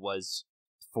design goal was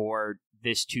for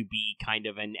this to be kind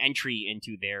of an entry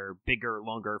into their bigger,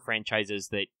 longer franchises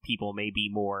that people may be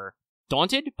more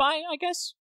daunted by, I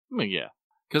guess. I mean, yeah,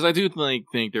 because I do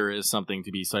think there is something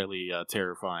to be slightly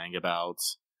terrifying about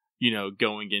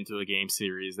going into a game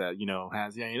series that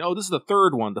has this is the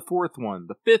 3rd one, the 4th one,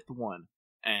 the 5th one,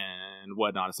 and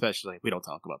whatnot. Especially, we don't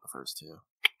talk about the first 2.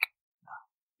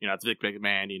 It's a big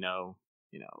man.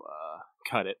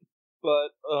 Cut it.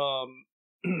 But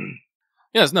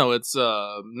yes, no, it's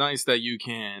nice that you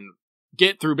can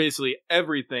get through basically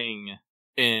everything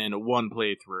in one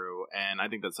playthrough, and I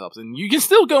think that helps. And you can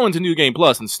still go into New Game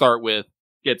Plus and start with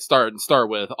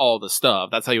all the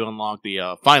stuff. That's how you unlock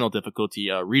the final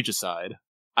difficulty, Regicide.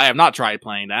 I have not tried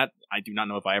playing that. I do not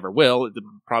know if I ever will. It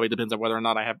probably depends on whether or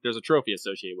not there's a trophy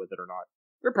associated with it or not.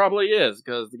 There probably is,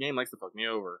 because the game likes to fuck me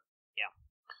over. Yeah.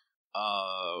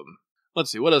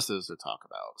 Let's see, what else is to talk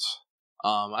about?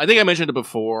 I think I mentioned it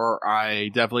before. I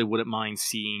definitely wouldn't mind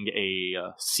seeing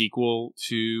a sequel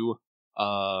to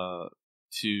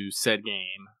said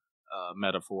game,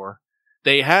 Metaphor.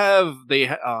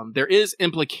 There is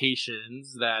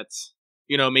implications that,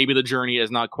 maybe the journey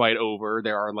is not quite over.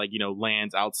 There are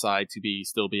lands outside to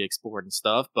still be explored and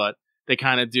stuff, but they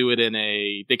kind of do it in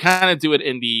the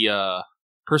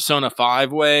Persona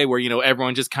 5 way, where,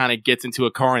 everyone just kind of gets into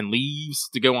a car and leaves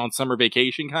to go on summer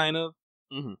vacation, kind of.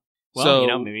 Mm-hmm. Well,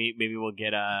 so, maybe we'll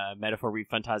get Metaphor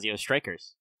ReFantazio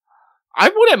Strikers.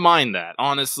 I wouldn't mind that,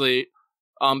 honestly,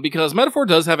 because Metaphor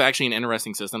does have actually an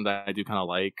interesting system that I do kind of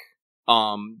like.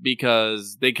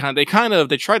 Because they try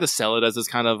to sell it as this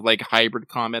kind of like hybrid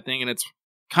combat thing, and it's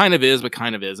kind of is, but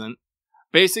kind of isn't.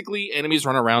 Basically, enemies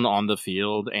run around on the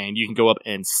field, and you can go up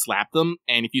and slap them,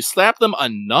 and if you slap them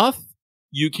enough,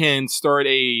 you can start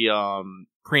a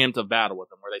preemptive battle with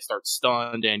them, where they start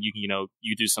stunned, and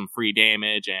you do some free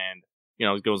damage, and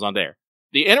it goes on there.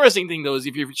 The interesting thing, though, is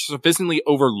if you've sufficiently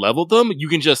over-leveled them, you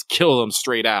can just kill them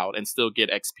straight out and still get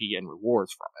XP and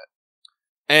rewards from it.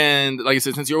 And like I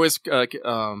said, since you're always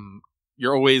controlling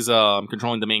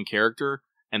the main character,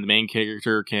 and the main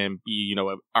character can be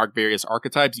various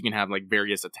archetypes, you can have like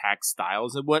various attack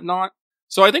styles and whatnot.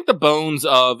 So I think the bones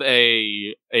of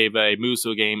a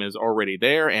Musou game is already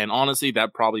there, and honestly,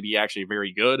 that'd probably be actually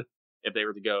very good if they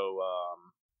were to go.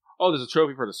 There's a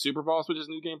trophy for the Super Boss, which is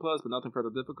New Game Plus, but nothing for the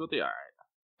difficulty. All right,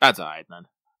 that's all right then.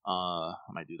 I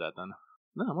might do that then.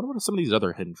 No, I wonder what some of these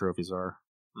other hidden trophies are.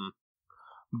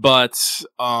 But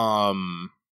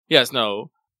yes,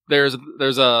 no. There's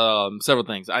several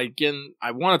things. I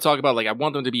want to talk about, like, I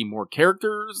want them to be more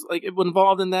characters like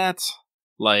involved in that,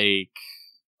 like,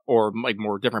 or like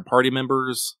more different party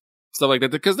members, stuff like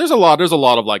that. Because there's a lot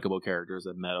of likable characters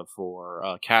in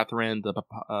Metaphor. Catherine, the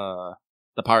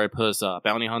pirate puss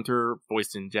bounty hunter,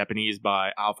 voiced in Japanese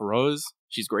by Alpha Rose.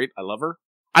 She's great. I love her.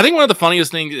 I think one of the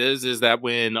funniest things is that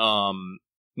when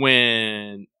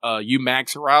you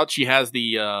max her out, she has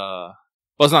the well,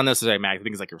 it's not necessarily max. I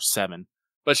think it's like her 7.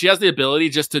 But she has the ability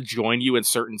just to join you in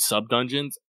certain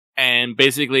sub-dungeons, and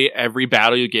basically every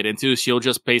battle you get into, she'll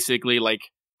just basically, like,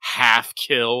 half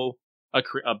kill a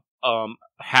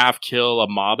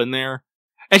mob in there.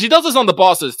 And she does this on the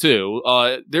bosses, too.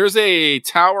 There's a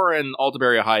tower in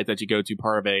Altabaria Heights that you go to,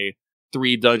 part of a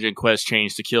 3-dungeon quest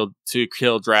change to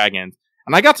kill dragons.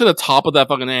 And I got to the top of that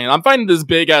fucking thing, and I'm fighting this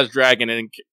big-ass dragon,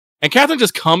 and Catherine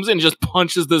just comes in and just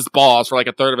punches this boss for like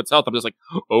a third of its health. I'm just like,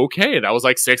 okay, that was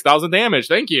like 6,000 damage.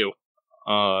 Thank you.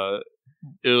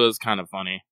 It was kind of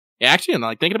funny. Yeah, actually, and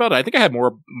like thinking about it, I think I had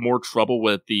more trouble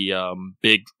with the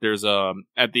there's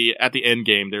at the end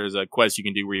game there's a quest you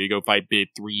can do where you go fight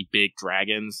 3 big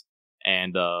dragons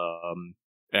and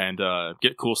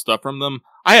get cool stuff from them.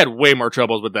 I had way more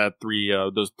troubles with that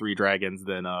those 3 dragons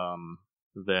than I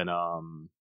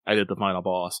did the final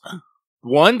boss.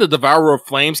 One, the Devourer of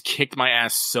Flames kicked my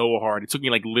ass so hard. It took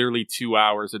me like literally 2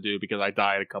 hours to do because I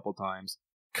died a couple times.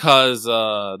 Cause,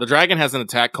 the dragon has an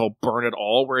attack called Burn It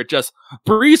All, where it just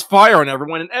breathes fire on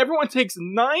everyone, and everyone takes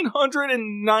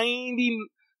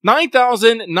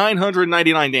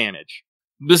 9,999 damage.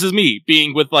 This is me,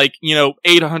 being with like,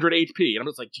 800 HP, and I'm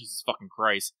just like, Jesus fucking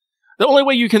Christ. The only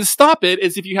way you can stop it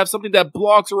is if you have something that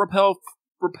blocks or repels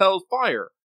fire.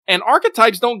 And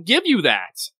archetypes don't give you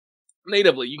that.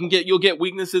 Natively, you'll get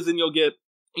weaknesses and you'll get,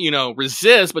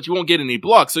 resist, but you won't get any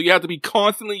blocks. So you have to be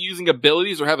constantly using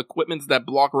abilities or have equipments that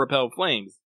block or repel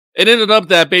flames. It ended up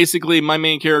that basically my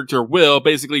main character, Will,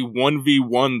 basically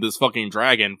 1v1 this fucking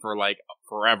dragon for like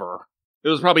forever. It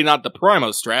was probably not the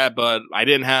primo strat, but I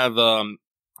didn't have,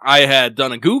 I had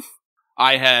done a goof.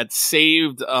 I had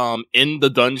saved, in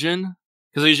the dungeon.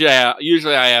 Cause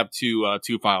usually I have two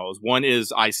files. One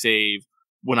is I save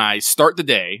when I start the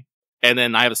day. And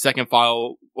then I have a second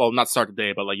file, well, not start the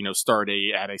day, but start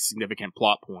at a significant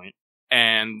plot point.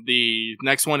 And the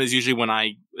next one is usually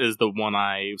is the one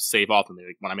I save often,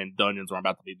 like when I'm in dungeons or I'm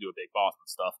about to do a big boss and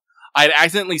stuff. I had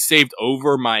accidentally saved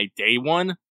over my day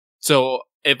one. So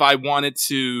if I wanted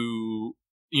to,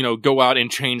 go out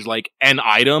and change like an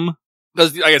item,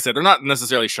 because like I said, they're not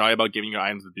necessarily shy about giving you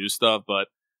items to do stuff, but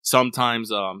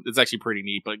sometimes, it's actually pretty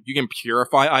neat, but you can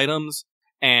purify items.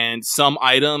 And some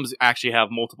items actually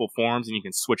have multiple forms and you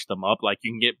can switch them up. Like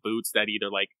you can get boots that either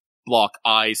like block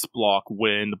ice, block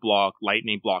wind, block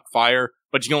lightning, block fire,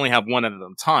 but you can only have one at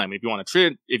a time. If you want to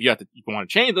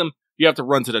change them, you have to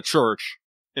run to the church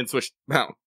and switch them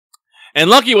out. And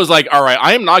Lucky was like, all right,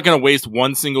 I am not going to waste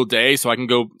one single day so I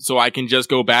can just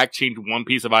go back, change one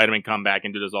piece of item and come back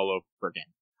and do this all over again.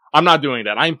 I'm not doing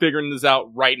that. I'm figuring this out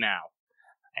right now.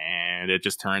 And it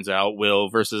just turns out Will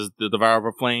versus the Devourer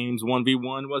of Flames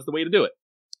 1v1 was the way to do it.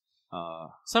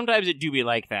 Sometimes it do be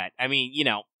like that. I mean,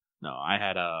 No, I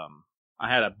had a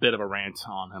bit of a rant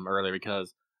on him earlier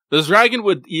because this dragon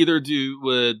would either do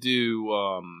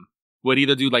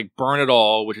like Burn It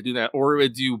All, which would do that, or it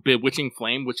would do Bewitching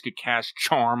Flame, which could cast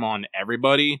Charm on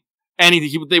everybody. And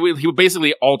he would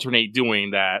basically alternate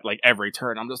doing that like every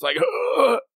turn. I'm just like,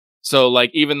 ugh! So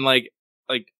like even like.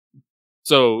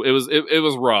 So it was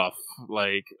rough.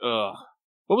 Like,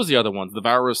 what was the other ones?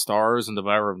 Devourer of Stars and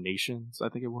Devourer of Nations, I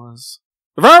think it was.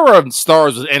 Devourer of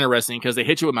Stars was interesting because they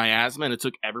hit you with miasma and it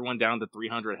took everyone down to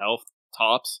 300 health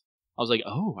tops. I was like,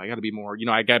 oh, I gotta be more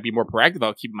proactive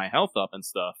about keeping my health up and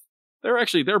stuff.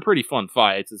 They're pretty fun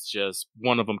fights. It's just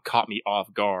one of them caught me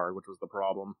off guard, which was the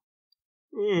problem.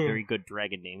 Very good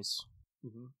dragon names.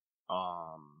 Mm-hmm.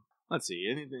 Let's see,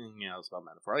 anything else about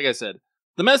Metaphor? Like I said,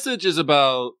 the message is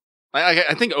about.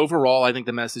 I think overall,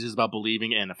 the message is about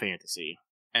believing in a fantasy,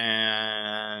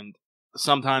 and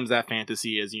sometimes that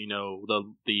fantasy is,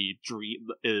 the dream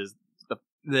is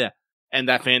and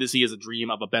that fantasy is a dream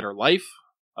of a better life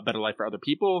for other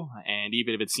people, and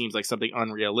even if it seems like something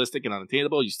unrealistic and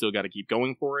unattainable, you still got to keep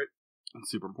going for it.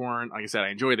 It's super important. Like I said, I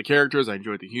enjoyed the characters, I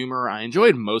enjoyed the humor, I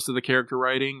enjoyed most of the character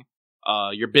writing.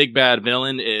 Your big bad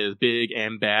villain is big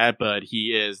and bad, but he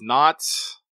is not.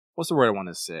 What's the word I want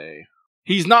to say?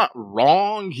 He's not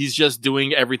wrong, he's just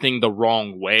doing everything the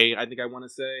wrong way, I think I want to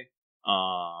say.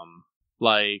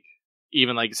 Like,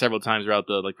 even like several times throughout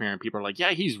the like premiere, people are like,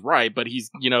 yeah, he's right, but he's,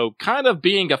 you know, kind of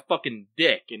being a fucking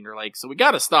dick. And they're like, so we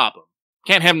gotta stop him.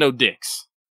 Can't have no dicks.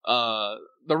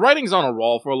 The writing's on a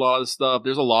roll for a lot of stuff.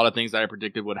 There's a lot of things that I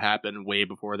predicted would happen way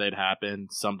before they'd happen.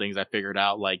 Some things I figured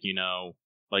out like, you know,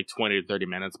 like 20 to 30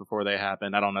 minutes before they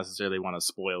happen. I don't necessarily want to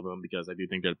spoil them because I do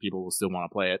think that people will still want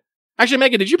to play it. Actually,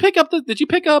 Megan, did you pick up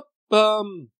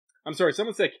I'm sorry,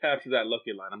 someone said capture that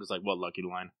lucky line. I'm just like, what lucky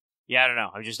line? Yeah, I don't know.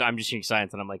 I'm just hearing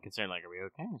silence, and I'm like concerned. Like, are we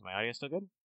okay? Is my audio still good?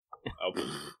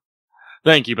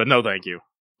 Thank you, but no thank you.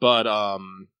 But,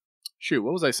 shoot,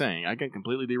 what was I saying? I got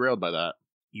completely derailed by that.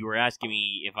 You were asking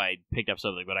me if I picked up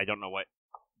something, but I don't know what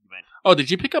you meant. Oh,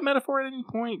 did you pick up Metaphor at any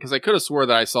point? Because I could have swore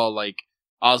that I saw, like,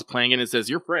 I was playing it and it says,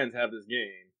 your friends have this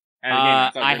game.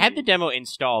 I had the demo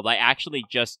installed. I actually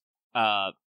just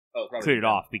cleared it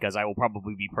off because I will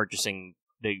probably be purchasing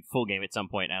the full game at some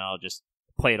point, and I'll just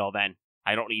play it all then.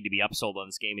 I don't need to be upsold on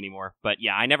this game anymore. But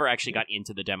yeah, I never actually got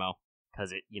into the demo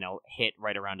because it, you know, hit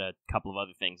right around a couple of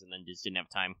other things and then just didn't have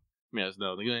time. Yes,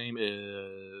 no, the game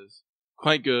is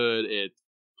quite good. It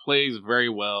plays very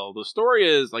well. The story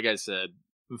is, like I said,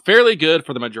 fairly good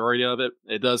for the majority of it.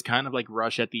 It does kind of like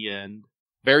rush at the end.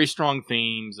 Very strong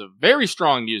themes, very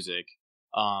strong music.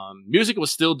 Music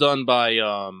was still done by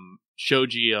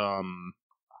Shoji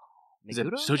is it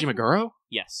Shoji Meguro?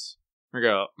 Yes.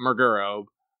 Meguro.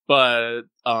 But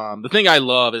the thing I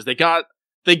love is they got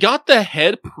the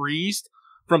head priest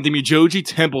from the Mujoji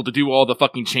temple to do all the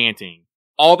fucking chanting.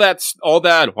 All that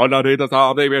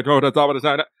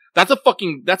that's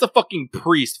a fucking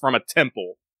priest from a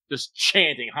temple just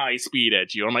chanting high speed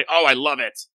at you. I'm like, oh, I love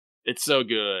it. It's so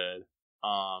good.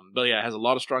 But yeah, it has a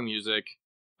lot of strong music.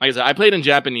 Like I said, I played in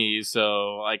Japanese,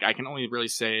 so like I can only really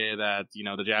say that, you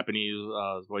know, the Japanese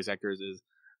voice actors is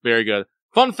very good.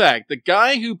 Fun fact, the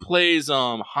guy who plays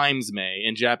Heimsmei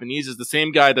in Japanese is the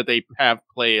same guy that they have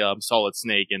play Solid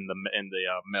Snake in the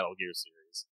Metal Gear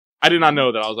series. I did not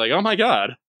know that. I was like, oh my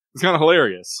god. It's kind of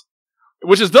hilarious.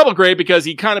 Which is double great because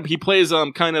he plays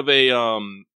a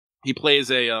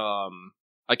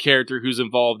character who's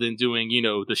involved in doing, you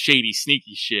know, the shady,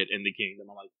 sneaky shit in the kingdom.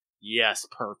 I'm like, yes,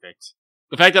 perfect.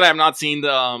 The fact that I have not seen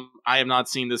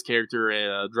this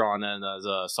character drawn in as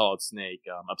a Solid Snake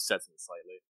upsets me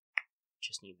slightly.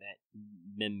 Just need that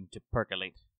mem to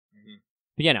percolate. Mm-hmm.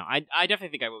 But yeah, no, I definitely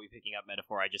think I will be picking up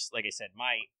Metaphor. I just, like I said,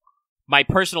 my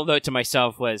personal note to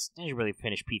myself was I should really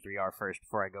finish P3R first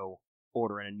before I go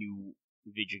ordering a new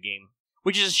video game.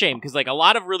 Which is a shame, because like a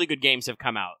lot of really good games have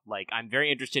come out. Like, I'm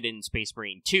very interested in Space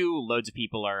Marine 2. Loads of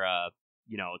people are,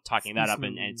 you know, talking that up,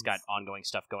 and it's got ongoing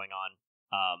stuff going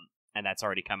on. And that's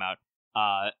already come out.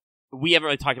 We haven't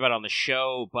really talked about it on the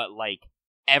show, but like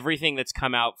everything that's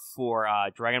come out for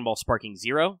Dragon Ball Sparking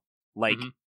Zero, like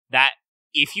that.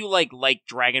 If you like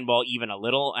Dragon Ball even a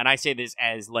little, and I say this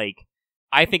as like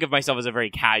I think of myself as a very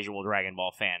casual Dragon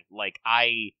Ball fan. Like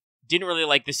I didn't really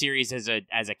like the series as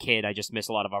a kid. I just missed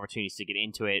a lot of opportunities to get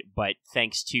into it. But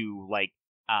thanks to like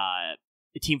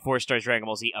Team 4 Stars Dragon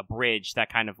Ball Z Abridged,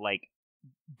 that kind of like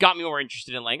got me more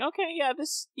interested in like, okay, yeah,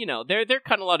 this, you know, they're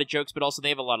cutting a lot of jokes, but also they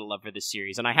have a lot of love for this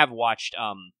series. And I have watched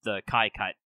the Kai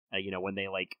cut, you know, when they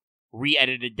like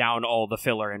re-edited down all the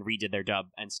filler and redid their dub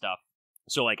and stuff.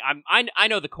 So like I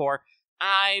know the core.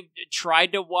 I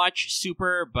tried to watch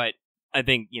Super, but I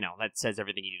think, you know, that says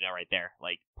everything you need to know right there.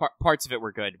 Like parts of it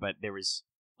were good, but there was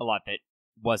a lot that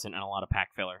wasn't, and a lot of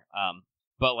pack filler.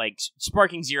 But like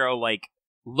Sparking Zero, like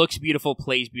looks beautiful,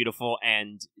 plays beautiful,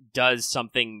 and does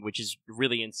something which is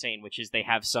really insane, which is they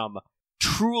have some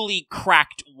truly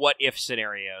cracked what-if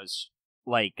scenarios.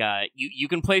 Like, you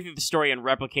can play through the story and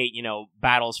replicate, you know,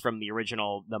 battles from the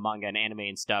original, the manga and anime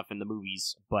and stuff, and the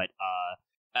movies, but,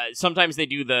 sometimes they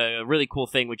do the really cool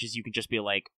thing, which is you can just be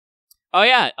like, oh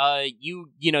yeah,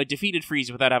 you know, defeated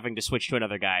Frieza without having to switch to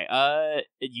another guy.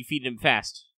 You feed him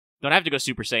fast. Don't have to go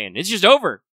Super Saiyan. It's just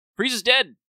over. Frieza's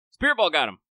dead. Spirit Ball got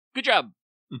him. Good job.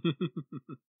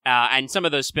 And some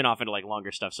of those spin off into like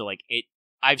longer stuff. So like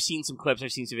I've seen some clips,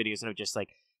 I've seen some videos, and I'm just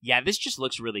like, yeah, this just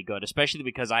looks really good. Especially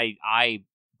because I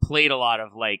played a lot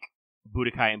of like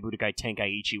Budokai and Budokai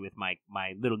Tenkaichi with my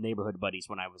little neighborhood buddies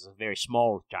when I was a very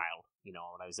small child. You know,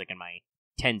 when I was like in my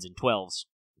 10s and 12s.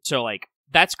 So like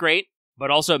that's great.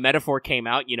 But also Metaphor came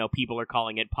out. You know, people are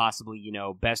calling it possibly, you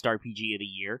know, best RPG of the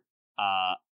year.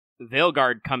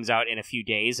 Veilguard comes out in a few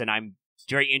days, and I'm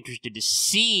very interested to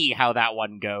see how that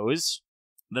one goes.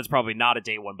 That's probably not a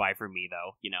day one buy for me,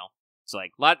 though, you know. It's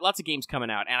like lots of games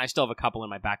coming out, and I still have a couple in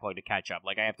my backlog to catch up.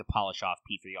 Like I have to polish off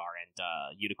P3R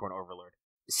and Unicorn Overlord.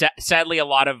 Sadly, a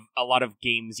lot of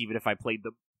games, even if I played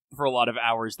them for a lot of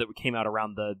hours, that came out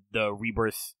around the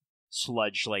Rebirth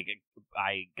sludge, like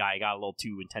I got a little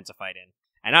too intensified in.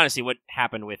 And honestly, what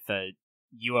happened with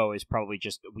UO is probably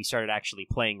just we started actually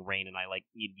playing Rain, and I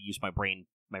needed to use my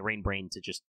Rain brain to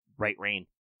just write Rain,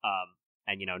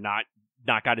 and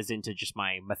not got as into just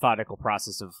my methodical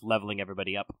process of leveling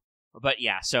everybody up. But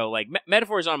yeah, so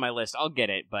Metaphor is on my list. I'll get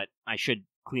it, but I should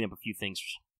clean up a few things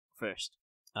first.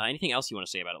 Anything else you want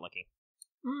to say about it, Lucky?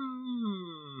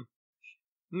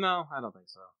 No, I don't think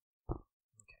so.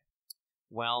 Okay.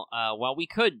 Well, while we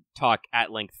could talk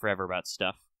at length forever about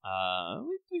stuff,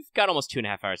 we've got almost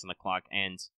 2.5 hours on the clock,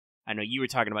 and I know you were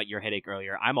talking about your headache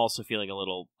earlier. I'm also feeling a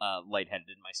little lightheaded,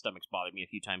 and my stomach's bothered me a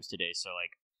few times today, so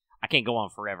I can't go on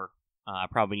forever. I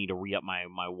probably need to re-up my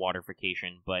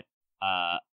waterification, but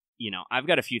I've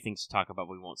got a few things to talk about,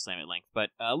 but we won't slam at length. But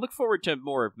look forward to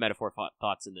more Metaphor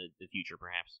thoughts in the future,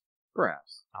 perhaps.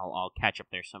 Perhaps. I'll catch up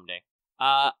there someday.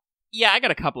 Yeah, I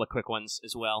got a couple of quick ones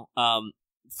as well.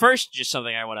 First, just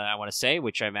something I want to say,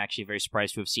 which I'm actually very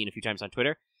surprised to have seen a few times on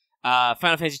Twitter.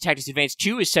 Final Fantasy Tactics Advance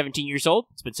 2 is 17 years old.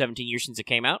 It's been 17 years since it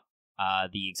came out.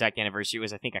 The exact anniversary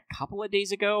was, I think, a couple of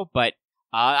days ago, but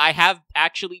I have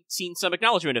actually seen some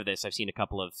acknowledgement of this. I've seen a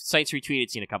couple of sites retweeted,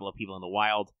 seen a couple of people in the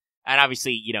wild. And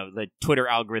obviously, the Twitter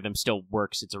algorithm still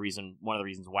works. It's one of the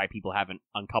reasons why people haven't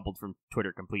uncoupled from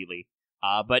Twitter completely.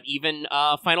 But even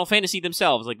Final Fantasy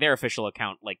themselves, their official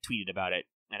account, tweeted about it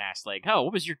and asked, oh,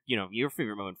 what was your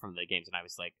favorite moment from the games? And I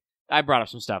was I brought up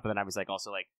some stuff, and then I was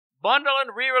also bundle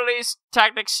and re-release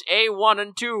Tactics A1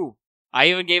 and 2. I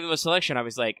even gave them a selection. I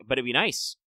was but it'd be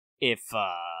nice if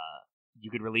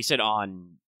you could release it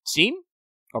on Steam,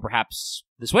 or perhaps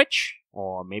the Switch,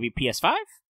 or maybe PS5.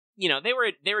 They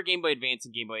were Game Boy Advance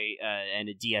and Game Boy and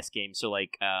a DS game, so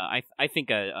I think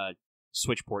a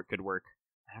Switch port could work.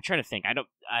 I'm trying to think.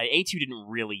 A2 didn't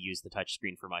really use the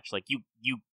touchscreen for much.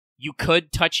 You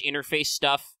could touch interface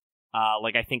stuff.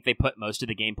 I think they put most of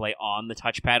the gameplay on the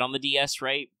touchpad on the DS,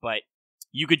 right? But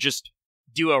you could just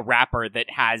do a wrapper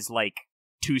that has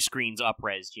 2 screens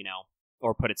up-resed,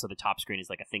 or put it so the top screen is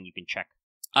a thing you can check.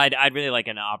 I'd really like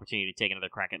an opportunity to take another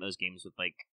crack at those games with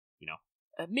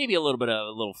maybe a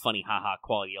little funny haha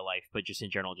quality of life, but just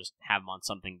in general, just have them on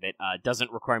something that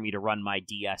doesn't require me to run my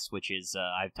DS, which is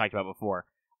I've talked about before.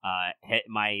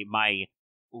 My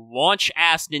launch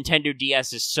ass Nintendo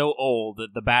DS is so old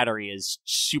that the battery is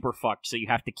super fucked, so you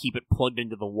have to keep it plugged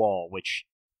into the wall, which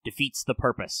defeats the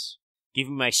purpose. Give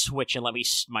me my Switch and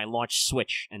my launch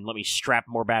Switch and let me strap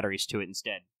more batteries to it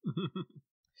instead.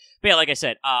 But yeah, like I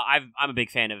said, I'm a big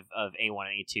fan of A1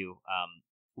 and A2.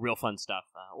 Real fun stuff.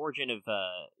 Origin of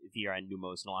VR and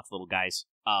Numos and lots of little guys.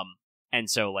 And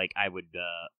so I would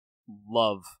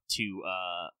love to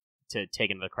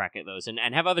take another crack at those and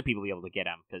have other people be able to get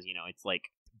them, because it's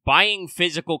buying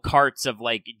physical carts of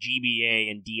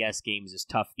GBA and DS games is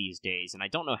tough these days, and I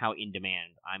don't know how in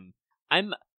demand.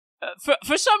 I'm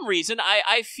for some reason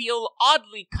I feel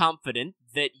oddly confident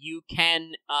that you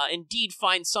can indeed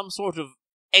find some sort of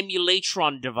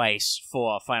emulatron device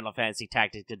for Final Fantasy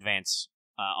Tactics Advance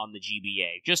on the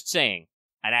GBA. Just saying.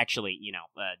 And actually,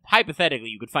 hypothetically,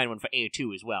 you could find one for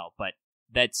A2 as well, but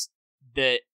that's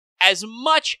as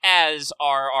much as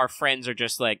our friends are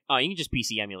just oh, you can just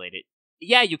PC emulate it.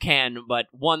 Yeah, you can, but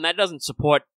one, that doesn't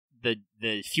support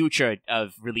the future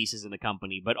of releases in the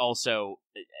company, but also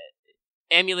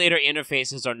emulator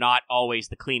interfaces are not always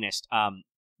the cleanest.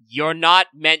 You're not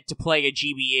meant to play a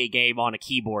GBA game on a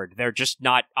keyboard. They're just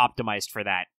not optimized for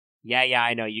that. Yeah,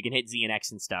 I know, you can hit Z and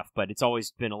X and stuff, but it's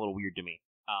always been a little weird to me.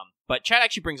 But Chad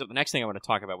actually brings up the next thing I want to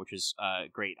talk about, which is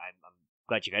great. I'm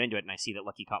glad you got into it, and I see that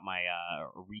Lucky caught my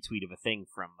retweet of a thing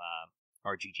from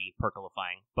RGG,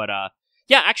 Percolifying. But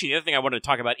yeah, actually, the other thing I wanted to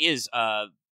talk about is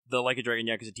the Like a Dragon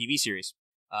Yakuza TV series.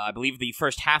 I believe the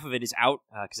first half of it is out,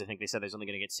 because I think they said there's only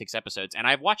going to get 6 episodes, and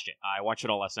I've watched it. I watched it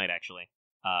all last night, actually,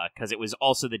 because it was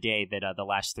also the day that the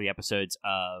last 3 episodes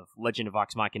of Legend of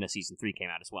Vox Machina Season 3 came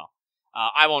out as well.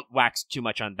 I won't wax too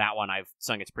much on that one. I've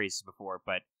sung its praises before,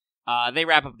 but they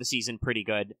wrap up the season pretty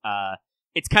good.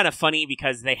 It's kind of funny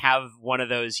because they have one of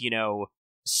those,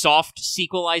 soft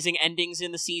sequelizing endings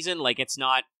in the season. It's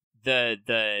not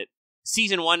the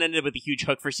season 1 ended with a huge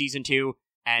hook for season 2,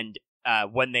 and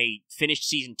when they finished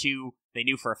season 2, they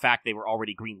knew for a fact they were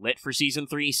already greenlit for season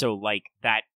 3, so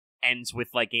that ends with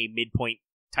a midpoint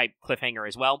type cliffhanger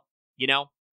as well,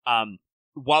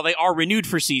 While they are renewed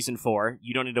for season 4,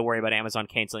 you don't need to worry about Amazon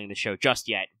canceling the show just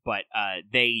yet, but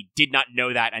they did not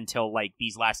know that until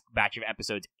these last batch of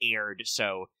episodes aired,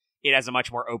 so it has a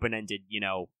much more open-ended,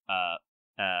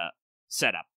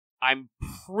 setup. I'm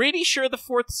pretty sure the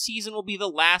 4th season will be the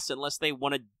last, unless they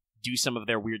want to do some of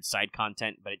their weird side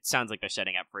content, but it sounds like they're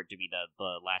setting up for it to be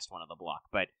the last one of the block.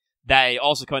 But that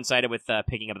also coincided with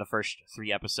picking up the first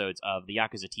 3 episodes of the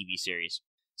Yakuza TV series.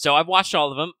 So I've watched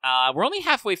all of them. We're only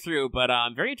halfway through, but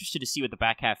I'm very interested to see what the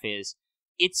back half is.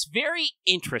 It's very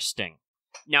interesting.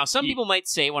 Now, some people might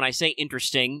say when I say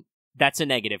interesting, that's a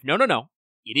negative. No.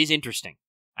 It is interesting.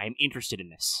 I am interested in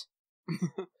this.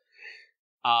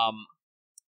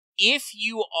 If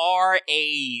you are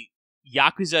a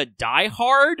Yakuza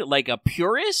diehard, like a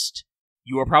purist,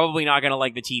 you are probably not going to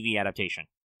like the TV adaptation.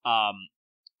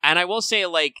 And I will say,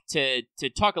 like, to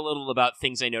talk a little about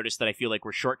things I noticed that I feel like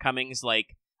were shortcomings,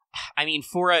 like, I mean,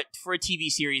 for a TV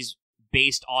series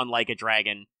based on Like a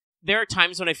Dragon, there are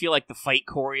times when I feel like the fight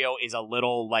choreo is a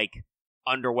little, like,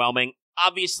 underwhelming.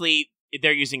 Obviously,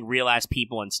 they're using real-ass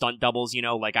people and stunt doubles, you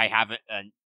know, like, I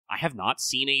have not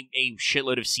seen a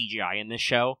shitload of CGI in this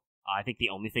show. I think the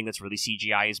only thing that's really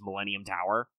CGI is Millennium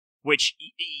Tower, which,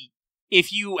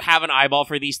 if you have an eyeball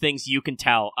for these things, you can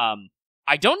tell.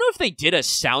 I don't know if they did a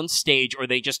soundstage or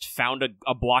they just found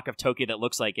a block of Tokyo that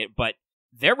looks like it, but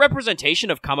their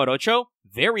representation of Kamurocho,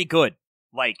 very good.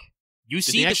 Like, you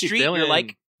see the street, you're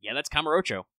like, yeah, that's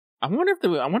Kamurocho. I wonder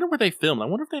where they filmed. I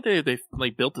wonder if they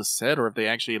like built a set or if they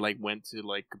actually like went to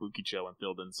like Kabukicho and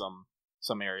filled in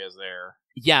some areas there.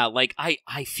 Yeah, like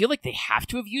I feel like they have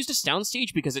to have used a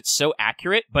soundstage because it's so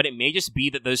accurate, but it may just be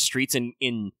that those streets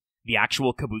in the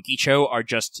actual Kabukicho are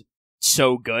just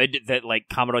so good that like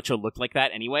Kamurocho looked like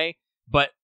that anyway. But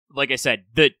like I said,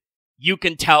 you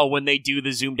can tell when they do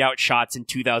the zoomed out shots in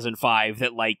 2005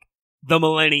 that like the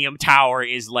Millennium Tower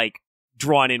is like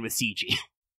drawn in with CG.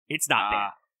 It's not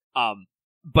there.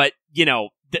 But you know,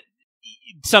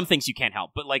 some things you can't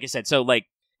help. But like I said, so like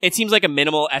it seems like a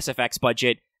minimal SFX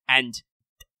budget, and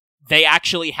they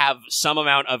actually have some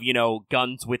amount of, you know,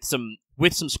 guns with some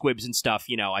squibs and stuff.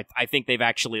 You know, I think they've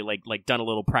actually like done a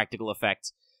little practical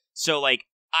effects. So like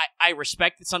I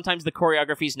respect that sometimes the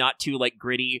choreography is not too like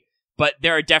gritty, but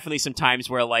there are definitely some times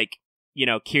where like, you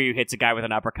know, Kiryu hits a guy with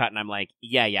an uppercut and I'm like,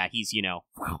 yeah, he's, you know,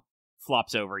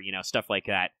 flops over, you know, stuff like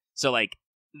that. So like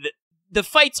the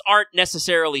fights aren't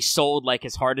necessarily sold like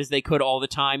as hard as they could all the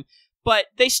time, but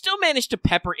they still manage to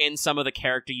pepper in some of the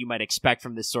character you might expect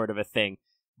from this sort of a thing.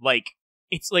 Like,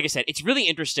 it's like I said, it's really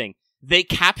interesting. They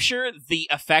capture the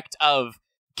effect of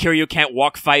Kiryu can't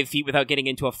walk 5 feet without getting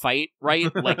into a fight,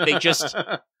 right? Like, they just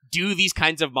do these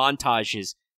kinds of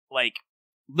montages. Like,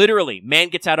 literally, man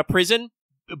gets out of prison,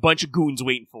 a bunch of goons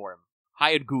waiting for him.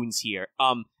 Hired goons here.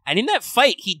 And in that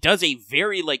fight, he does a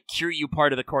very, like, Kiryu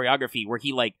part of the choreography where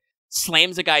he, like,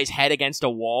 slams a guy's head against a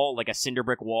wall, like a cinder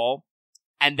brick wall,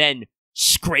 and then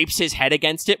scrapes his head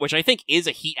against it, which I think is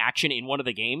a heat action in one of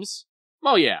the games.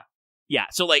 Oh, yeah. Yeah,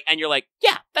 so, like, and you're like,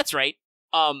 yeah, that's right.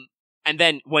 And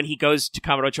then when he goes to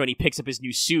Kamurocho and he picks up his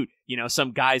new suit, you know,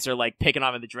 some guys are, like, picking on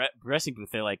him in the dressing booth.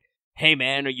 They're like, hey,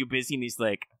 man, are you busy? And he's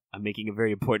like, I'm making a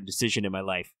very important decision in my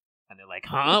life. And they're like,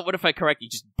 huh? What if I correct? He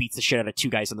just beats the shit out of 2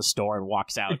 guys in the store and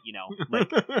walks out, you know?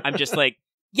 Like, I'm just like,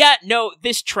 yeah, no,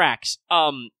 this tracks.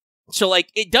 So, like,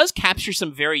 it does capture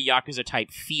some very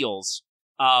Yakuza-type feels.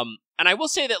 And I will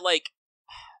say that, like,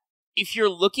 if you're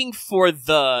looking for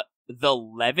the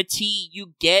levity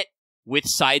you get with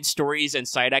side stories and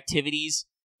side activities,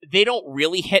 they don't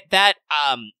really hit that.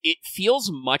 It feels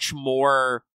much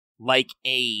more like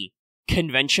a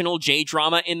conventional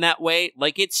J-drama in that way.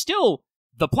 Like, it's still,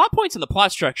 the plot points and the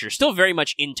plot structure are still very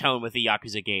much in tone with the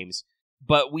Yakuza games,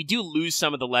 but we do lose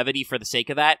some of the levity for the sake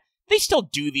of that. They still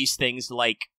do these things,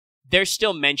 like, there's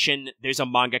still mention, there's a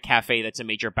manga cafe that's a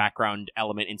major background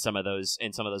element in some of those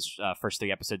first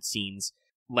 3 episode scenes.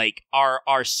 Like,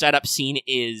 our setup scene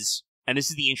is, and this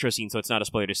is the intro scene, so it's not a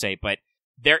spoiler to say, but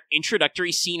their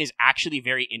introductory scene is actually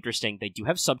very interesting. They do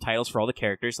have subtitles for all the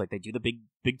characters, like they do the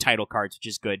big title cards, which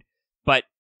is good. But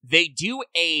they do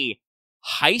a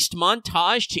heist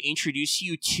montage to introduce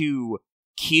you to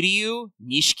Kiryu,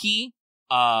 Nishiki,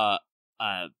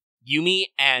 Yumi,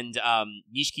 and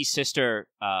Nishiki's sister,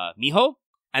 Miho.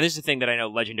 And this is the thing that I know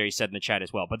Legendary said in the chat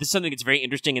as well. But this is something that's very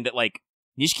interesting in that, like,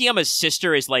 Nishikiyama's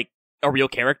sister is, like, a real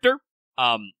character.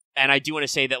 And I do want to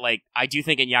say that, like, I do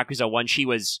think in Yakuza 1 she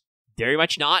was very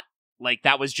much not. Like,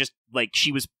 that was just, like,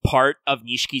 she was part of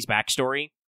Nishiki's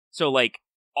backstory. So, like,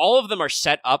 all of them are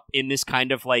set up in this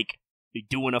kind of, like,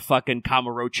 doing a fucking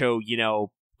Kamurocho, you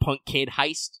know, punk kid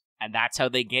heist. And that's how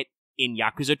they get in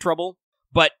Yakuza trouble.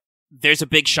 But there's a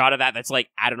big shot of that that's, like,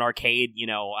 at an arcade, you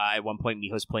know, at one point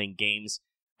Miho's playing games.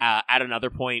 At another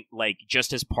point, like,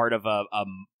 just as part of a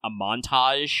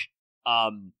montage,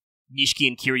 Nishiki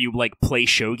and Kiryu, like, play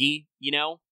shogi, you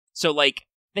know? So, like,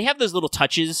 they have those little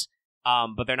touches,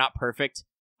 but they're not perfect.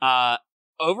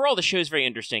 Overall, the show is very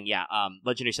interesting. Yeah,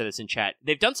 Legendary said this in chat.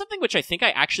 They've done something which I think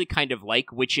I actually kind of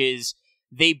like, which is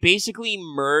they basically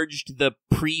merged the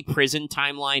pre-prison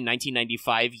timeline,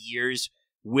 1995 years,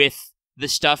 with the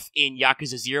stuff in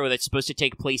Yakuza 0 that's supposed to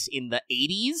take place in the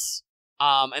 80s.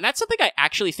 And that's something I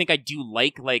actually think I do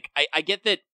like. Like, I get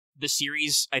that the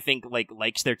series, I think, like,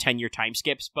 likes their 10-year time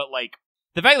skips, but, like,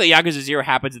 the fact that Yakuza 0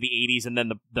 happens in the 80s and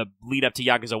then the lead up to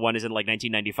Yakuza 1 is in, like,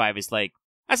 1995 is, like,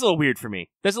 that's a little weird for me.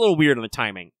 That's a little weird on the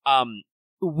timing.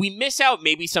 We miss out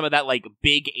maybe some of that, like,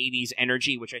 big 80s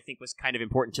energy, which I think was kind of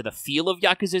important to the feel of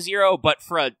Yakuza 0, but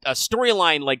for a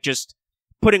storyline, like, just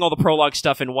putting all the prologue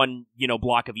stuff in one, you know,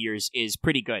 block of years is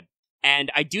pretty good.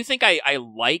 And I do think I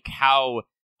like how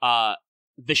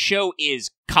the show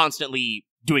is constantly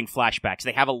doing flashbacks.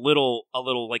 They have a little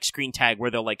like screen tag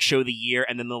where they'll like show the year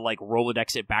and then they'll like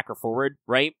Rolodex it back or forward,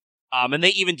 right? And they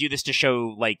even do this to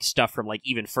show like stuff from like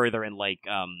even further in like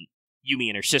Yumi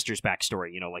and her sister's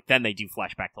backstory, you know, like then they do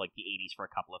flashback to like the 80s for a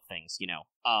couple of things, you know.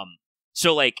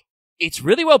 So like it's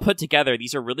really well put together.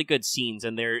 These are really good scenes,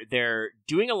 and they're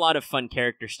doing a lot of fun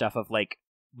character stuff of like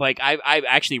I've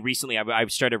actually recently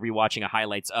I've started rewatching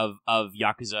highlights of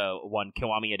Yakuza 1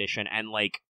 Kiwami Edition, and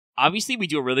like obviously we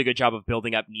do a really good job of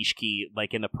building up Nishiki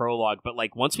like in the prologue, but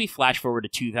like once we flash forward to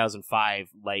 2005,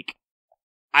 like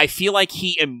I feel like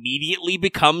he immediately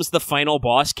becomes the final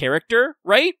boss character,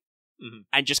 right? Mm-hmm.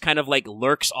 And just kind of like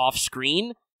lurks off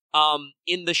screen.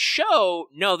 In the show,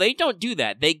 no, they don't do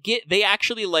that. They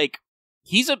actually like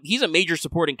he's a major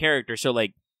supporting character, so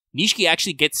like Nishiki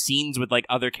actually gets scenes with like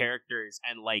other characters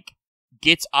and like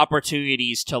gets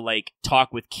opportunities to like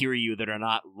talk with Kiryu that are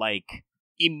not like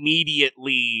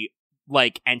immediately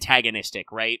like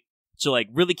antagonistic, right? So like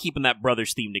really keeping that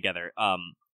brothers theme together.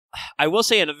 I will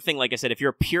say another thing, like I said, if you're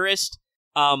a purist,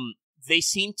 they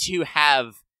seem to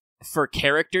have, for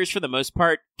characters for the most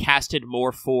part, casted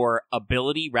more for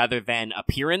ability rather than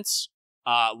appearance.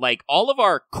 Like all of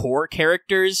our core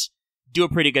characters do a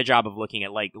pretty good job of looking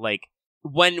at like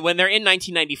when they're in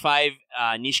 1995,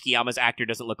 Nishikiyama's actor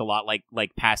doesn't look a lot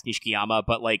like past Nishikiyama,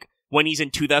 but like when he's in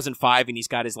 2005 and he's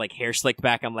got his like hair slicked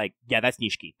back, I'm like, yeah, that's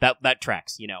Nishiki. That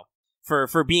tracks, you know.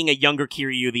 For being a younger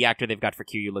Kiryu, the actor they've got for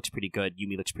Kiryu looks pretty good.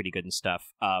 Yumi looks pretty good and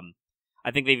stuff.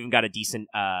 I think they've even got a decent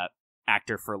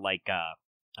actor for like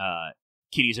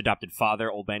Kiryu's adopted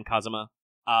father, Old Man Kazuma.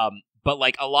 But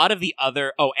like a lot of the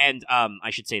other I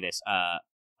should say this,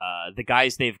 the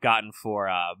guys they've gotten for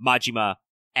Majima,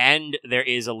 and there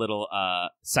is a little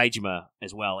Saejima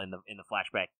as well in the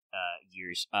flashback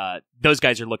years. Those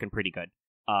guys are looking pretty good.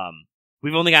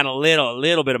 We've only gotten a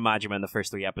little bit of Majima in the first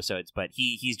 3 episodes, but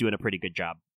he's doing a pretty good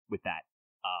job with that.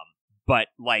 But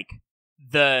like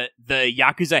the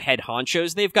Yakuza head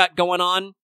honchos they've got going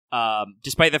on,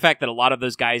 despite the fact that a lot of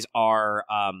those guys are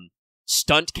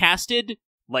stunt casted,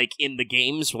 like in the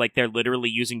games, like they're literally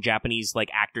using Japanese like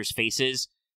actors' faces.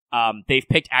 They've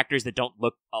picked actors that don't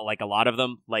look like a lot of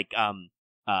them. Like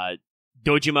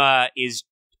Dojima is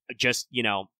just, you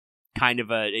know, kind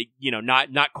of a, you know,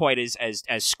 not quite as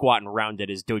squat and rounded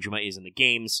as Dojima is in the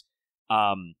games.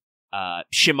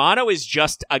 Shimano is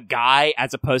just a guy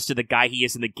as opposed to the guy he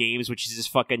is in the games, which is this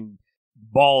fucking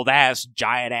bald ass,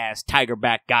 giant ass, tiger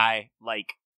back guy.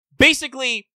 Like,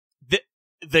 basically,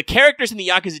 the characters in the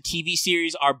Yakuza TV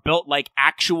series are built like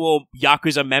actual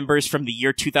Yakuza members from the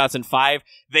year 2005.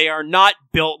 They are not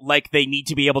built like they need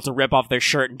to be able to rip off their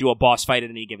shirt and do a boss fight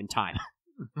at any given time.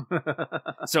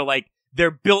 So, like, they're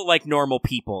built like normal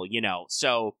people, you know.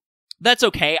 So, that's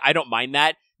okay. I don't mind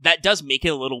that. That does make it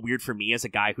a little weird for me as a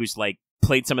guy who's, like,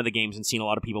 played some of the games and seen a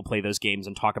lot of people play those games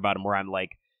and talk about them, where I'm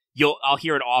like, I'll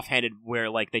hear it offhanded where,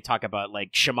 like, they talk about,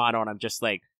 like, Shimano, and I'm just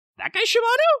like, that guy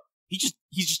Shimano? He's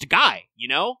just a guy, you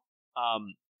know?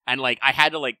 And, like, I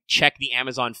had to, like, check the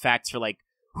Amazon facts for, like,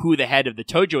 who the head of the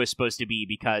Tojo is supposed to be,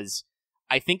 because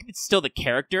I think it's still the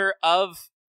character of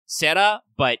Sera,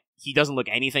 but he doesn't look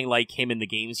anything like him in the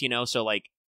games, you know? So, like,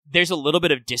 there's a little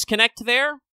bit of disconnect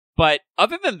there. But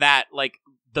other than that, like,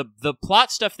 the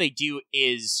plot stuff they do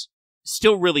is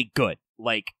still really good.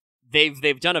 Like,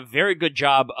 they've done a very good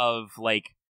job of,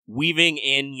 like, weaving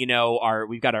in, you know,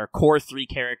 we've got our core 3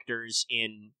 characters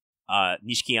in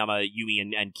Nishikiyama, Yumi,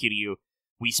 and Kiryu.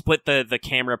 We split the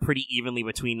camera pretty evenly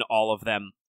between all of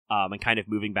them, and kind of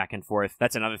moving back and forth.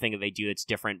 That's another thing that they do that's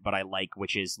different, but I like,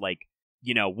 which is, like,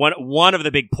 you know, one of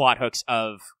the big plot hooks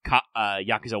of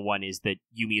Yakuza 1 is that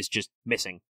Yumi is just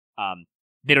missing.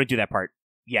 They don't do that part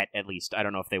yet, at least. I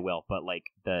don't know if they will, but, like,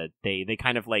 they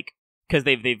kind of, like, because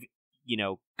they've you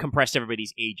know, compressed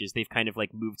everybody's ages, they've kind of,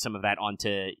 like, moved some of that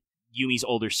onto Yumi's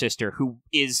older sister, who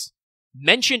is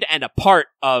mentioned and a part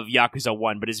of Yakuza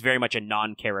 1, but is very much a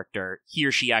non-character. He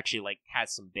or she actually, like,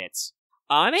 has some bits.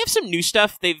 And they have some new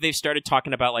stuff. They've started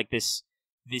talking about, like, this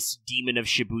demon of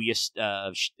Shibuya,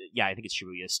 I think it's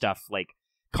Shibuya stuff, like,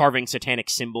 carving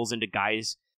satanic symbols into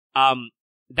guys.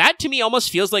 that to me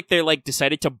almost feels like they're like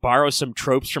decided to borrow some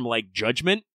tropes from like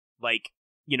Judgment, like,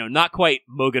 you know, not quite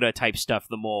Mogura type stuff,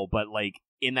 the mole, but like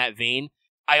in that vein.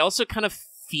 I also kind of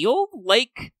feel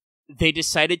like they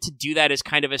decided to do that as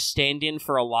kind of a stand-in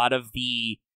for a lot of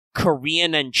the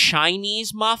Korean and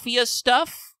Chinese mafia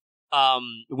stuff,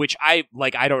 which I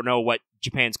don't know what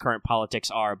Japan's current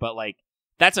politics are, but like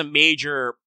that's a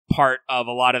major part of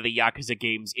a lot of the Yakuza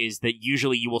games, is that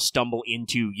usually you will stumble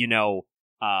into, you know,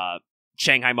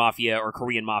 Shanghai Mafia or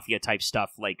Korean Mafia type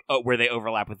stuff, like where they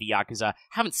overlap with the Yakuza.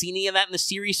 Haven't seen any of that in the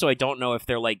series, so I don't know if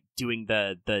they're like doing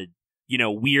the you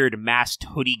know, weird masked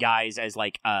hoodie guys as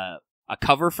like a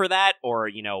cover for that, or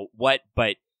you know what.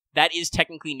 But that is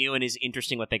technically new and is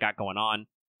interesting what they got going on.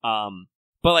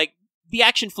 But like the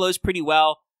action flows pretty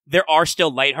well. There are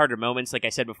still lighthearted moments, like I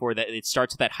said before, that it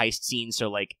starts with that heist scene. So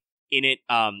like in it,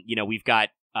 you know, we've got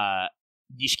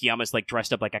Nishikiyama's like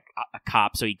dressed up like a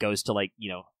cop, so he goes to like, you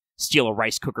know, steal a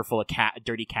rice cooker full of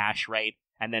dirty cash, right?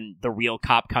 And then the real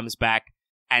cop comes back,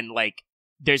 and like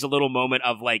there's a little moment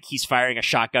of like he's firing a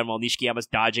shotgun while Nishikiyama's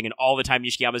dodging, and all the time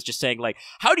Nishikiyama's just saying like,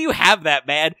 "How do you have that,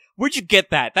 man? Where'd you get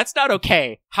that? That's not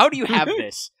okay. How do you have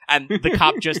this?" And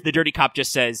the dirty cop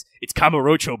just says, "It's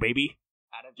Kamurocho, baby."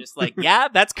 And I'm just like, yeah,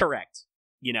 that's correct.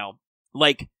 You know,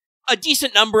 like a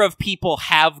decent number of people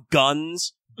have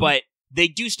guns, but they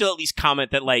do still at least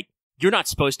comment that like, you're not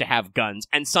supposed to have guns.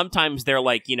 And sometimes they're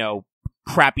like, you know,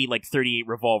 crappy like 38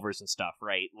 revolvers and stuff,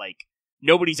 right? Like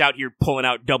nobody's out here pulling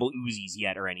out double Uzis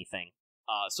yet or anything.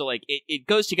 So like it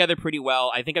goes together pretty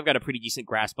well. I think I've got a pretty decent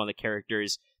grasp on the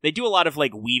characters. They do a lot of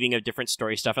like weaving of different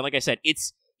story stuff. And like I said, it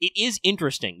is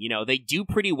interesting. You know, they do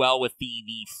pretty well with the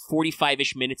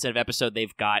 45-ish minutes of episode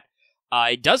they've got.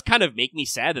 It does kind of make me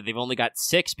sad that they've only got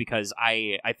 6, because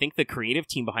I think the creative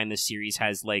team behind this series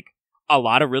has like a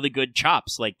lot of really good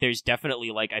chops. Like there's definitely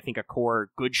like, I think, a core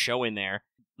good show in there.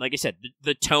 Like I said,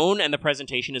 the tone and the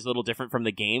presentation is a little different from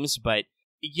the games, but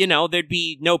you know, there'd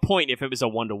be no point if it was a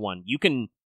 1-to-1. You can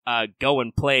go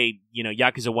and play, you know,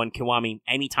 Yakuza 1 Kiwami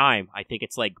anytime. I think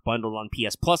it's like bundled on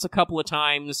PS Plus a couple of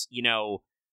times, you know.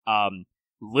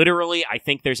 Literally, I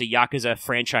think there's a Yakuza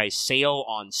franchise sale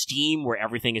on Steam where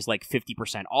everything is like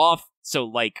 50% off. So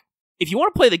like, if you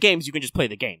want to play the games, you can just play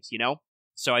the games, you know?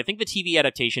 So I think the TV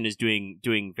adaptation is doing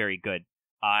very good.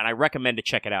 And I recommend to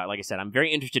check it out. Like I said, I'm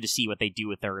very interested to see what they do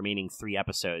with their remaining 3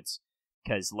 episodes.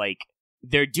 Because, like,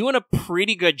 they're doing a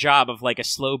pretty good job of, like, a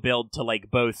slow build to, like,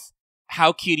 both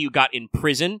how Kiryu got in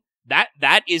prison.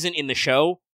 That isn't in the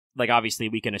show. Like, obviously,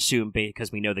 we can assume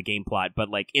because we know the game plot. But,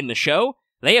 like, in the show,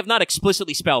 they have not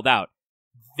explicitly spelled out.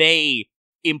 They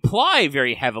imply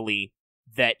very heavily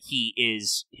that he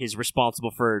is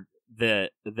responsible for the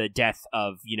death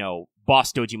of, you know,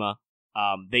 Boss Dojima.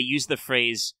 They use the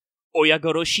phrase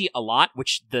oyagoroshi a lot,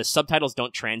 which the subtitles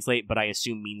don't translate, but I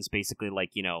assume means basically like,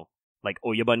 you know, like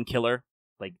Oyabun killer,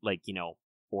 like you know,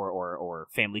 or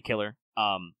family killer.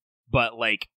 But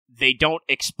like they don't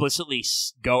explicitly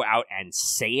go out and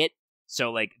say it.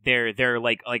 So like they're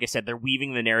like I said, they're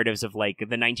weaving the narratives of like the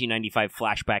 1995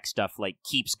 flashback stuff like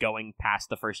keeps going past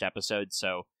the first episode.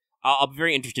 So I'll be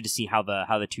very interested to see how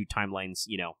the 2 timelines,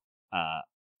 you know,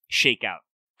 shake out.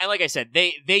 And like I said,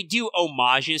 they do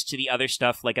homages to the other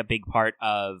stuff. Like a big part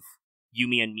of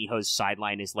Yumi and Miho's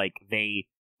sideline is like they,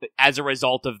 as a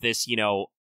result of this, you know,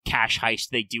 cash heist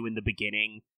they do in the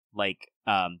beginning, like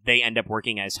they end up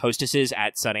working as hostesses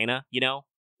at Sarena, you know?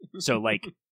 So like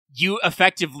you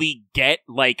effectively get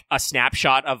like a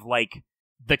snapshot of like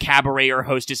the cabaret or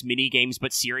hostess mini games,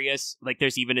 but serious. Like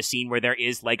there's even a scene where there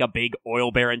is like a big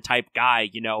oil baron type guy,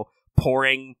 you know,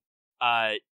 pouring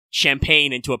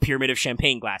champagne into a pyramid of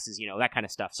champagne glasses, you know, that kind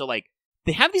of stuff. So like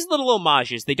they have these little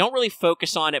homages. They don't really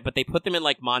focus on it, but they put them in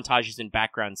like montages and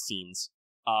background scenes.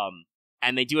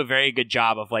 And they do a very good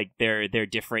job of like their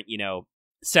different, you know,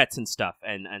 sets and stuff.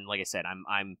 And like I said,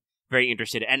 I'm very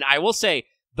interested. And I will say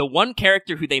the one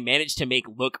character who they managed to make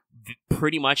look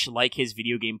pretty much like his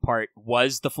video game part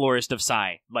was the Florist of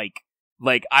Sai. Like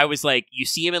I was like, you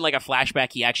see him in like a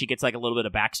flashback, he actually gets like a little bit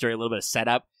of backstory, a little bit of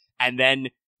setup, and then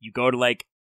you go to like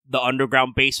the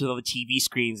underground base with all the TV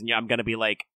screens, and I'm gonna be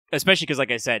like, especially because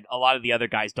like I said, a lot of the other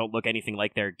guys don't look anything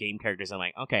like their game characters. I'm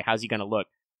like, okay, how's he gonna look?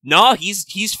 No,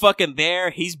 he's fucking there.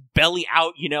 He's belly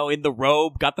out, you know, in the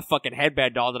robe, got the fucking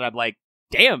headband on, and I'm like,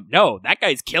 damn, no, that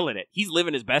guy's killing it. He's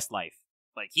living his best life.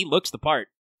 Like, he looks the part.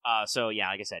 So yeah,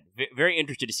 like I said, very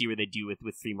interested to see what they do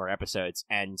with 3 more episodes,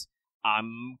 and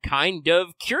I'm kind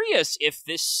of curious if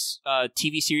this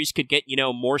TV series could get, you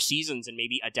know, more seasons and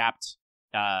maybe adapt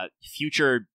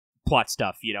future plot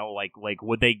stuff, you know, like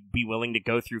would they be willing to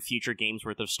go through future games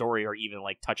worth of story or even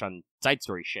like touch on side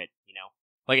story shit, you know?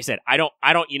 Like I said, I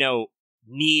don't, you know,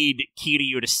 need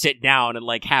Kiryu to sit down and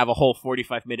like have a whole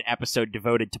 45-minute episode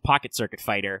devoted to Pocket Circuit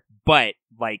Fighter, but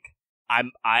like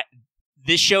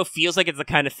this show feels like it's the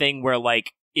kind of thing where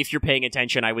like if you're paying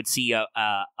attention, I would see a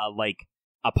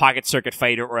Pocket Circuit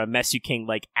Fighter or a Mesu King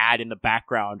like ad in the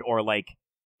background, or like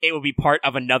it would be part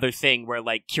of another thing where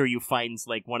like Kiryu finds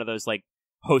like one of those like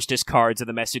hostess cards or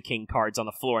the Mesu King cards on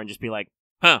the floor and just be like,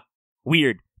 huh,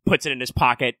 weird, puts it in his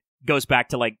pocket, goes back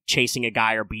to like chasing a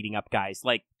guy or beating up guys.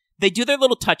 Like they do their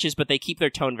little touches, but they keep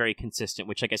their tone very consistent,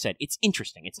 which, like I said, it's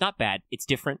interesting. It's not bad. It's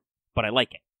different, but I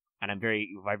like it. And I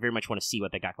very much want to see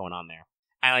what they got going on there.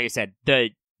 And like I said,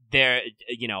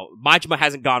 Majima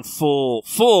hasn't gone full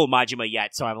Majima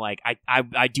yet, so I'm like,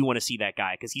 I do want to see that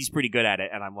guy, because he's pretty good at it,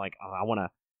 and I'm like, oh, I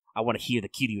want to hear the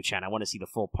Kiryu-chan. I want to see the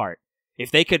full part. If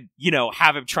they could,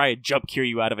 have him try and jump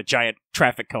Kiryu out of a giant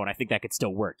traffic cone, I think that could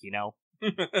still work,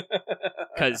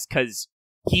 Because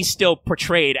he's still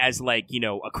portrayed as, like,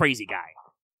 a crazy guy.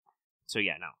 So,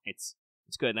 yeah, no, it's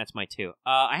good, and that's my 2.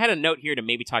 I had a note here to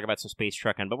maybe talk about some space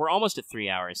trucking, but we're almost at 3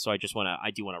 hours, so I do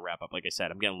want to wrap up. Like I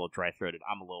said, I'm getting a little dry-throated.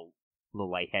 I'm a little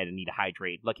lightheaded and need to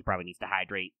hydrate. Lucky probably needs to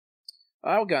hydrate.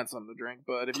 I've got something to drink,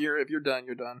 but if you're done,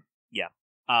 you're done. Yeah.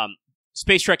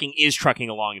 Space trucking is trucking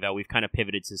along, though. We've kind of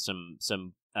pivoted to some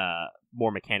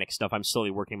more mechanic stuff. I'm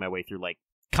slowly working my way through, like,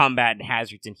 combat and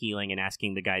hazards and healing and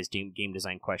asking the guys game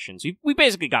design questions. We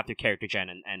basically got through character gen,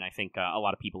 and I think a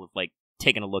lot of people have, like,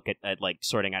 taken a look at like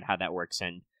sorting out how that works.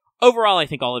 And overall, I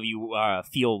think all of you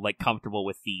feel, like, comfortable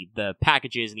with the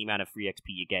packages and the amount of free XP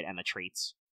you get and the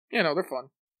traits. Yeah, no, they're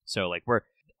fun. So, like, we're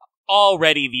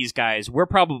already, these guys, we're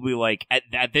probably, like,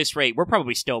 at this rate, we're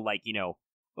probably still, like,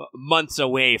 months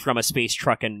away from a space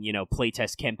trucking,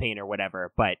 playtest campaign or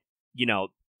whatever, but,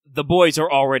 the boys are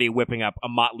already whipping up a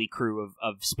motley crew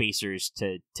of spacers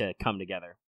to come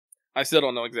together. I still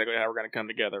don't know exactly how we're going to come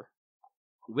together.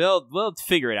 We'll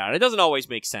figure it out. It doesn't always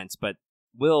make sense, but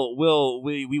we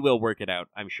will work it out,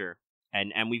 I'm sure.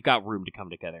 And we've got room to come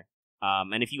together.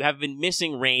 And if you have been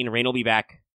missing Rain will be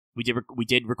back. We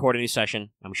did record a new session,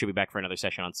 and we should be back for another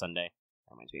session on Sunday.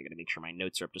 That reminds me, I gotta make sure my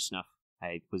notes are up to snuff.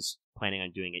 I was planning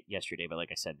on doing it yesterday, but like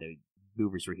I said, the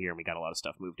movers were here and we got a lot of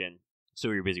stuff moved in. So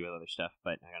we were busy with other stuff,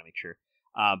 but I gotta make sure.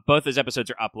 Both those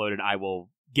episodes are uploaded. I will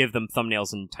give them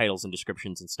thumbnails and titles and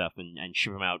descriptions and stuff and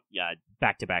ship them out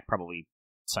back to back, probably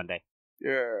Sunday.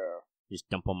 Yeah. Just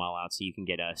dump them all out so you can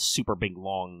get a super big,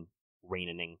 long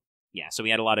Rain-ing. Yeah, so we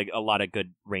had a lot of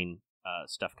good Rain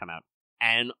stuff come out.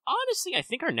 And honestly, I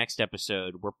think our next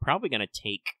episode, we're probably gonna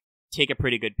take a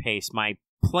pretty good pace. My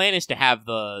plan is to have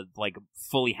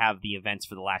fully have the events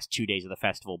for the last 2 days of the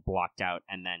festival blocked out,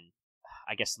 and then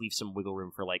I guess leave some wiggle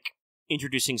room for, like,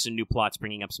 introducing some new plots,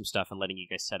 bringing up some stuff, and letting you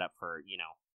guys set up for,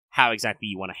 how exactly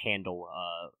you want to handle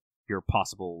your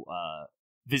possible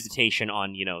visitation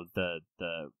on,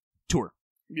 the tour.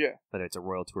 Yeah. Whether it's a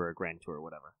royal tour or a grand tour or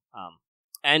whatever.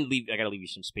 And I gotta leave you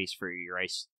some space for your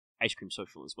ice cream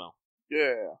social as well.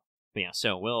 Yeah. But yeah,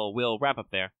 so we'll wrap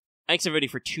up there. Thanks everybody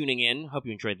for tuning in. Hope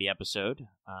you enjoyed the episode.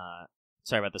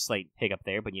 Sorry about the slight hiccup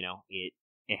there, but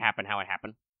it happened how it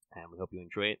happened, and we hope you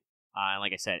enjoy it. And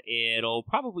like I said, it'll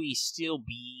probably still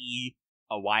be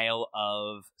a while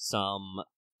of some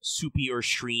soupier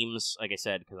streams, like I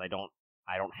said, because I don't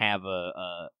have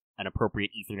an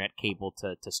appropriate Ethernet cable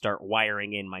to start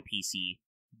wiring in my PC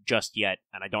just yet,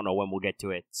 and I don't know when we'll get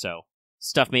to it. So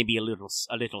stuff may be a little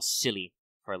silly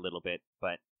for a little bit,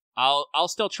 but I'll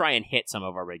still try and hit some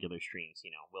of our regular streams.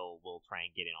 We'll try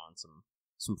and get in on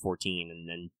some 14 and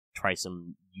then try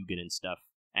some Yugen and stuff,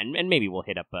 and maybe we'll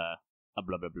hit up a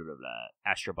blah blah blah blah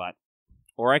blah Astrobot,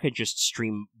 or I could just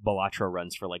stream Balatro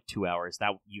runs for like 2 hours.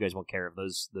 That you guys won't care if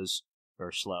those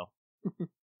are slow.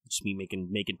 Just me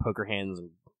making poker hands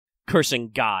and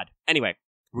cursing God. Anyway,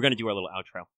 we're gonna do our little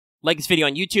outro. Like this video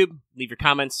on YouTube. Leave your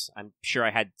comments. I'm sure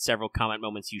I had several comment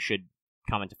moments. You should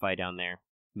commentify down there.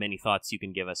 Many thoughts you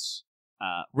can give us.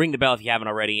 Ring the bell if you haven't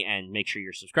already, and make sure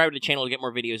you're subscribed to the channel to get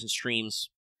more videos and streams.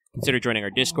 Consider joining our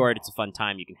Discord. It's a fun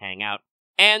time. You can hang out.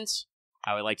 And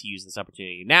I would like to use this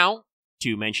opportunity now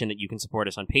to mention that you can support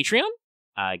us on Patreon.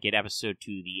 Get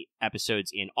the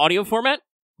episodes in audio format a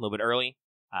little bit early.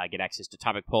 Get access to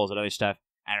topic polls and other stuff.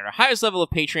 And at our highest level of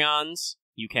Patreons,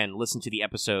 you can listen to the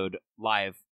episode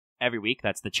live every week.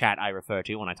 That's the chat I refer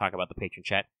to when I talk about the patron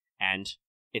chat. And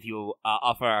if you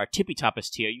offer our tippy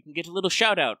toppest tier, you can get a little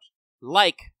shout out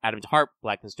like Adam DeHarp,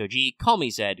 Blacklist OG, Call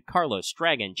Me Zed, Carlos,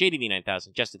 Dragon,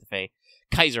 JDV9000, Justice the Fae,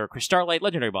 Kaiser, Chris Starlight,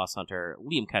 Legendary Boss Hunter,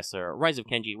 Liam Kessler, Rise of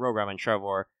Kenji, Rogram, and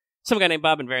Charvor, some guy named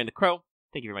Bob, and Varian the Crow.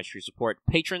 Thank you very much for your support,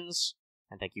 patrons,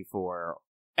 and thank you for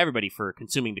everybody for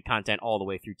consuming the content all the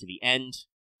way through to the end.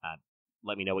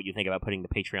 Let me know what you think about putting the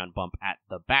Patreon bump at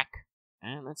the back.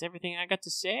 And that's everything I got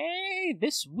to say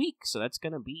this week. So that's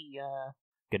gonna be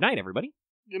good night, everybody.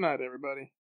 Good night,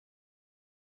 everybody.